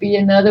gosh, Whippy,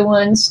 another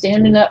one.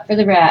 Standing up for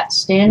the rat.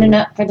 Standing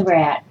up for the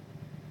rat.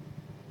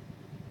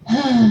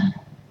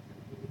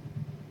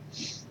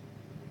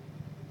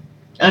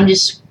 I'm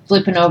just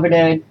flipping over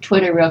to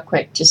Twitter real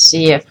quick to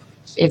see if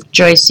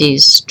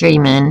Joycey's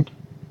streaming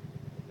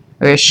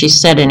or if she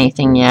said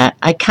anything yet.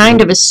 I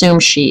kind of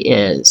assume she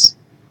is.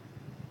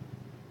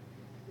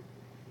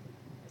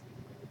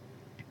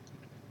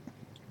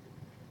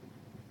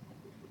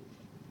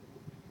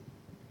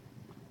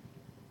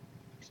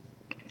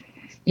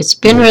 It's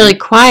been really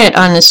quiet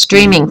on the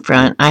streaming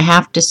front, I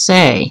have to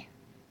say.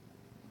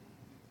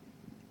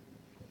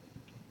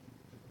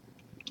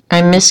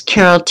 I miss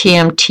Carol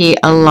TMT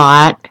a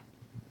lot.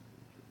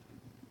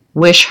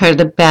 Wish her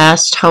the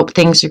best. Hope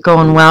things are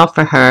going well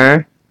for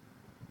her.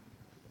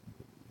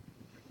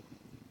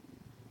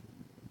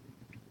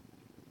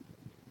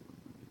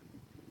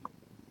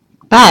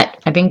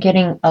 But I've been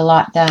getting a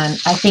lot done.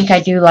 I think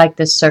I do like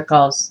the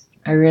circles.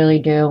 I really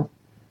do.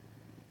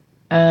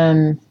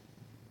 You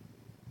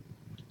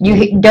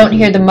don't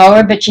hear the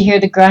mower, but you hear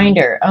the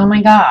grinder. Oh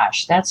my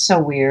gosh, that's so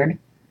weird.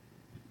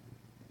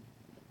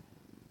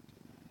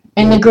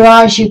 And the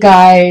garage, you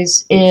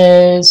guys,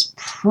 is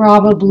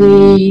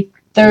probably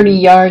 30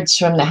 yards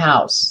from the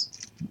house.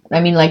 I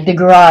mean, like the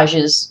garage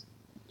it's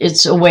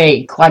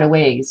away, quite a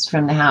ways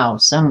from the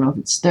house. I don't know if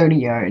it's 30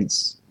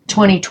 yards.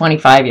 20,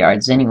 25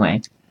 yards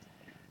anyway.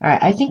 All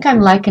right, I think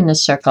I'm liking the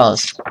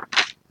circles.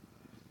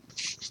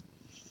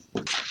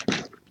 All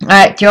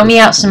right, throw me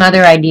out some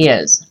other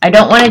ideas. I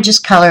don't want to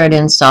just color it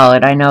in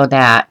solid. I know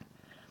that.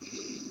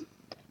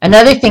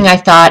 Another thing I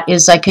thought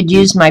is I could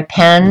use my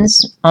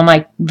pens, all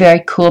my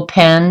very cool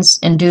pens,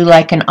 and do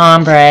like an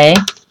ombre.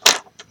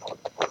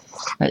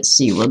 Let's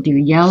see, we'll do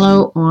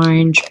yellow,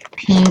 orange,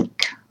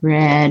 pink,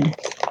 red,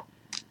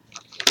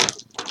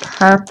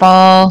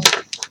 purple,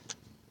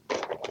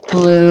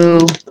 blue,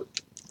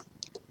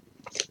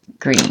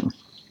 green.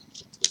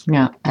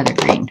 No, other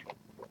green.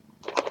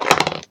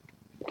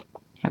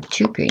 Have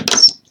two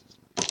greens.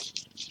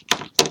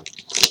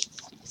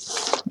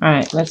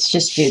 Alright, let's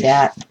just do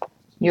that.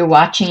 You're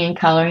watching and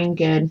coloring,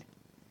 good.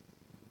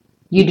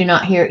 You do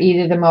not hear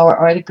either the mower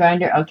or the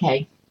grinder?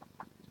 Okay.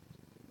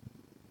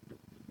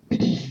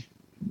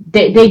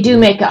 They do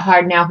make it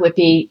hard now,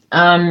 Whippy.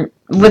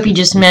 Whippy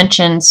just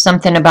mentioned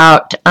something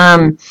about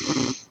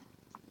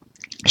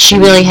she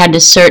really had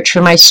to search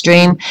for my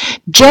stream.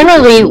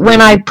 Generally,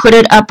 when I put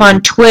it up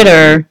on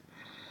Twitter,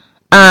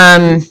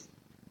 I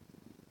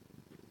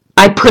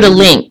put a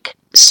link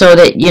so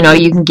that, you know,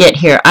 you can get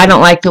here. I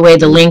don't like the way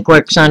the link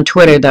works on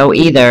Twitter, though,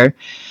 either.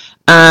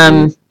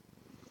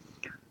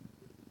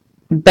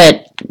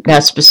 But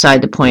that's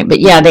beside the point. But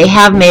yeah, they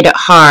have made it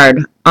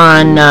hard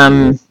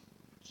on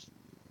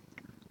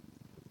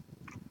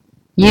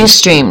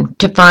Ustream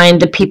to find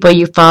the people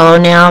you follow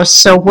now.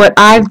 So what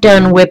I've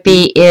done,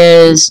 Whippy,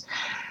 is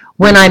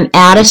when I'm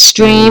at a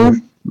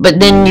stream, but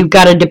then you've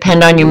got to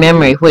depend on your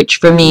memory, which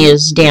for me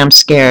is damn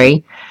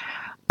scary,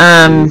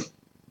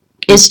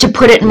 is to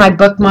put it in my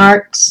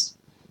bookmarks.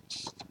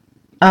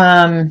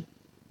 And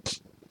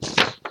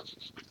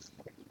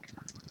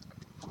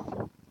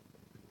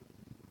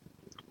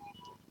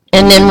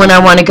then when I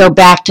want to go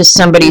back to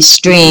somebody's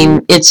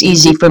stream, it's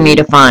easy for me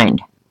to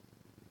find.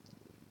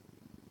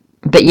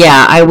 But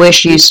yeah, I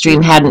wish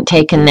Ustream hadn't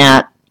taken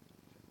that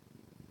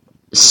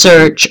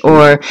search,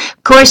 or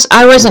of course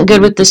I wasn't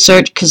good with the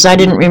search because I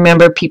didn't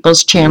remember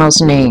people's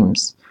channels'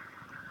 names,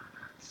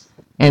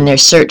 and their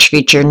search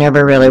feature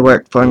never really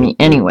worked for me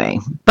anyway.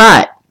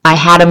 But I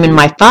had them in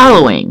my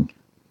following,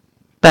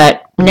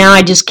 but now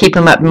I just keep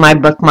them up in my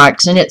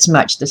bookmarks, and it's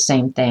much the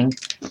same thing.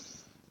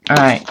 All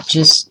right,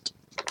 just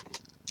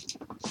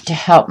to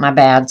help my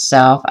bad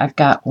self, I've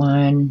got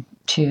 1,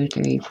 2,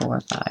 3,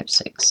 4, 5,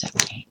 6,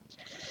 7, 8.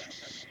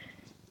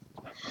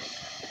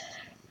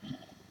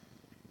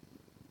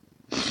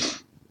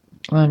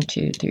 One,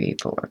 2, 3,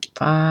 4,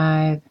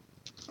 5.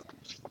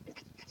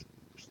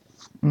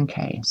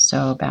 Okay,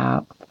 so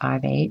about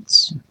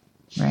 5/8,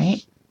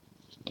 right?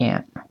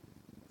 Yeah.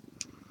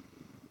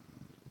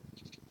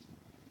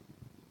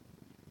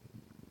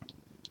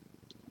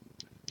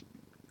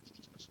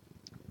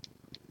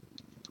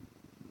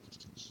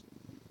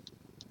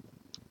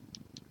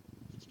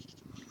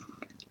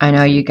 I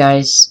know you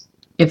guys,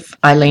 if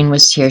Eileen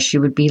was here, she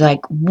would be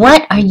like,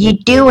 what are you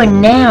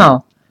doing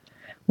now?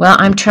 Well,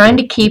 I'm trying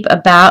to keep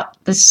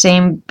about the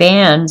same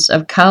bands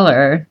of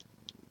color.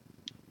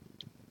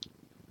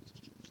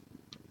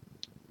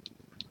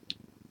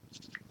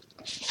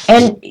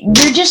 And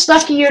you're just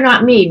lucky you're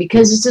not me,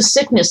 because it's a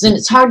sickness and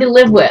it's hard to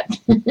live with.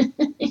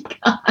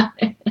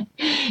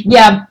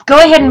 Yeah, go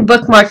ahead and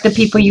bookmark the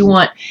people you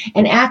want.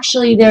 And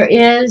actually, there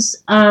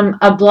is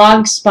a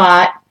blog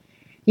spot.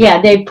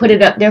 Yeah, they put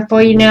it up there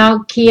for you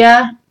now,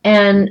 Kia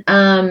and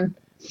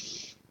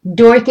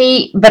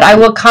Dorothy, but I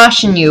will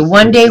caution you,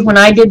 one day when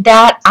I did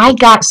that, I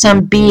got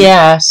some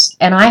BS,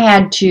 and I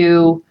had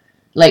to,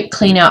 like,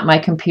 clean out my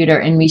computer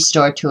and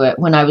restore to it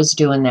when I was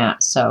doing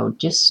that, so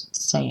just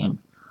saying.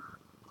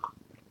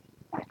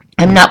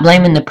 I'm not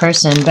blaming the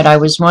person, but I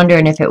was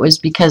wondering if it was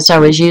because I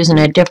was using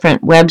a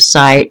different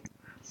website,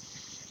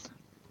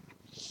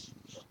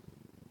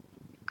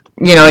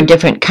 you know, a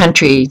different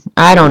country.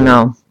 I don't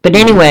know. But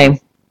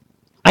anyway,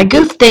 I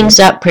goofed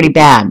things up pretty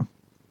bad.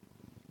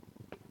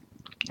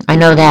 I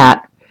know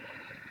that.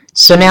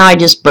 So now I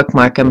just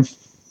bookmark them.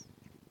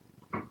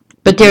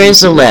 But there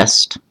is a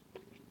list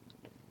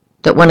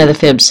that one of the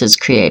fibs has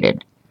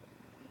created.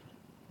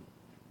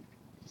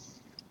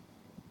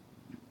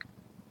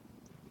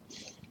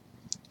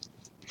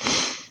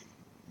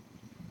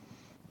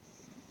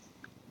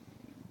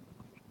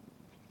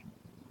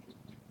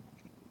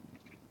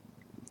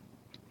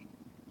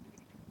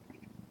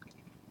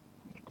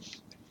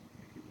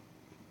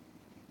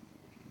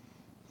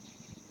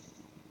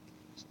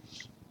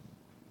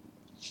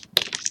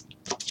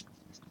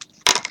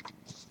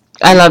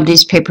 I love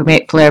these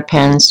Papermate Flare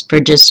pens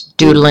for just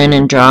doodling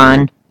and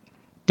drawing.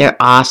 They're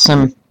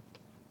awesome.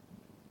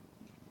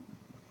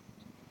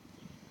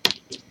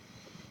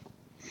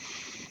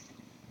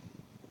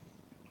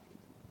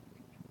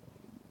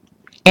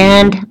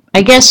 And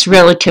I guess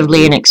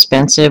relatively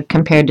inexpensive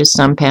compared to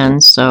some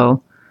pens,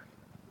 so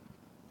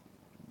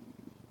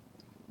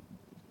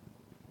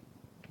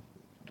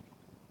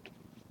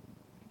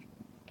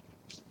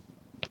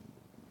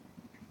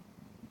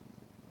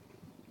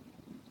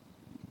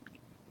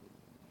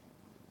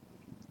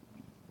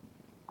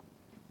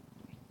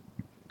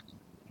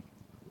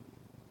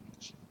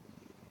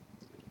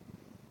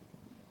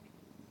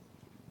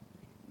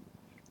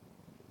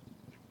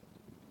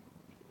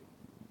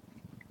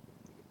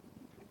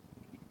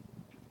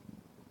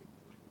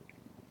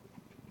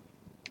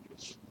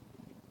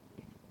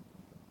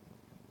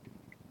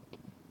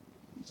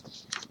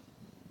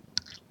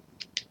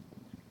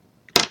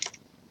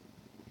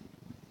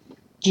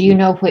do you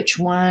know which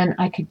one?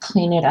 I could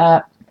clean it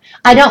up.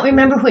 I don't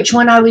remember which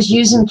one I was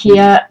using,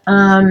 Kia.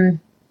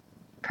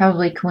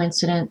 Probably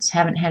coincidence.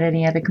 Haven't had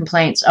any other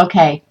complaints.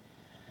 Okay.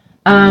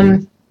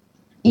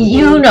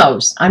 You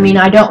knows. I mean,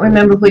 I don't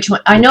remember which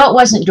one. I know it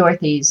wasn't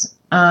Dorothy's.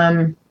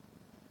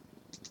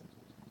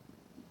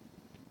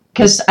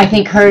 Because I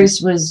think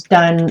hers was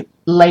done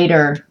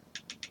later.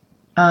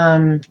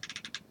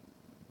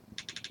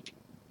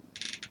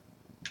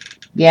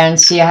 Yeah, and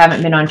see, I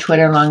haven't been on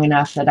Twitter long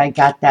enough that I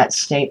got that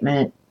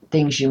statement,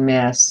 things you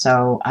missed,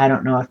 so I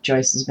don't know if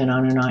Joyce has been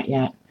on or not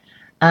yet.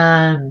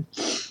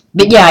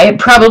 But yeah, it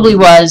probably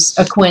was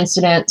a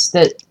coincidence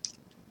that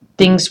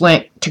things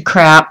went to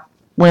crap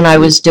when I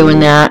was doing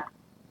that.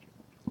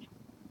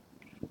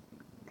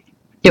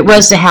 It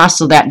was the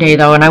hassle that day,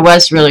 though, and I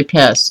was really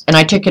pissed. And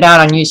I took it out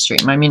on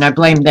Ustream. I mean, I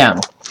blamed them.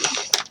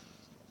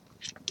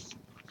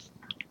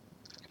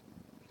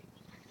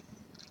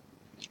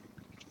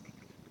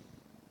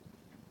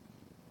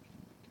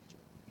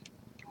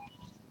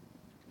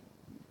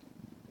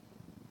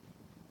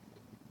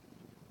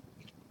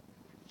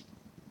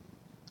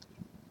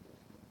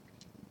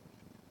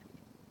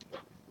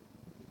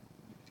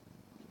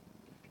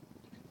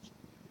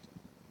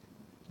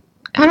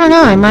 I don't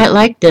know. I might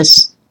like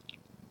this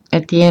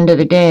at the end of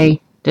the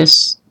day.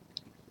 This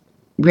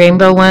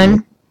rainbow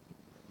one.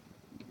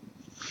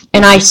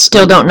 And I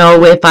still don't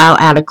know if I'll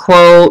add a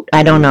quote.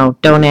 I don't know.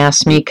 Don't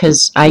ask me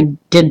because I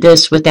did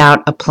this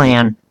without a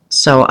plan.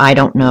 So I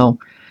don't know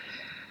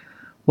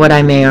what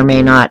I may or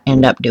may not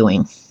end up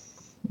doing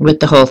with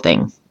the whole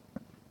thing.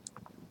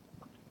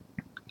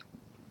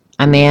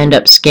 I may end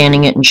up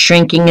scanning it and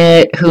shrinking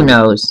it. Who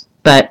knows?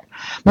 But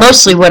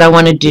mostly what I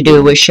wanted to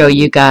do was show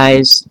you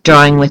guys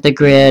drawing with a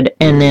grid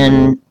and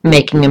then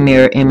making a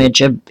mirror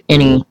image of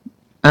any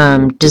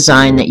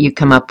design that you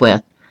come up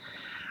with.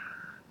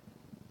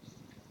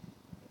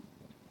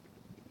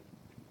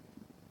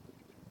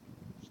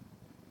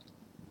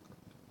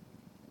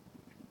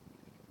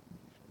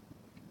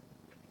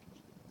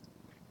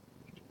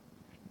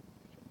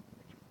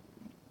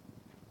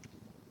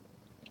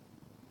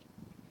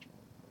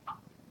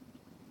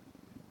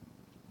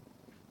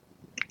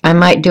 I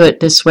might do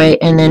it this way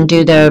and then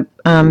do the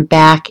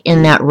back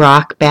in that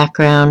rock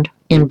background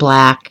in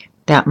black.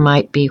 That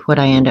might be what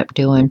I end up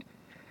doing.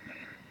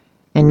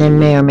 And then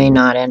may or may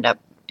not end up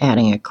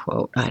adding a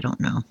quote. I don't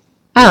know.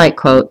 I like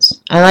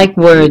quotes. I like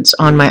words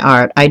on my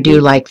art. I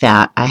do like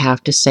that. I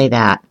have to say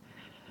that.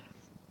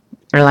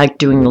 I like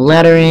doing the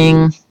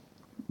lettering.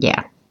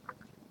 Yeah.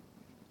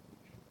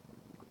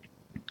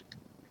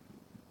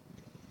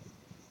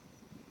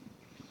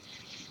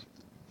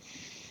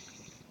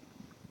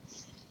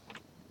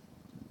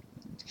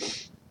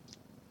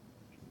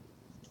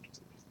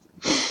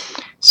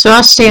 So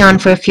I'll stay on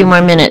for a few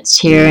more minutes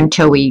here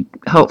until we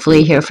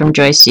hopefully hear from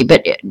Joycey.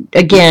 But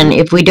again,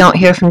 if we don't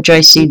hear from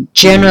Joycey,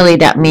 generally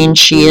that means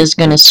she is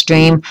going to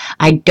stream.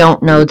 I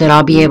don't know that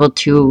I'll be able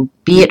to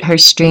be at her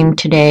stream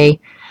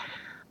today.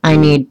 I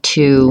need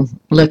to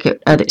look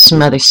at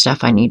some other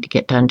stuff I need to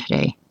get done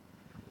today.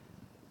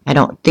 I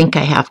don't think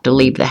I have to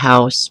leave the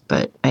house,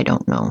 but I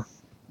don't know.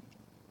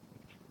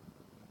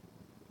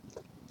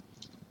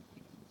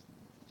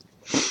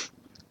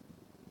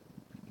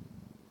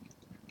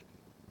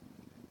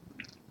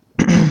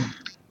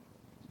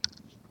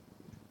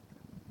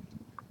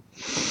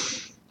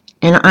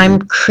 And I'm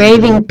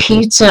craving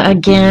pizza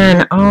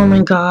again. Oh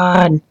my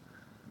God.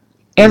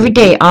 Every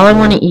day, all I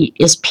want to eat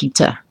is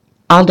pizza.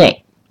 All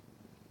day.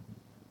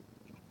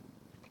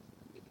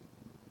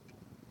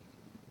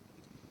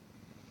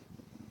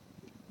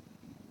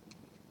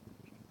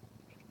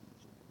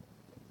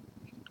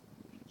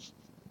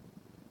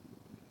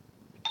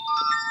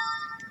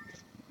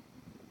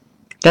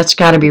 That's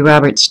got to be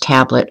Robert's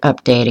tablet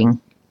updating.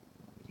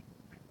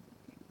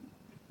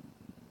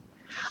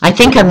 I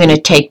think I'm going to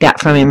take that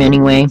from him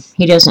anyway.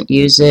 He doesn't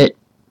use it,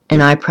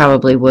 and I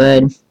probably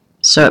would.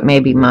 So it may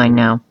be mine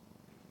now.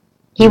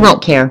 He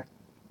won't care.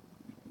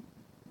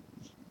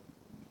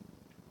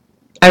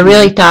 I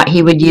really thought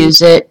he would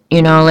use it,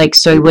 like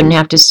so he wouldn't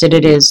have to sit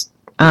at his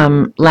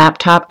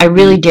laptop. I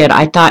really did.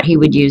 I thought he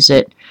would use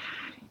it.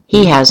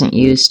 He hasn't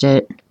used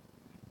it.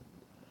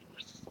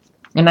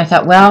 And I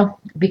thought, well,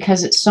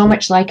 because it's so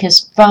much like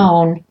his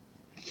phone.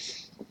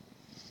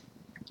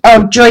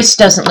 Oh, Joyce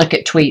doesn't look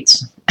at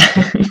tweets.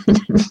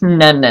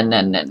 No, no,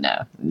 no, no,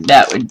 no.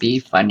 That would be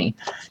funny.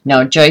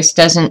 No, Joyce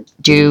doesn't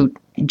do.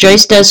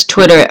 Joyce does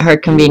Twitter at her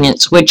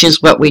convenience, which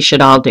is what we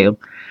should all do.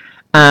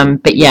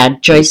 But yeah,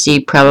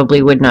 Joycey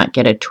probably would not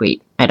get a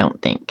tweet, I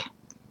don't think.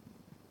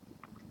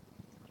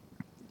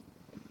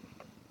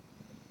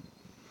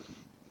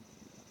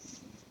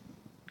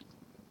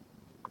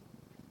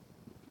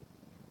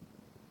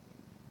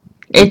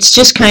 It's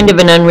just kind of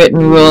an unwritten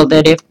rule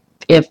that if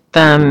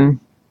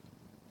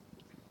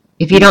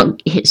you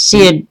don't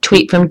see a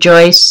tweet from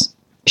Joyce,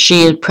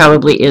 she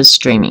probably is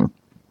streaming.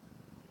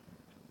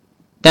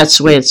 That's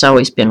the way it's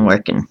always been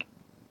working.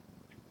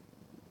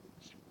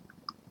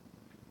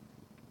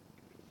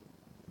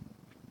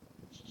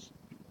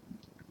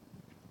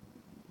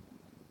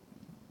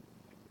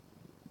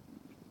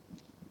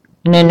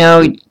 And I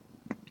know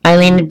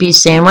Eileen would be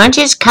saying, why don't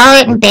you just color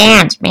it and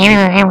dance?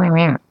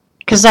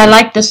 Because I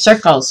like the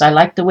circles. I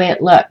like the way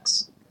it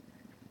looks.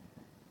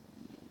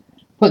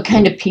 What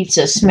kind of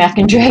pizza? Smack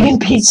and Dragon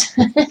pizza.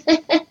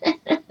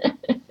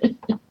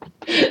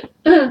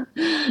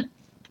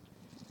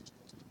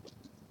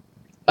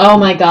 Oh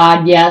my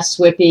God, yes,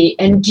 Whippy.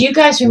 And do you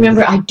guys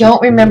remember? I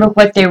don't remember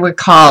what they were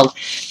called,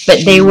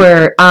 but they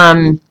were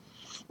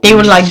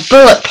like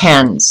bullet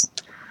pens,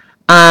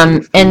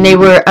 and they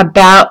were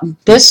about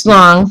this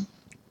long.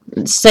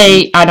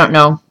 Say, I don't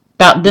know,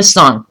 about this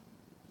long,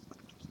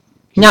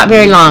 not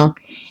very long,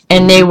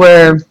 and they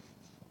were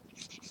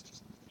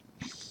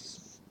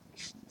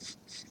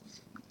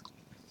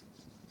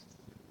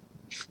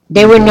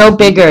no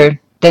bigger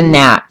than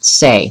that.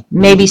 Say,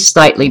 maybe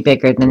slightly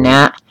bigger than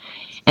that,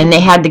 and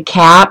they had the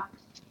cap.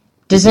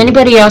 Does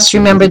anybody else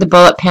remember the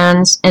bullet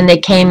pens? And they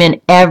came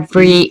in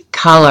every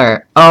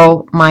color.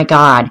 Oh my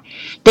God.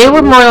 They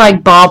were more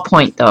like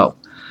ballpoint though.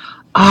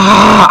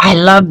 Ah, I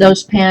love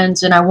those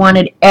pens and I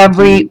wanted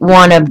every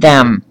one of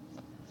them.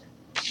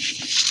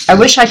 I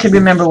wish I could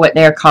remember what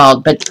they're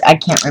called, but I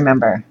can't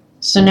remember.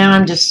 So now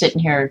I'm just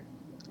sitting here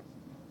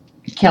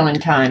killing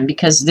time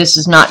because this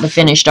is not the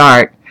finished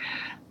art.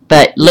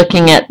 But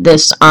looking at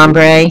this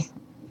ombre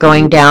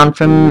going down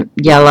from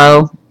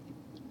yellow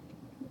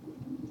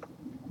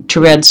to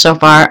red so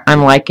far,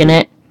 I'm liking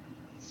it.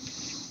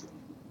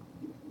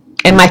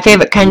 And my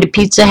favorite kind of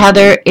pizza,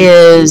 Heather,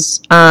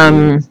 is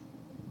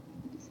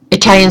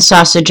Italian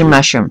sausage and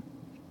mushroom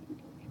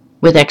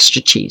with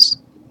extra cheese.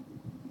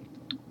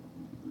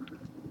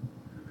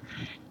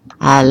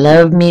 I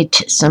love me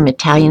some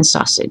Italian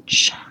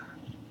sausage.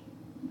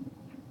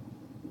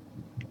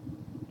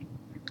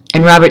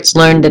 And Robert's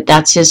learned that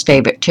that's his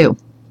favorite too.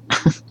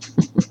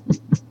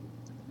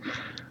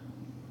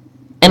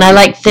 And I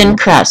like thin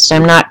crust.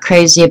 I'm not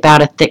crazy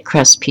about a thick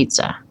crust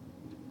pizza.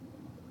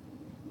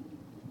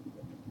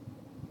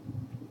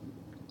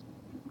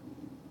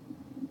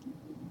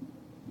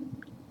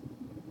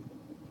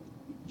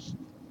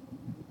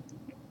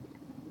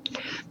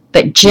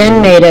 But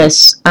Jen made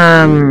us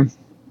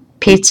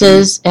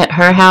pizzas at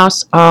her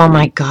house. Oh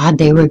my God,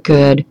 they were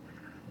good.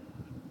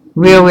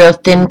 Real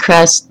thin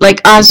crust,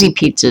 like Aussie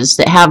pizzas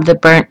that have the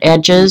burnt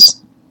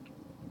edges.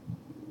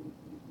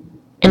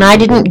 And I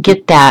didn't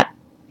get that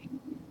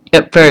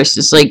at first.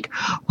 It's like,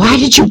 why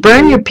did you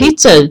burn your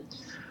pizza?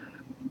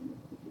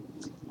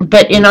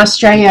 But in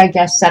Australia, I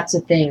guess that's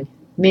a thing.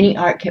 Mini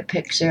art kit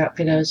pics are up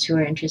for those who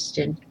are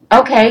interested.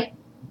 Okay.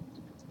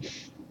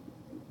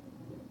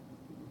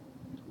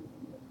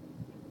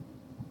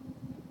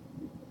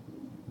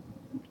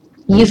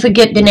 You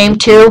forget the name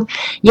too?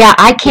 Yeah,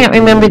 I can't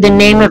remember the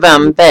name of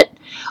them, but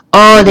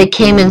oh, they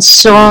came in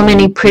so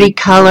many pretty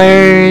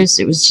colors.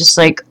 It was just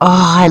like,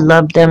 oh, I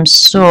loved them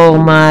so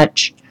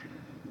much.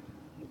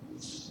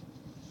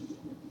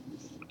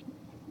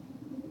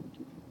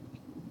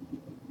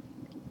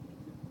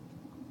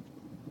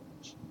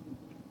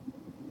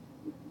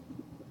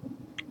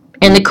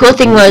 And the cool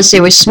thing was they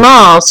were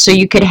small, so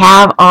you could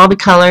have all the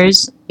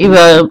colors.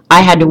 Well,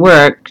 I had to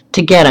work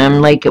to get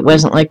them. Like, it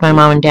wasn't like my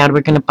mom and dad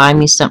were going to buy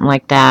me something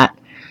like that.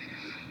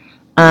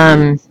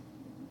 And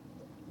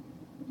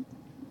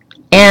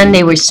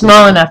they were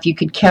small enough you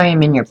could carry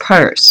them in your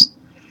purse.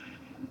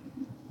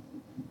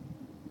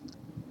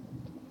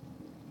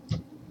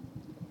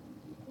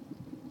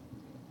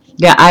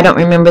 Yeah, I don't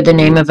remember the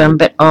name of them,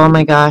 but oh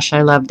my gosh,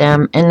 I love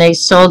them. And they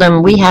sold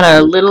them. We had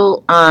a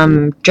little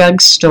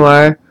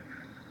drugstore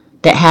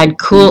that had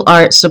cool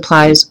art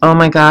supplies. Oh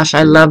my gosh,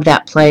 I love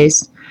that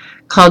place.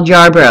 Called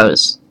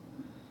Yarbrough's.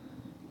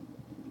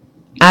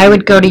 I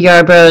would go to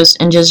Yarbrough's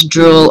and just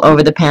drool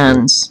over the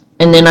pens.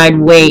 And then I'd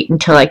wait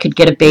until I could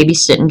get a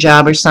babysitting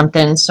job or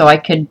something so I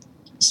could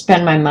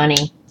spend my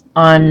money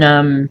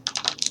on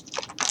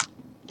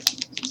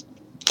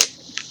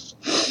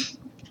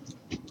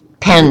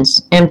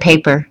pens and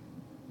paper.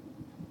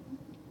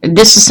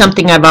 This is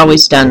something I've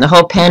always done. The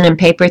whole pen and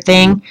paper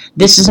thing,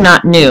 this is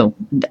not new.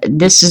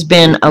 This has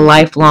been a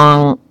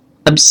lifelong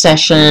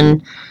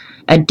obsession,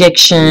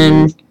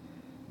 addiction.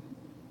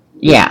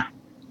 Yeah,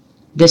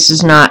 this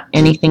is not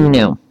anything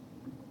new.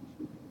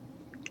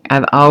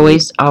 I've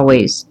always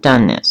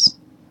done this.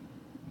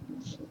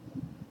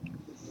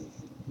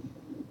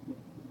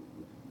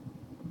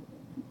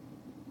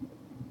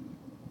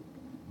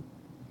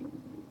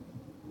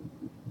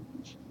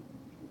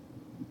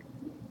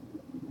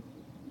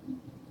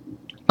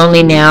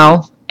 Only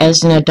now,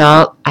 as an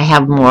adult, I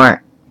have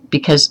more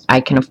because I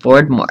can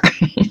afford more.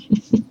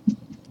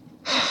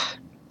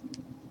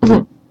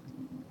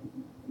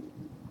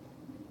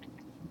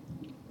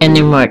 And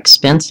they're more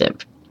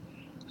expensive.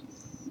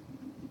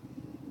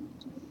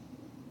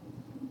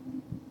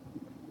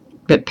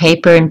 But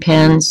paper and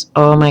pens,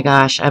 oh my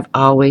gosh, I've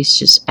always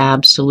just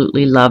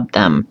absolutely loved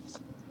them.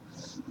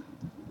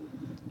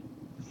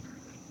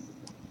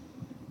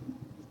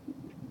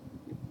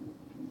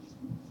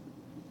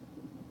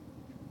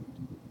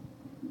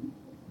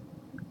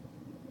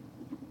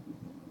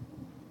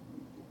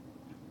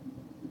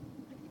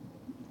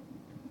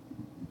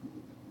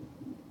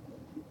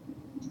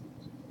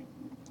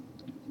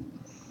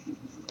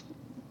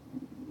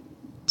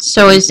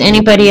 So is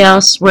anybody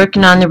else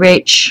working on the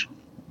Rach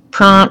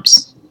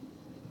prompts?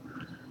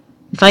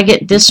 If I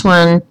get this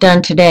one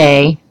done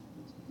today,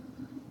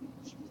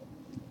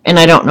 and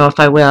I don't know if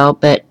I will,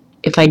 but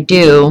if I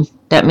do,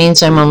 that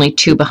means I'm only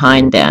 2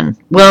 behind then.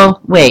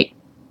 Well, wait.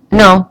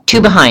 No, 2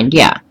 behind,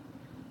 yeah.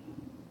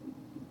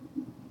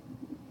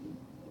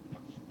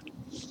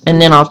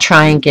 And then I'll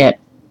try and get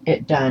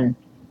it done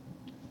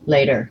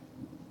later.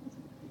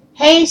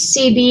 Hey,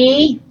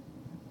 CB.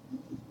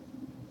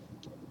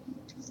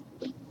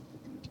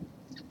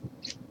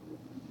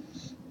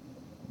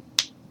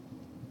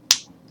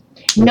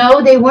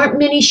 No, they weren't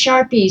mini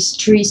Sharpies,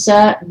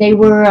 Teresa. They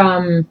were,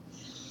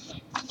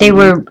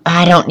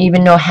 I don't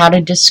even know how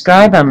to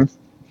describe them.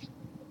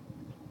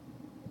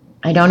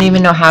 I don't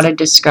even know how to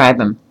describe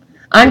them.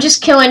 I'm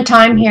just killing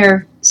time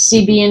here,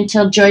 CB,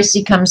 until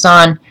Joycey comes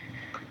on.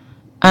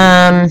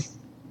 I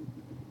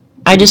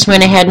just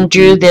went ahead and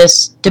drew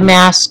this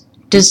Damask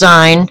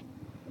design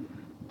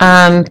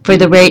for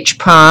the Rach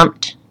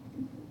prompt.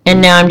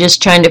 And now I'm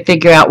just trying to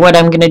figure out what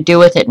I'm going to do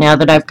with it now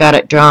that I've got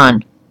it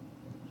drawn.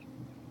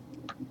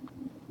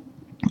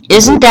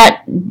 Isn't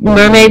that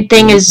mermaid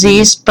thing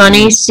Aziz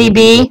funny,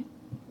 CB?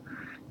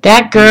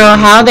 That girl,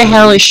 how the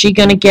hell is she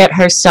going to get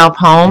herself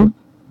home?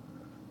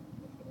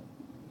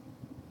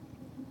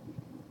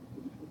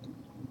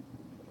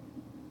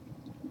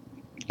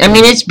 I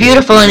mean, it's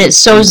beautiful and it's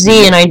so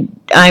Z, and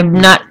I'm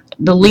not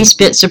the least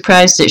bit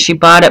surprised that she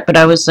bought it, but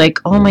I was like,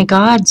 oh my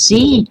God,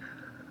 Z.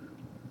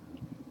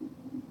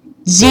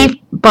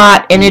 Z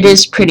bought, and it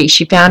is pretty.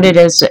 She found it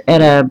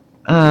at a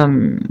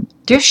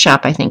thrift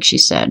shop, I think she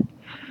said.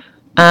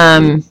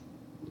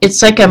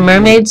 It's like a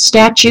mermaid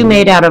statue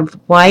made out of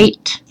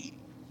white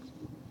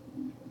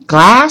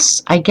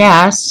glass, I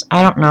guess.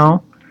 I don't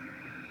know.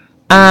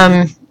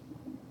 I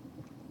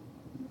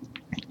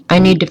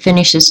need to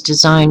finish this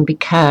design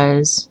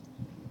because,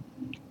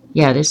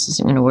 yeah, this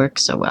isn't going to work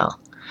so well.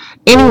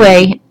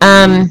 Anyway,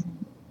 I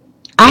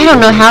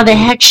don't know how the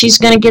heck she's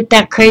going to get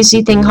that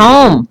crazy thing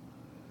home.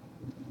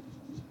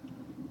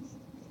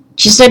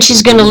 She said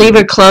she's going to leave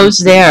her clothes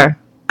there.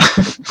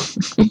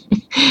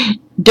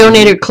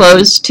 Donate her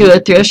clothes to a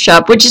thrift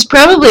shop, which is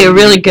probably a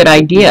really good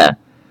idea,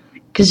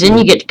 because then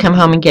you get to come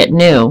home and get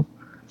new.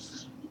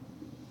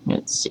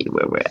 Let's see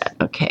where we're at.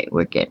 Okay,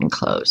 we're getting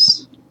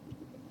close.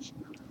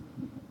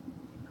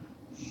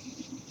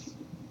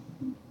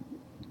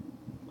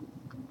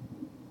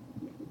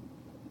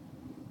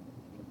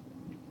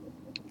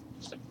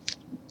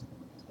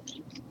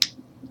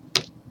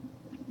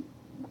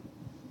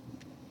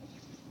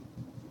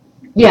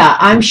 Yeah,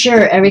 I'm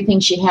sure everything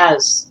she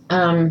has.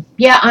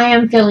 Yeah, I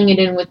am filling it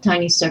in with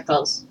tiny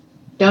circles.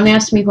 Don't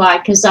ask me why,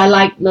 because I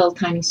like little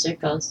tiny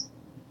circles.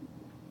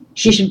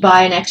 She should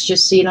buy an extra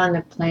seat on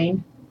the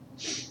plane.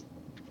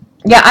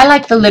 Yeah, I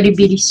like the little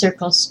bitty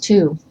circles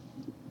too.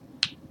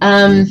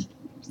 Yeah,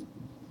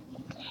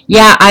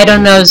 I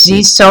don't know.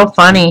 Z's so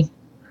funny.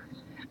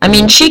 I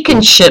mean, she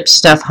can ship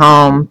stuff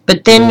home,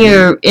 but then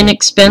your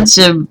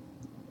inexpensive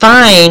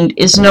find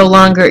is no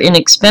longer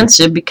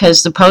inexpensive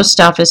because the post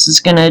office is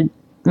going to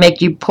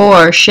make you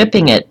poor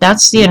shipping it.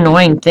 That's the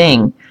annoying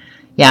thing.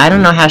 Yeah, I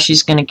don't know how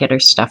she's going to get her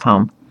stuff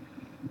home.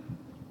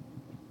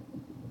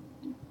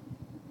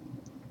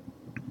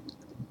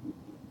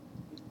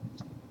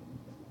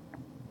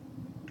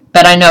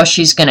 But I know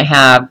she's going to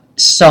have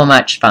so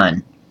much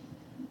fun.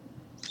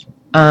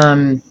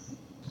 I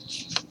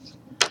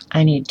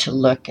need to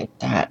look at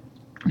that.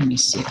 Let me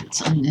see if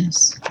it's on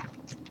this.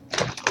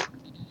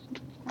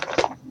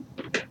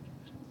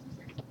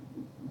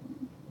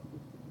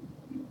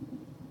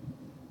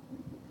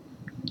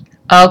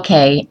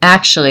 Okay,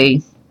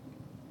 actually,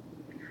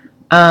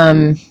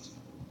 and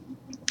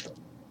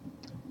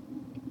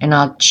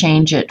I'll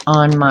change it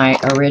on my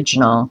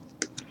original.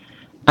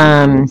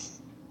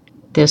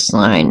 This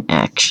line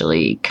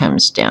actually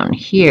comes down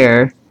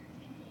here,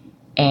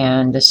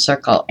 and the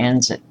circle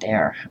ends it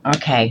there.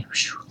 Okay.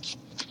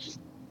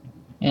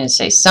 And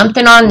say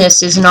something on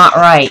this is not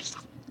right.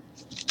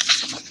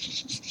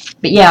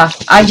 But yeah,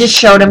 I just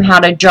showed him how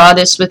to draw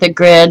this with a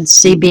grid,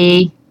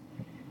 CB,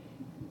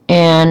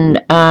 and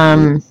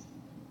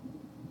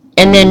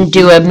then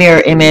do a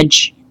mirror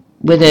image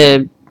with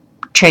a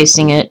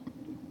tracing it.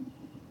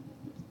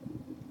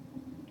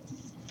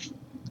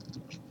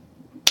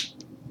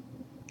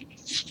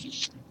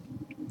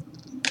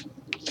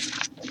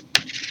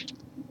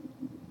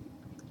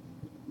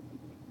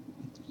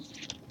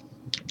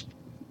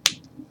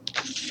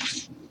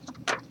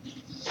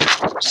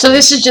 So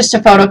this is just a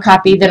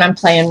photocopy that I'm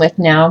playing with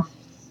now.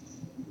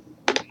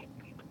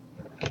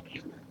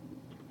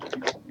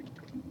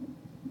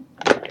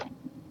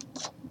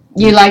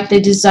 You like the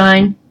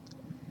design?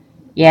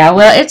 Yeah,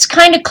 well, it's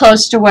kind of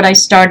close to what I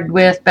started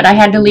with, but I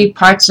had to leave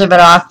parts of it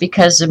off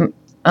because of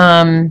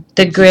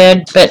the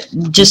grid. But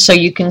just so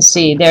you can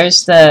see,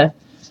 there's the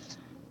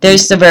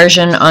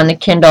version on the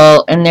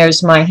Kindle, and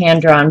there's my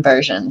hand-drawn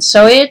version.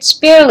 So it's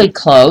fairly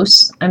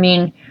close. I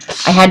mean,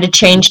 I had to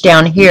change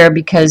down here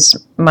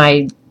because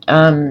my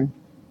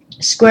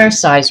square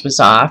size was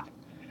off.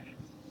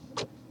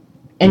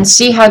 And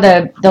see how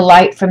the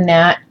light from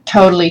that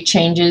totally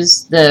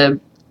changes the...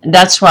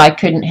 That's why I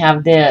couldn't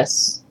have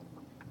this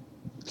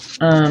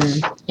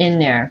in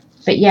there.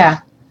 But yeah.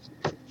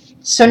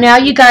 So now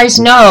you guys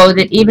know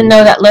that even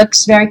though that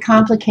looks very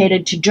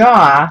complicated to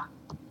draw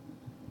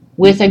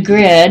with a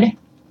grid,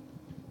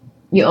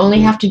 you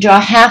only have to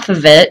draw half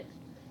of it,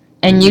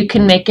 and you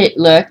can make it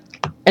look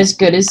as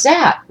good as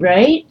that,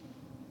 right?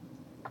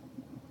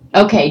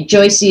 Okay,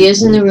 Joycey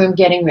is in the room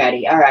getting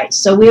ready. All right,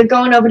 so we're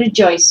going over to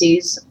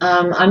Joycey's.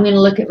 I'm going to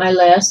look at my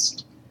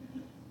list.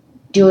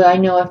 Do I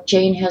know if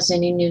Jane has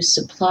any new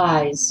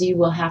supplies? You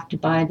will have to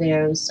buy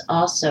those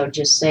also,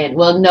 just saying.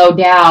 Well, no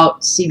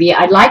doubt, CB.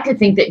 I'd like to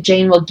think that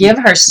Jane will give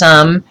her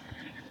some,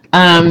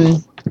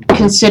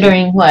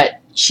 considering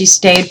what? She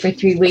stayed for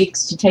 3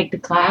 weeks to take the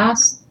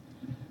class.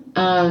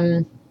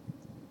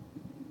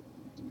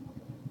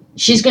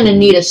 She's going to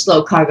need a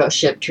slow cargo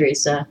ship,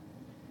 Teresa.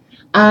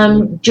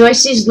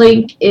 Joyce's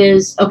link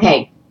is,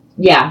 okay,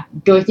 yeah,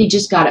 Dorothy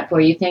just got it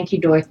for you. Thank you,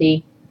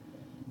 Dorothy.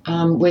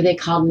 Were they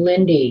called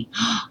Lindy?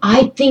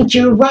 I think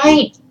you're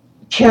right,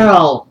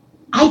 Carol.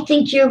 I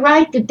think you're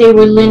right that they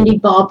were Lindy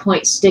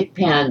ballpoint stick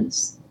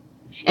pens.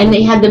 And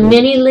they had the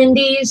mini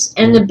Lindy's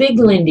and the big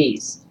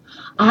Lindy's.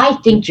 I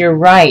think you're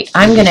right.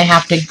 I'm going to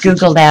have to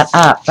Google that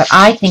up, but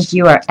I think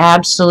you are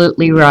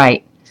absolutely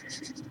right.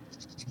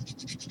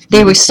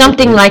 They were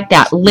something like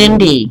that,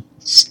 Lindy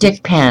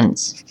stick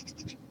pens.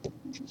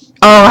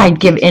 Oh,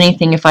 I'd give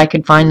anything if I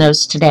could find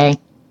those today.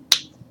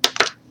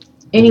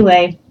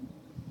 Anyway.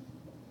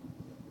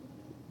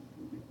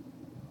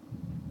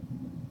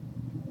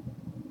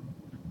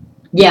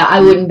 Yeah,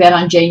 I wouldn't bet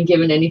on Jane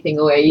giving anything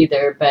away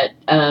either, but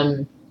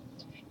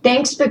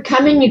thanks for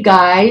coming, you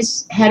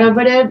guys. Head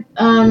over to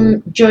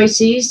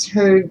Joycey's.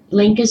 Her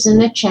link is in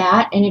the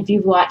chat, and if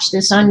you've watched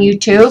this on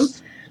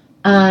YouTube,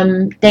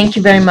 thank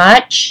you very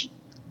much.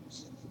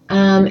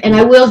 And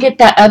I will get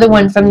that other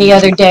one from the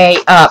other day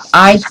up.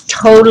 I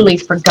totally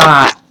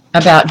forgot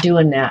about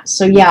doing that.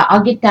 So yeah,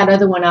 I'll get that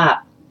other one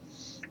up.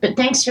 But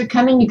thanks for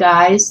coming, you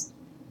guys,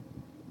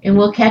 and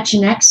we'll catch you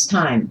next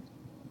time.